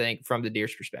you got to think from the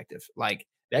deer's perspective. Like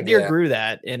that deer grew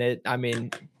that, and it. I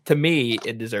mean, to me,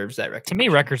 it deserves that record. To me,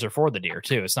 records are for the deer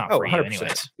too. It's not for you, 100%.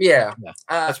 Anyways. Yeah,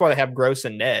 that's why they have gross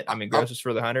and net. I mean, gross is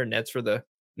for the hunter, nets for the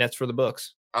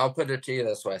books. I'll put it to you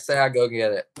this way: say I go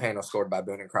get a panel scored by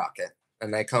Boone and Crockett,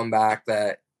 and they come back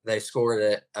that they scored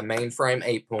it a mainframe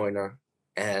 8-pointer.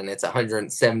 And it's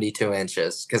 172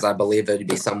 inches because I believe it would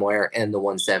be somewhere in the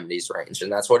 170s range. And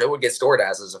that's what it would get scored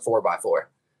as a 4x4.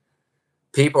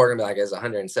 People are going to be like, it's a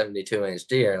 172-inch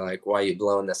deer. Like, why are you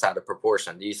blowing this out of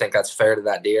proportion? Do you think that's fair to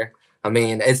that deer? I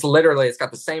mean, it's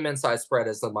got the same inside spread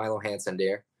as the Milo Hansen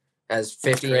deer. It has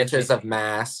 50 inches of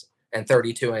mass and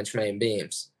 32-inch main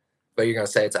beams. But you're going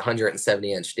to say it's a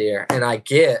 170-inch deer. And I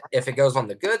get, if it goes on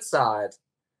the good side,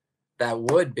 that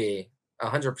would be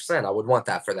 100%. I would want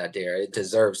that for that deer. It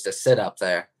deserves to sit up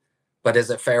there. But is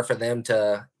it fair for them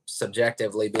to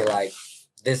subjectively be like,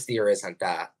 this deer isn't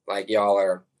that? Like, y'all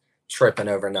are tripping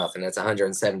over nothing. It's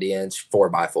 170-inch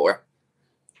 4x4.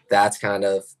 That's kind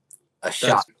of a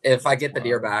shot. If I get the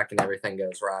deer back and everything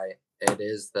goes right, it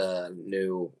is the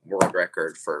new world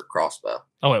record for crossbow.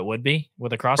 Oh, it would be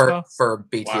with a crossbow? For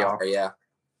BTR, wow.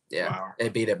 Yeah. Wow.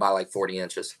 It beat it by like 40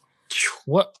 inches.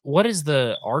 What is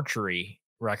the archery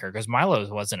record? Because Milo's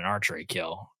wasn't an archery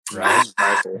kill, right?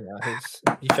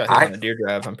 He shot on a deer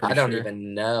drive. I'm pretty sure. I don't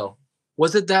even know.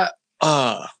 Was it that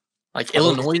like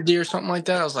Illinois deer or something like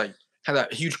that? I was like, had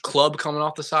that huge club coming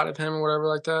off the side of him or whatever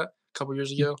like that a couple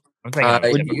years ago. I'm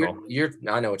thinking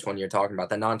I know which one you're talking about.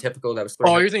 The non-typical that was.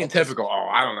 You're thinking typical. Oh,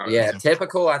 I don't know. Yeah,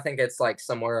 typical. I think it's like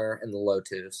somewhere in the low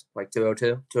twos, like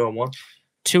 202, 201.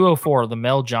 204. The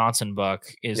Mel Johnson buck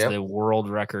is the world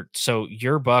record. So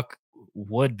your buck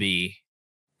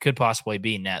could possibly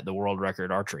be the world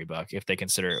record archery buck if they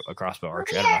consider it a crossbow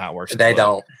archery. I don't know how it works. They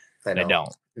don't.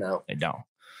 No, they don't.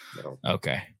 No.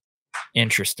 Okay.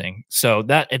 Interesting. So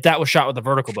that if that was shot with a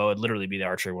vertical bow, it'd literally be the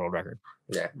archery world record.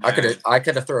 Yeah. I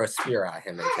could have thrown a spear at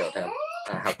him and killed him.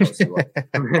 How close he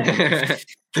was.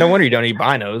 No wonder you don't need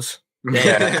binos.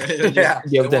 Yeah.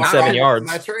 You're within 7 yards.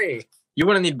 My tree. You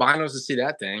wouldn't need binos to see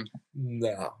that thing.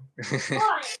 No.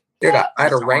 Dude, I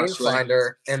had a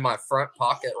rangefinder in my front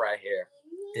pocket right here.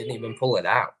 Didn't even pull it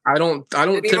out. I don't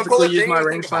typically use my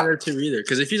rangefinder too either.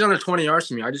 Because if he's under 20 yards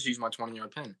from me, I just use my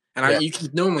 20-yard pin. And you can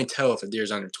normally tell if a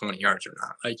deer's under 20 yards or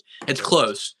not. Like, it's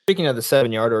close. Speaking of the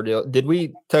 7-yard ordeal, did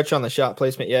we touch on the shot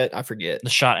placement yet? I forget. The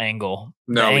shot angle.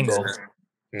 No, angle.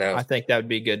 No. I think that would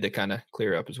be good to kind of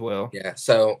clear up as well. Yeah.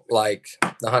 So, like,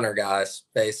 the hunter guys,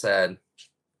 they said,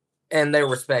 and they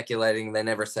were speculating. They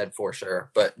never said for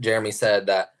sure. But Jeremy said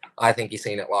that I think he's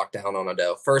seen it locked down on a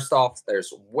doe. First off,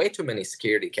 there's way too many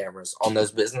security cameras on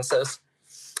those businesses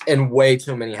and way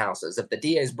too many houses. If the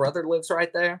DA's brother lives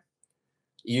right there,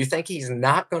 you think he's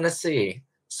not going to see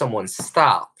someone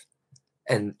stop,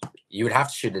 and you would have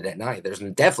to shoot it at night. There's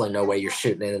definitely no way you're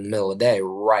shooting it in the middle of the day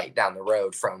right down the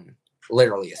road from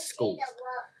literally a school.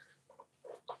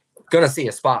 Going to see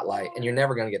a spotlight, and you're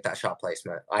never going to get that shot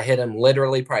placement. I hit him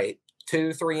literally probably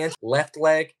 2-3 inches left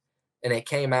leg, and it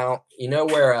came out,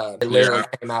 where it literally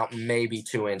came out maybe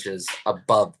 2 inches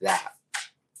above that.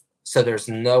 So there's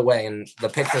no way. And the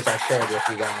pictures I shared with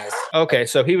you guys. Okay,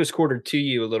 so he was quartered to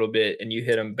you a little bit, and you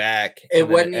hit him back. It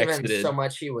wasn't even so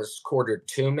much he was quartered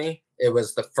to me. It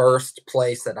was the first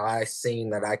place that I seen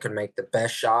that I could make the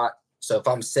best shot. So if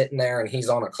I'm sitting there and he's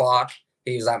on a clock,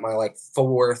 he was at my like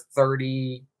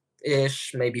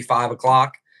 4:30-ish, maybe 5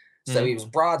 o'clock. So he was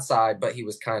broadside, but he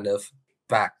was kind of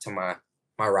back to my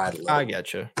right a little. I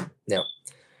gotcha. Yeah.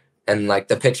 And like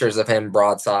the pictures of him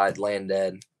broadside laying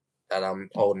dead that I'm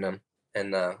holding him in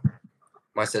the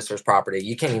my sister's property.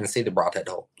 You can't even see the broadhead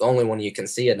hole. The only one you can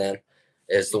see it in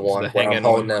is the one where I'm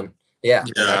holding them. Yeah,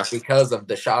 and that's because of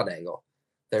the shot angle.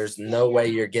 There's no way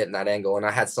you're getting that angle. And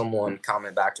I had someone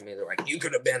comment back to me. They're like, you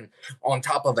could have been on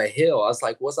top of a hill. I was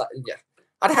like, what's that? Yeah.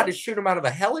 I'd had to shoot him out of a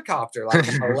helicopter, like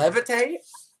a levitate.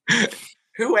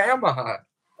 Who am I?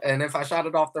 And if I shot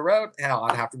it off the road, hell,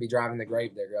 I'd have to be driving the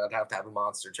Gravedigger. I'd have to have a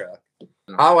monster truck.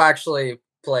 I'll actually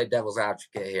play devil's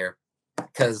advocate here,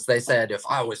 because they said if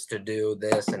I was to do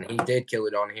this and he did kill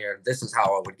it on here, this is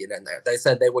how I would get in there. They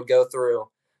said they would go through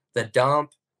the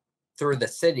dump, through the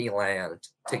city land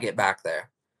to get back there.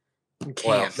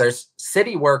 Well, there's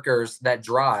city workers that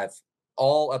drive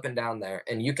all up and down there,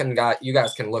 and you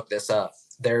guys can look this up.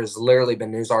 There's literally been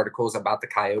news articles about the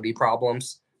coyote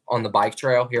problems on the bike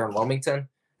trail here in Wilmington, and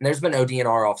there's been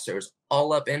ODNR officers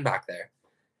all up in back there.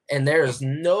 And there is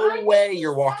no way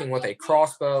you're walking with a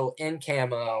crossbow in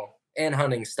camo and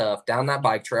hunting stuff down that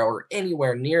bike trail or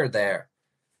anywhere near there,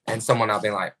 and someone not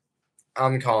being like,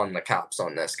 I'm calling the cops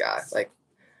on this guy. Like,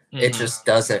 it just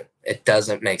doesn't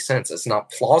make sense. It's not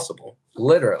plausible.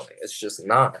 Literally, it's just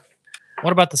not.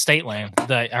 What about the state land?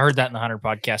 I heard that in the Hunter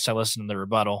podcast. I listened to the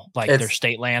rebuttal. Like, there's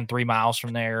state land 3 miles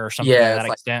from there or something. Yeah, to that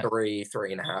it's extent. like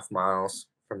 3.5 miles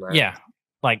from there. Yeah,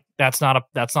 like that's not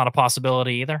a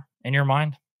possibility either in your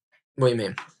mind. What do you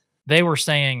mean? They were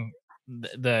saying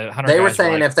the Hunter. They were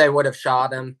saying if they would have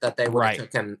shot him, that they would have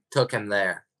took him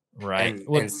there, right,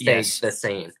 and staged the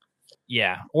scene.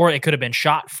 Yeah, or it could have been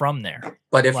shot from there.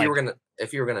 But if you were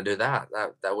gonna do that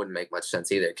wouldn't make much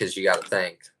sense either, because you got to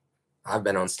think. I've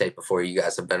been on state before. You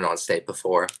guys have been on state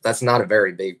before. That's not a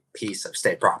very big piece of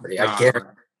state property. I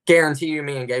guarantee you,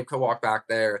 me and Gabe could walk back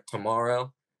there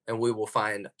tomorrow, and we will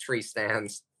find tree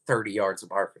stands 30 yards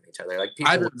apart from each other. Like,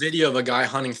 I have a video of a guy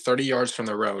hunting 30 yards from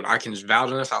the road. I can just vouch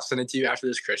on this. I'll send it to you after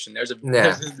this, Christian. There's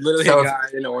literally a guy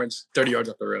in orange 30 yards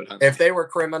up the road hunting. If they were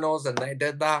criminals and they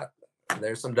did that,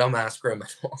 there's some dumbass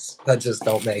criminals that just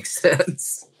don't make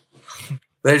sense.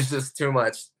 There's just too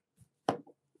much.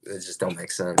 It just don't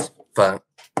make sense. But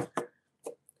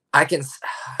I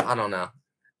don't know.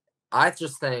 I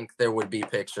just think there would be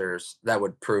pictures that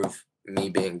would prove me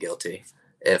being guilty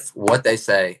if what they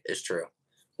say is true.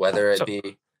 Whether it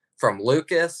be from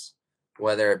Lucas,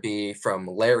 whether it be from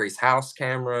Larry's house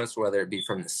cameras, whether it be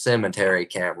from the cemetery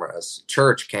cameras,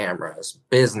 church cameras,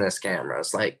 business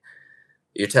cameras. Like,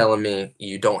 you're telling me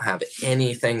you don't have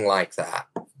anything like that,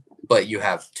 but you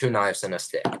have 2 knives and a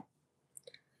stick.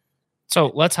 So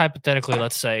let's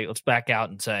back out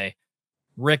and say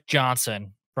Rick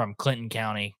Johnson from Clinton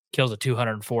County kills a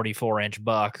 244-inch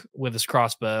buck with his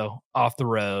crossbow off the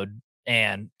road,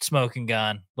 and smoking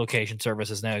gun location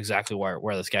services know exactly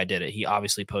where this guy did it. He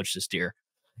obviously poached this deer.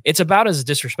 It's about as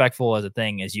disrespectful as a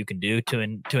thing as you can do to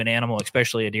an animal,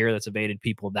 especially a deer that's evaded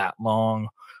people that long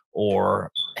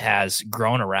or has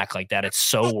grown a rack like that. It's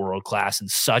so world class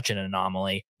and such an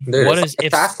anomaly. Dude, what is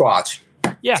if Sasquatch?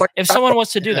 Yeah, if someone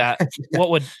was to do that,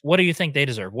 what do you think they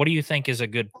deserve? What do you think is a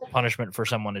good punishment for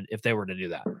someone if they were to do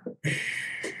that?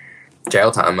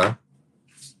 Jail time, man.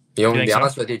 You want me to be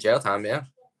honest with you? Jail time, yeah.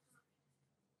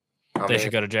 They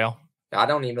should go to jail. I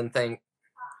don't even think,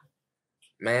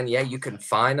 man. Yeah, you can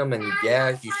fine them, and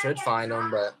yeah, you should fine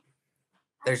them, but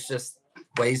there's just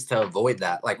ways to avoid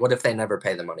that. Like, what if they never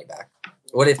pay the money back?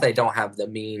 What if they don't have the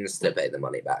means to pay the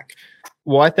money back?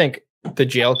 Well, I think the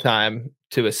jail time,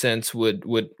 to a sense, would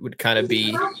kind of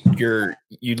be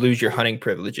you lose your hunting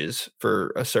privileges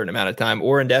for a certain amount of time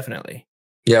or indefinitely.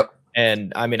 Yep.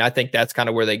 And I mean, I think that's kind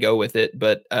of where they go with it,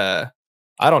 but I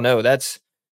don't know.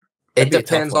 It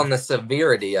depends on the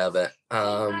severity of it.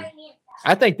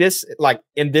 I think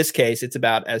in this case, it's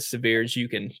about as severe as you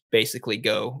can basically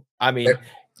go. I mean,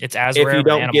 it's as rare an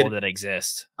animal that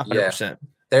exists. 100%. Yeah.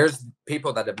 There's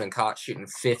people that have been caught shooting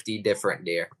 50 different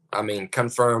deer. I mean,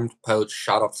 confirmed, poached,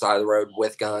 shot off the side of the road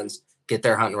with guns, get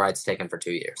their hunting rights taken for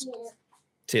 2 years.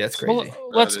 See, that's crazy.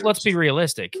 Well, let's be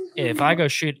realistic.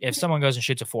 If someone goes and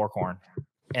shoots a forkhorn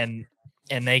and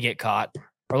they get caught,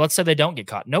 or let's say they don't get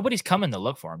caught, nobody's coming to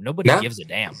look for them. Nobody gives a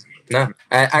damn. No.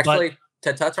 Actually,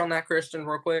 to touch on that, Christian,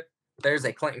 real quick, there's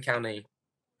a Clinton County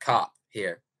cop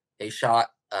here. He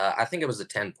shot, I think it was a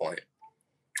 10-point.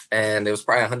 And it was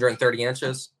probably 130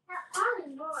 inches.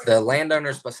 The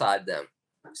landowners beside them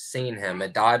seen him.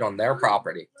 It died on their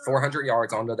property, 400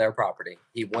 yards onto their property.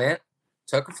 He went,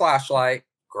 took a flashlight,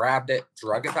 grabbed it,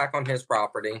 drug it back on his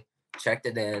property, checked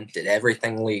it in, did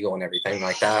everything legal and everything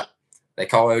like that. They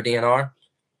call ODNR.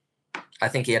 I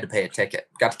think he had to pay a ticket.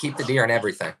 Got to keep the deer and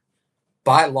everything.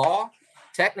 By law,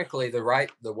 technically,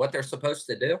 what they're supposed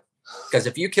to do. Because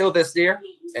if you kill this deer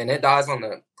and it dies on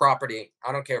the property,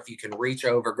 I don't care if you can reach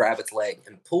over, grab its leg,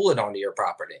 and pull it onto your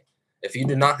property. If you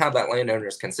do not have that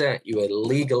landowner's consent, you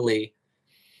illegally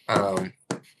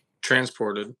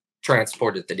transported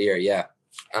the deer, yeah,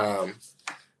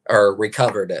 or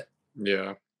recovered it.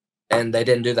 Yeah. And they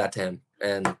didn't do that to him,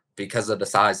 and because of the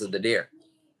size of the deer.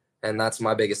 And that's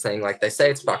my biggest thing. Like they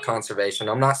say, it's about conservation.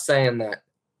 I'm not saying that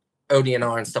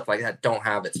ODNR and stuff like that don't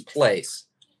have its place,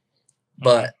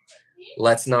 but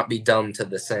let's not be dumb to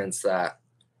the sense that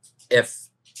if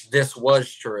this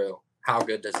was true, how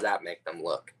good does that make them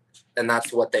look? And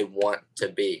that's what they want to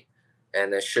be.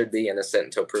 And it should be innocent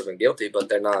until proven guilty, but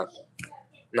they're not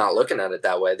looking at it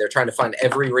that way. They're trying to find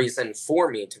every reason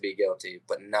for me to be guilty,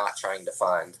 but not trying to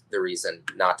find the reason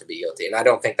not to be guilty. And I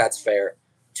don't think that's fair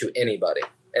to anybody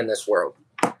in this world.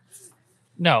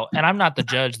 No, and I'm not the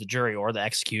judge, the jury, or the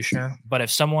executioner. But if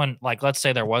someone, like, let's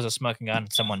say there was a smoking gun,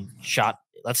 and someone shot,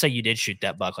 let's say you did shoot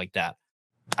that buck like that,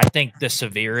 I think the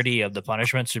severity of the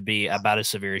punishments would be about as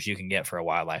severe as you can get for a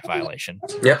wildlife violation.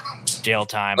 Yep. Jail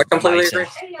time, I completely license,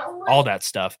 all that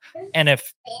stuff. And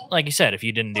if, like you said, if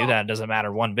you didn't do that, it doesn't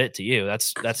matter one bit to you.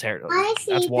 That's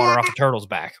water off a turtle's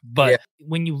back. But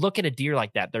when you look at a deer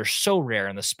like that, they're so rare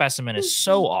and the specimen is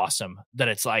so awesome that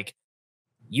it's like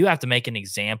you have to make an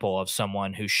example of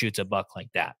someone who shoots a buck like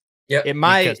that. Yeah, it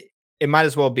might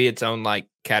as well be its own like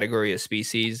category of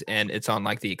species, and it's on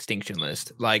like the extinction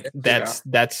list. Like that's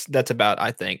about,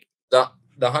 I think, the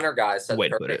hunter guys said the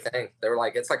perfect thing. They were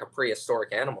like, it's like a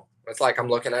prehistoric animal. It's like I'm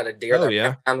looking at a deer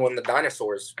that found when the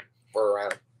dinosaurs were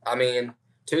around. I mean,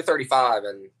 235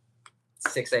 and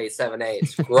 6'8",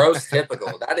 7'8", gross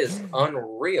typical. That is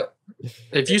unreal.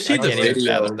 If you see the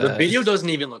video doesn't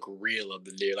even look real of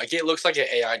the deer. Like it looks like an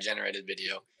AI generated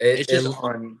video.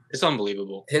 It's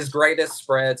unbelievable. His greatest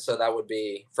spread, so that would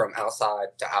be from outside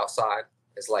to outside,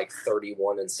 is like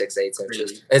 31 and 6/8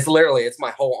 inches. It's literally, it's my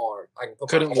whole arm. I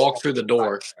couldn't walk through the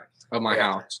door of my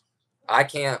house. I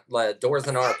can't let doors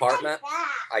in our apartment.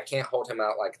 I can't hold him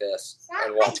out like this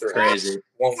and walk through. Crazy.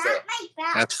 Won't fit.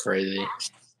 That's crazy.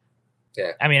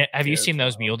 Yeah. I mean, have you seen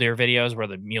those mule deer videos where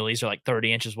the muleys are like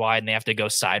 30 inches wide and they have to go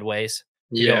sideways?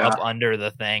 Go up under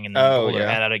the thing and then pull their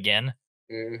head out again.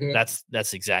 Mm-hmm.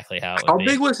 That's exactly how it would be.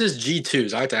 Big was his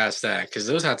G2s? I have to ask that because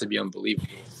those have to be unbelievable.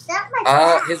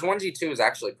 His one G2 is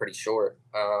actually pretty short.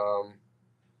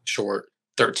 Short,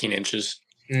 13 inches.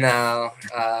 No,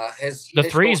 the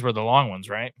threes were the long ones,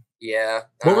 right? Yeah.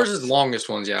 What was his longest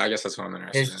ones? Yeah, I guess that's what I'm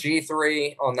interested in. His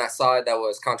G3 on that side that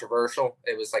was controversial.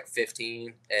 It was like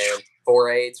 15 and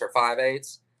 4/8 or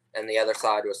 5/8, and the other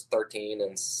side was 13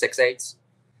 and 6/8.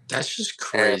 That's just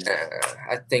crazy. And,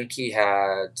 I think he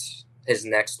had his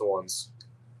next ones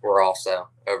were also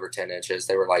over 10 inches.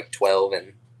 They were like 12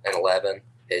 and 11.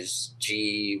 His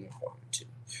G1, 2,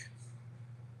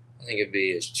 I think it'd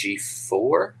be his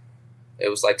G4. It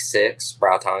was like 6.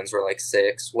 Brow tines were like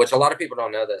 6, which a lot of people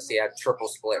don't know this. He had triple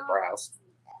split brows.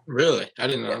 Really? I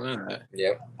didn't know that.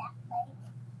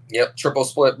 Yep. Triple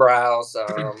split brows.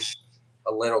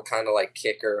 A little kind of like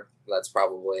kicker. That's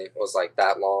probably was like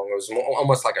that long. It was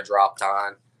almost like a drop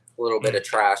tine. A little bit of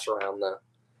trash around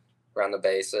the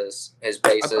bases. His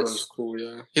bases. I thought it was cool.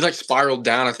 Yeah. He like spiraled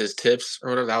down at his tips or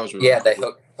whatever. That was really cool. They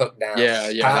hooked down.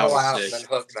 Yeah. Paddle that was out sick. and then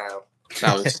hook down.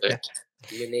 That was sick.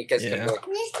 Unique as can be.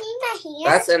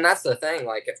 That's the thing.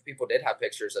 Like if people did have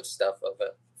pictures of stuff of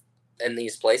it in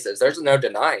these places, there's no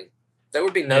denying. There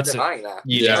would be no denying that.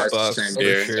 Yeah,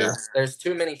 there's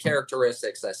too many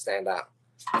characteristics that stand out.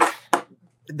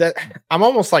 That I'm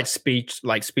almost like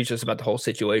speechless about the whole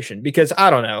situation because I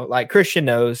don't know. Like Christian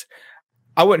knows,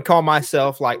 I wouldn't call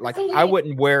myself like I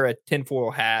wouldn't wear a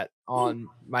tinfoil hat on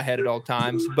my head at all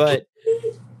times, but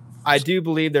I do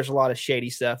believe there's a lot of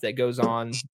shady stuff that goes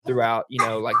on throughout,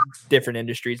 like different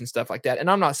industries and stuff like that. And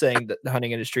I'm not saying that the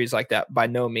hunting industry is like that by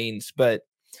no means, but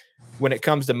when it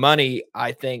comes to money,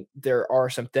 I think there are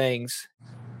some things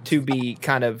to be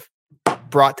kind of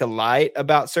brought to light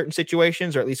about certain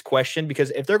situations, or at least questioned,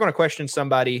 because if they're going to question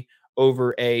somebody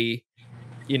over a,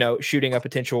 shooting a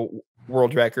potential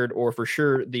world record or for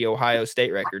sure the Ohio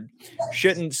state record,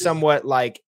 shouldn't somewhat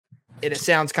like it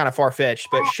sounds kind of far-fetched,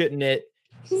 but shouldn't it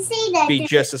be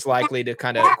just as likely to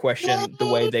kind of question the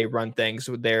way they run things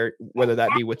with whether that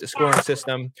be with the scoring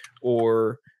system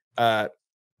or I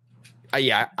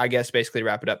guess basically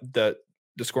wrap it up, the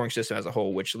scoring system as a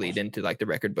whole, which lead into like the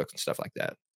record books and stuff like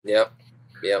that. Yep.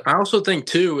 I also think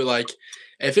too, like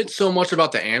if it's so much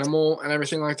about the animal and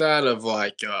everything like that, of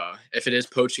like if it is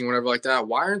poaching, whatever like that,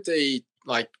 why aren't they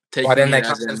like taking? Why didn't they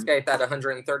confiscate that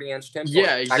 130-inch tinfoil?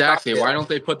 Yeah, exactly. Why don't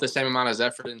they put the same amount of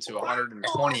effort into a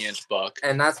 120-inch buck?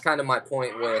 And that's kind of my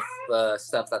point with the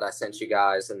stuff that I sent you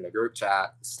guys in the group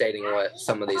chat, stating what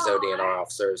some of these ODNR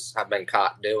officers have been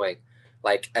caught doing.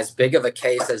 Like as big of a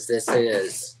case as this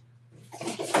is,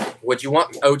 Would you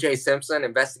want O.J. Simpson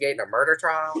investigating a murder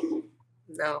trial?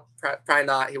 No, probably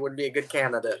not. He wouldn't be a good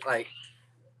candidate. Like,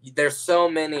 there's so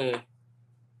many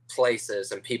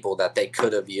places and people that they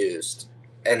could have used.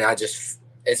 And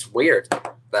it's weird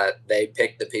that they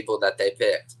picked the people that they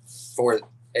picked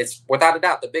it's without a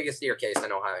doubt the biggest deer case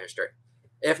in Ohio history,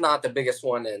 if not the biggest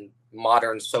one in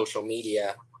modern social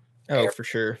media. Oh, for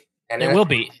sure. And it will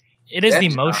be. It is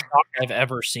the most shock I've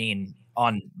ever seen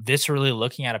on viscerally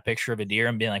looking at a picture of a deer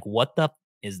and being like, what the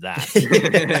is that?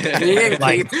 Me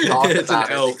and Keith talked about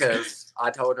it because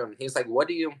I told him, he's like, what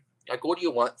do you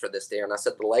want for this deer? And I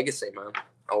said, the legacy, man.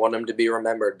 I want him to be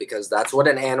remembered because that's what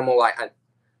an animal like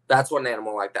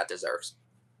that deserves,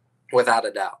 without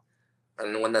a doubt.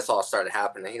 And when this all started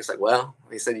happening, he's like, well,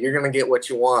 he said, you're going to get what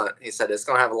you want. He said, it's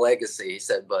going to have a legacy. He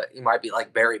said, but you might be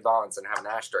like Barry Bonds and have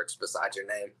an asterisk beside your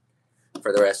name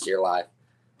for the rest of your life.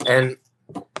 And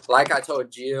like I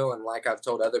told you, and like I've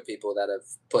told other people that have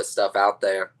put stuff out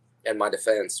there in my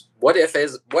defense, what if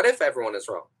everyone is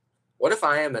wrong? What if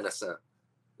I am innocent?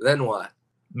 Then what?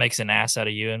 Makes an ass out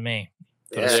of you and me.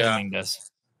 But assuming this.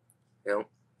 You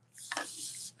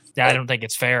know? I don't think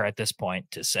it's fair at this point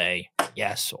to say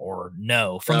yes or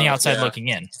no from the outside looking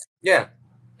in. Yeah.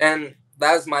 And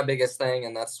that was my biggest thing.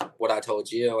 And that's what I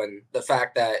told you. And the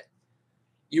fact that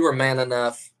you were man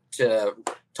enough to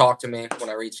talk to me when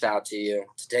I reached out to you,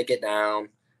 to take it down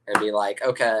and be like,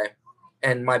 okay.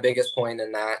 And my biggest point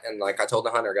in that, and like I told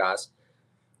the Hunter guys,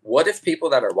 what if people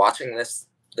that are watching this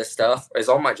stuff is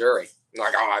on my jury?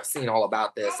 Like, oh, I've seen all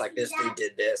about this. Like, this dude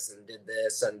did this,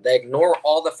 and they ignore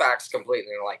all the facts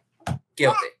completely. They're like,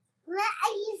 guilty.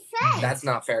 That's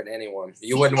not fair to anyone.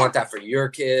 You wouldn't want that for your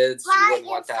kids. You wouldn't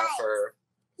want that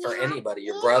for anybody.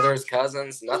 Your brothers,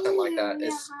 cousins, nothing like that.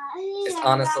 It's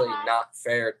honestly not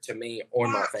fair to me or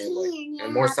my family,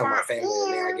 and more so my family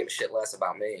than me. I give a shit less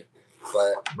about me.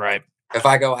 But right, if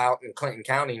I go out in Clinton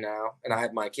County now and I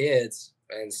have my kids,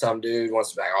 and some dude wants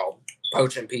to be like, oh,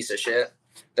 poaching piece of shit.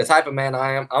 The type of man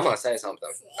I am, I'm going to say something.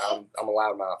 I'm a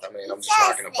loudmouth. I mean, I'm just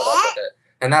not going to put up with it.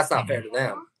 And that's not fair to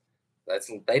them.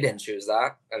 They didn't choose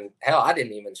that. And hell, I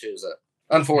didn't even choose it.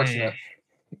 Unfortunate.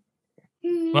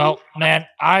 Well, man,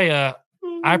 I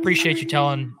appreciate you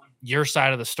telling your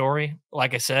side of the story.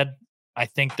 Like I said, I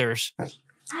think there's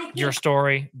your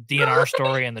story, DNR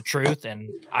story, and the truth. And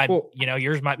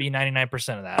yours might be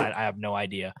 99% of that. I have no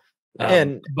idea.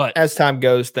 But as time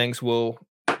goes, things will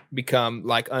become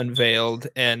like unveiled,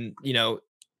 and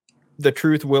the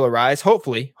truth will arise.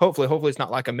 Hopefully it's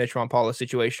not like a Mitch Ron Paula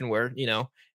situation where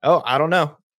I don't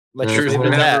know. Let's truth leave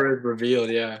it at that. Revealed,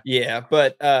 yeah.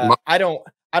 But I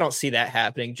don't see that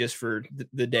happening just for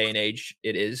the day and age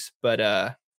it is. But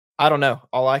I don't know.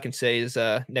 All I can say is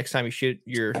next time you shoot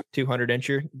your 200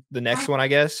 incher, the next one, I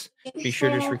guess, be sure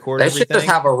to just record everything. They should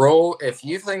just have a rule. If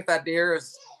you think that deer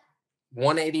is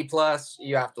 180 plus,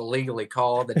 you have to legally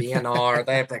call the DNR.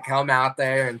 They have to come out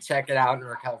there and check it out and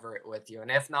recover it with you. And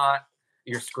if not,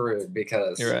 you're screwed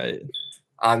because you're right.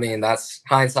 I mean, that's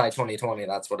hindsight 2020.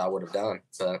 That's what I would have done.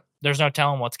 So there's no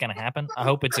telling what's going to happen. I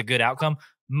hope it's a good outcome.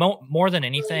 More than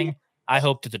anything, I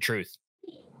hope that the truth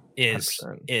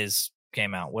is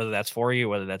came out, whether that's for you,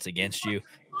 whether that's against you.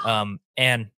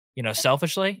 And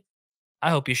selfishly, I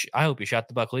hope you shot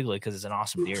the buck legally because it's an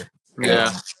awesome deer.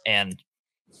 Yeah. And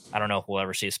I don't know if we'll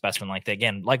ever see a specimen like that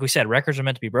again. Like we said, records are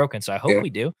meant to be broken, so I hope we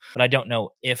do, but I don't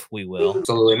know if we will.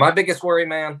 Absolutely. My biggest worry,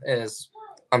 man, is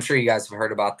I'm sure you guys have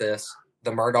heard about this,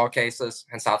 the Murdaugh cases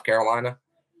in South Carolina.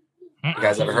 You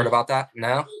guys ever heard about that?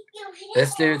 No?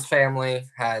 This dude's family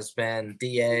has been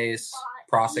DAs,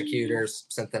 prosecutors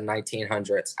since the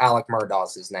 1900s. Alec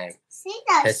Murdaugh's his name.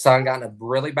 His son got in a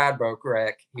really bad boat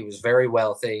wreck. He was very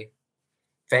wealthy.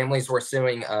 Families were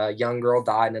suing. A young girl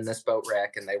died in this boat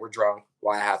wreck, and they were drunk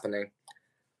while happening.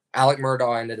 Alec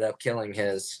Murdaugh ended up killing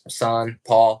his son,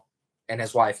 Paul, and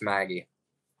his wife, Maggie,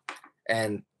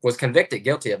 and was convicted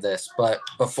guilty of this. But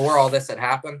before all this had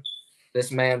happened,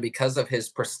 this man, because of his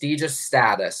prestigious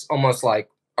status, almost like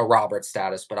a Robert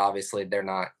status, but obviously they're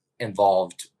not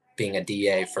involved being a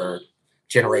DA for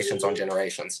generations on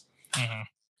generations. Mm-hmm.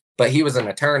 But he was an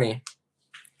attorney,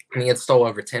 and he had stole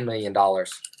over $10 million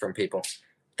from people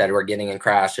that were getting in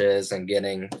crashes and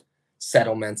getting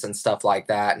settlements and stuff like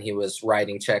that. And he was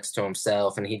writing checks to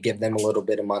himself, and he'd give them a little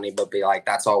bit of money, but be like,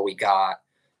 that's all we got.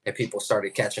 And people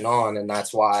started catching on. And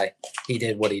that's why he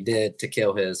did what he did to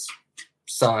kill his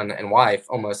son and wife.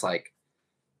 Almost like,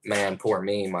 man, poor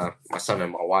me. My son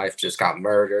and my wife just got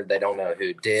murdered. They don't know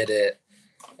who did it.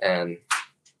 And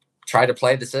tried to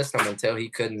play the system until he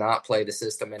could not play the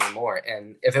system anymore.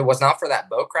 And if it was not for that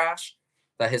boat crash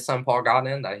that his son Paul got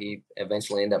in, that he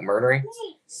eventually ended up murdering,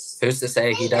 who's to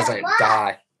say he doesn't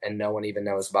die and no one even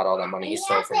knows about all that money he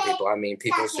stole from people. I mean,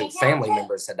 people's family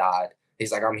members had died.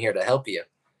 He's like, I'm here to help you.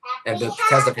 And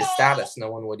because of his status, no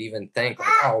one would even think, like,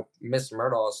 oh, Mr.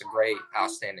 Murdaugh is a great,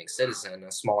 outstanding citizen in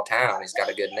a small town. He's got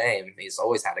a good name. He's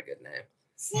always had a good name.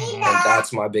 And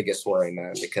that's my biggest worry,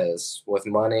 man, because with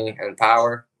money and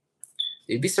power,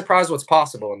 you'd be surprised what's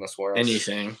possible in this world.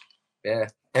 Anything. Yeah.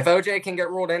 If OJ can get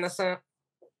ruled innocent,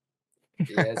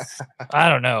 yes. I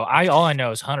don't know. All I know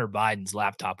is Hunter Biden's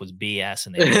laptop was BS,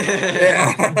 and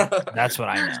that's what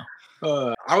I know.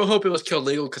 I would hope it was killed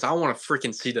legal because I want to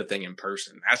freaking see the thing in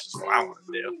person. That's just what I want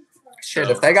to do. Shit,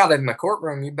 if they got it in the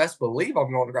courtroom, you best believe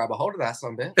I'm going to grab a hold of that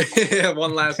son bitch. Yeah,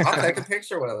 one last time. I'll take a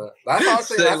picture with it. That's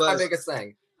honestly my biggest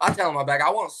thing. I tell my bag, I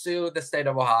won't sue the state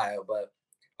of Ohio, but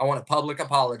I want a public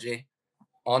apology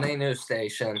on a news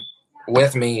station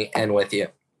with me and with you.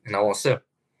 And I won't sue.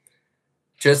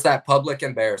 Just that public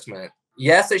embarrassment.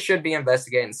 Yes, it should be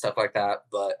investigated and stuff like that,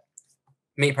 but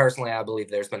me personally, I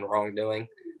believe there's been wrongdoing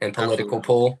and political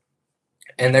pull,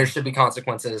 and there should be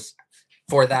consequences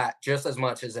for that just as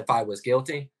much as if I was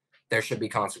guilty. There should be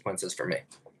consequences for me.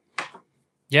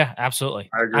 Yeah, absolutely.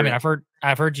 I agree. I mean,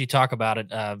 I've heard you talk about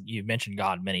it. You mentioned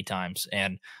God many times,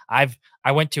 and I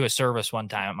went to a service one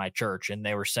time at my church, and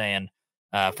they were saying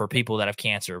for people that have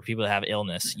cancer, people that have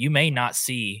illness, you may not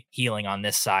see healing on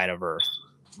this side of earth,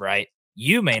 right?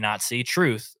 You may not see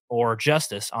truth or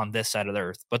justice on this side of the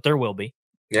earth, but there will be.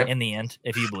 Yep. In the end,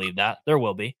 if you believe that, there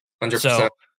will be. 100%. So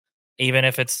even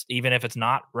if it's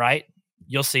not right,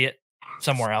 you'll see it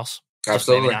somewhere else.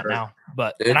 Absolutely. Maybe not now,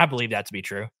 but Dude, and I believe that to be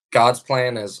true. God's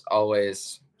plan is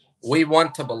always, we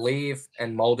want to believe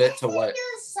and mold it to what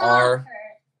our,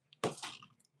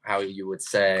 how you would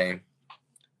say,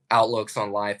 outlooks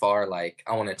on life are. Like,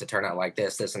 I want it to turn out like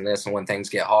this, and this, and when things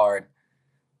get hard,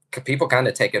 people kind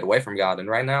of take it away from God. And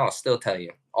right now, I'll still tell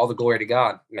you, all the glory to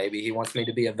God. Maybe he wants me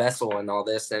to be a vessel and all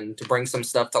this and to bring some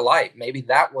stuff to light. Maybe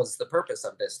that was the purpose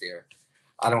of this deer.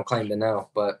 I don't claim to know,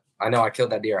 but I know I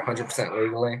killed that deer 100%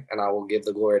 legally, and I will give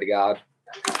the glory to God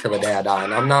till the day I die.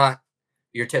 And I'm not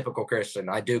your typical Christian.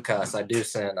 I do cuss. I do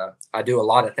sin. I do a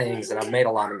lot of things, and I've made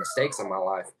a lot of mistakes in my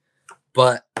life.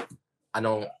 But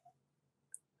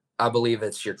I believe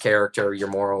it's your character, your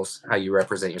morals, how you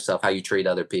represent yourself, how you treat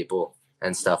other people,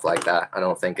 and stuff like that. I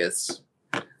don't think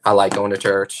I like going to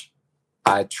church.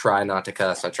 I try not to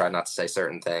cuss. I try not to say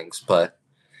certain things, but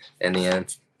in the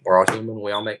end, we're all human.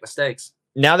 We all make mistakes.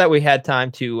 Now that we had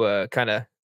time to kind of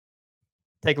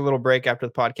take a little break after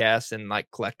the podcast and like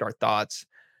collect our thoughts,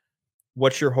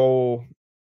 what's your whole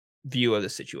view of the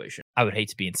situation? I would hate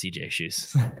to be in CJ's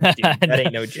shoes. Dude, that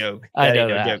ain't no joke. I know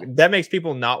that. That makes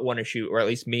people not want to shoot, or at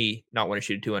least me not want to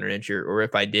shoot a 200-incher. Or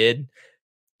if I did,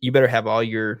 you better have all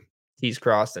your T's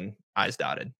crossed and I's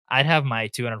dotted. I'd have my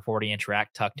 240-inch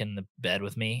rack tucked in the bed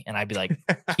with me, and I'd be like,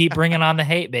 keep bringing on the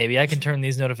hate, baby. I can turn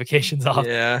these notifications off.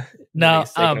 Yeah. No,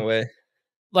 away.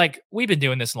 Like, we've been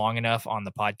doing this long enough on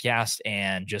the podcast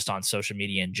and just on social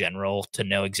media in general to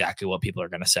know exactly what people are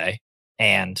going to say.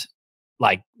 And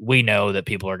like, we know that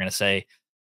people are going to say,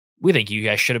 we think you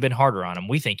guys should have been harder on him.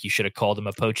 We think you should have called him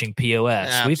a poaching POS.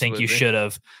 Absolutely. We think you should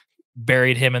have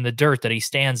buried him in the dirt that he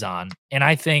stands on. And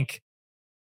I think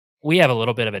we have a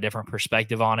little bit of a different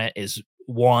perspective on it.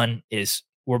 One is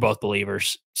we're both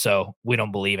believers, so we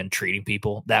don't believe in treating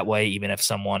people that way, even if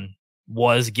someone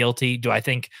was guilty. Do I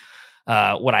think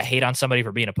would I hate on somebody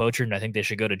for being a poacher? And I think they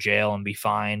should go to jail and be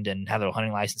fined and have their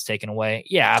hunting license taken away?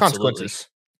 Yeah, absolutely.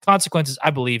 Consequences.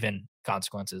 I believe in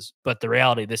consequences, but the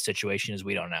reality of this situation is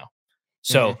we don't know.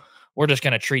 So we're just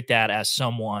going to treat that as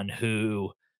someone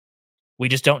who we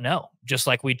just don't know, just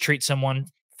like we treat someone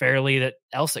fairly that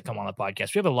come on the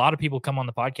podcast. We have a lot of people come on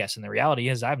the podcast, and the reality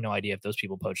is I have no idea if those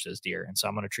people poached those deer. And so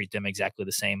I'm going to treat them exactly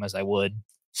the same as I would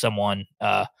someone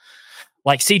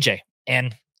like CJ.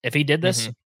 And if he did this,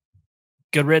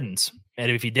 good riddance.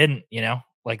 And if he didn't,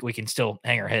 like, we can still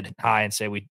hang our head high and say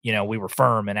we were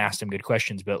firm and asked him good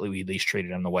questions, but we at least treated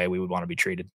him the way we would want to be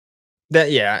treated.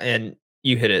 And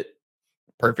you hit it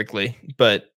perfectly.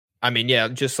 But I mean, yeah,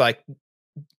 just like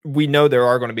we know there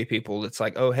are going to be people that's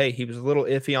like, oh, hey, he was a little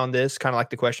iffy on this, kind of like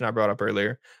the question I brought up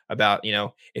earlier about,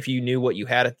 if you knew what you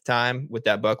had at the time with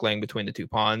that buck laying between the two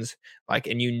ponds, like,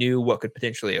 and you knew what could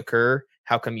potentially occur,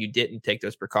 how come you didn't take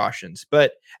those precautions?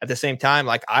 But at the same time,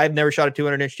 like, I've never shot a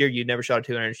 200-inch deer. You've never shot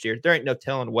a 200-inch deer. There ain't no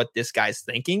telling what this guy's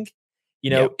thinking,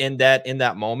 in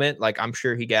that moment. Like, I'm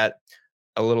sure he got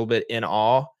a little bit in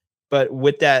awe. But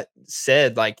with that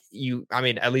said, like,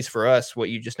 at least for us, what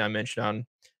you just now mentioned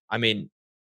on,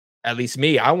 at least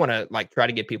me, I want to like try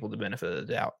to give people the benefit of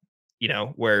the doubt,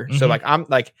 so like, I'm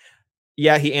like,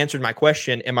 yeah, he answered my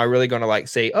question. Am I really going to like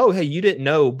say, oh, hey, you didn't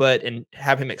know, and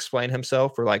have him explain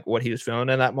himself or like what he was feeling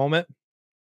in that moment?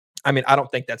 I mean, I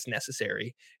don't think that's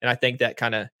necessary. And I think that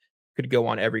kind of could go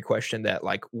on every question that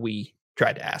like we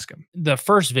tried to ask him. The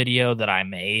first video that I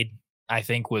made, I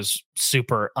think, was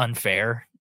super unfair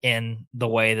in the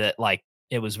way that like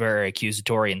it was very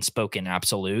accusatory and spoke in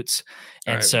absolutes.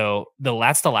 And Right. so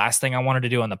that's the last thing I wanted to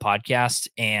do on the podcast.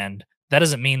 And that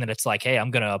doesn't mean that it's like, hey,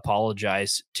 I'm going to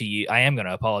apologize to you. I am going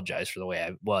to apologize for the way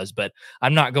I was, but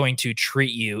I'm not going to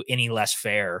treat you any less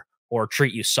fair or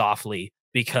treat you softly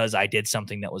because I did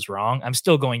something that was wrong. I'm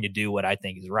still going to do what I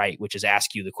think is right, which is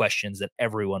ask you the questions that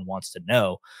everyone wants to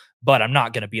know. But I'm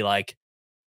not going to be like,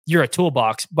 you're a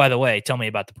toolbox. By the way, tell me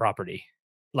about the property.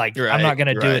 Like, I'm not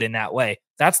going to do it in that way.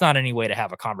 That's not any way to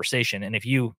have a conversation. And if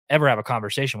you ever have a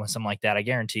conversation with something like that, I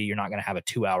guarantee you're not going to have a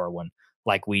 2-hour one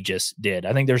like we just did.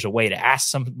 I think there's a way to ask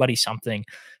somebody something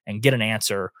and get an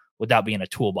answer without being a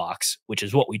toolbox, which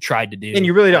is what we tried to do. And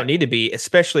you really don't need to be,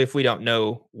 especially if we don't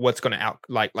know what's going to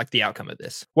like the outcome of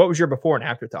this. What was your before and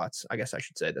after thoughts? I guess I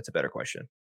should say that's a better question.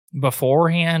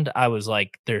 Beforehand, I was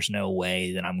like, there's no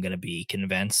way that I'm going to be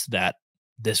convinced that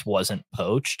this wasn't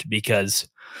poached, because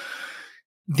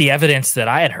the evidence that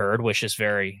I had heard was just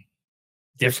very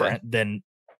different than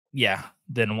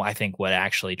I think what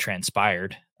actually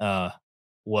transpired.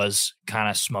 Was kind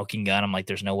of smoking gun. I'm like,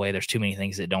 there's no way. There's too many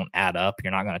things that don't add up.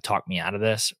 You're not going to talk me out of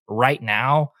this right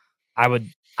now.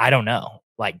 I don't know.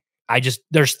 Like,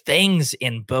 there's things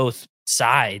in both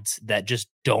sides that just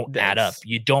don't add up.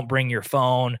 You don't bring your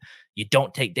phone. You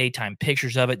don't take daytime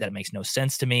pictures of it. That makes no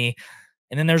sense to me.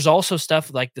 And then there's also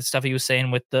stuff like the stuff he was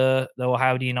saying with the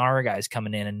Ohio DNR guys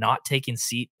coming in and not taking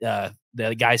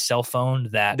the guy's cell phone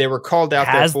that they were called out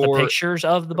has there for the pictures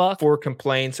of the buck for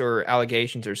complaints or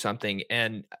allegations or something.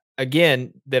 And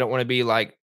again, they don't want to be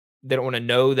like, they don't want to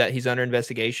know that he's under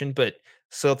investigation, but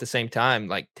still at the same time,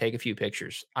 like, take a few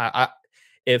pictures.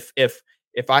 If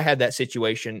I had that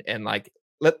situation and like,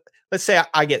 let's say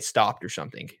I get stopped or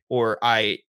something, or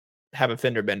I have a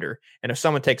fender bender, and if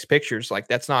someone takes pictures, like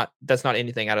that's not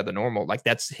anything out of the normal. Like,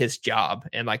 that's his job.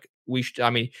 And like,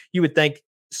 you would think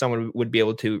someone would be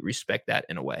able to respect that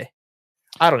in a way.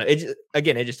 I don't know.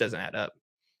 It just doesn't add up.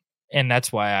 And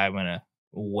that's why I'm going to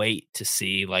wait to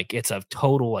see. Like, it's a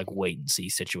total like wait and see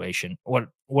situation. What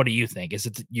do you think? Is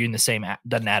it you in the same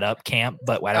doesn't add up camp?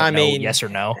 But I don't know, yes or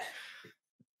no.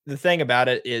 The thing about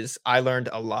it is I learned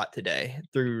a lot today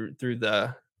through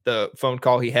the phone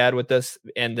call he had with us,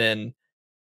 and then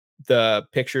the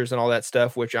pictures and all that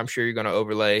stuff, which I'm sure you're going to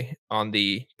overlay on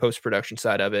the post-production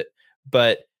side of it.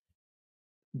 But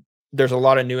there's a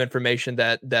lot of new information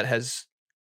that has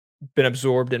been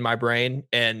absorbed in my brain,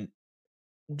 and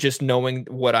just knowing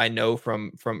what I know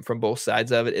from both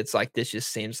sides of it, it's like, this just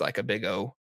seems like a big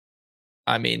O.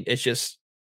 I mean, it's just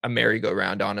a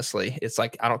merry-go-round, honestly. It's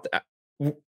like,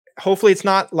 hopefully it's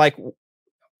not like,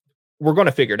 we're going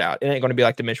to figure it out. It ain't going to be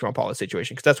like the Mitch Paula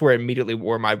situation, because that's where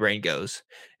my brain goes.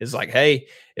 Is like, hey,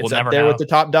 it's up there with the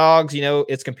top dogs,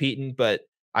 it's competing. But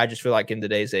I just feel like in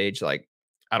today's age, like,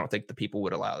 I don't think the people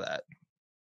would allow that.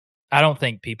 I don't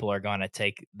think people are going to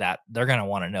take that. They're going to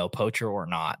want to know poacher or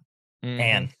not. Mm-hmm.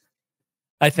 And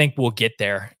I think we'll get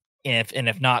there.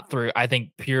 If not through, I think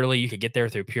you could get there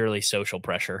through purely social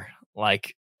pressure,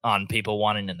 like on people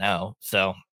wanting to know.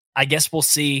 So I guess we'll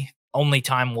see. Only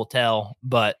time will tell.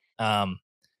 But I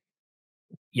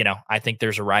think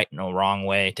there's a right and a wrong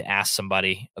way to ask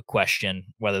somebody a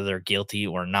question, whether they're guilty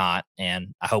or not.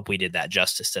 And I hope we did that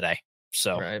justice today.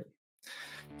 So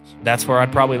that's where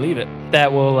I'd probably leave it.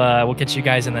 That we'll catch you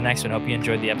guys in the next one. Hope you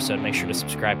enjoyed the episode. Make sure to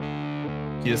subscribe.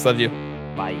 Jesus loves you.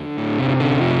 Bye.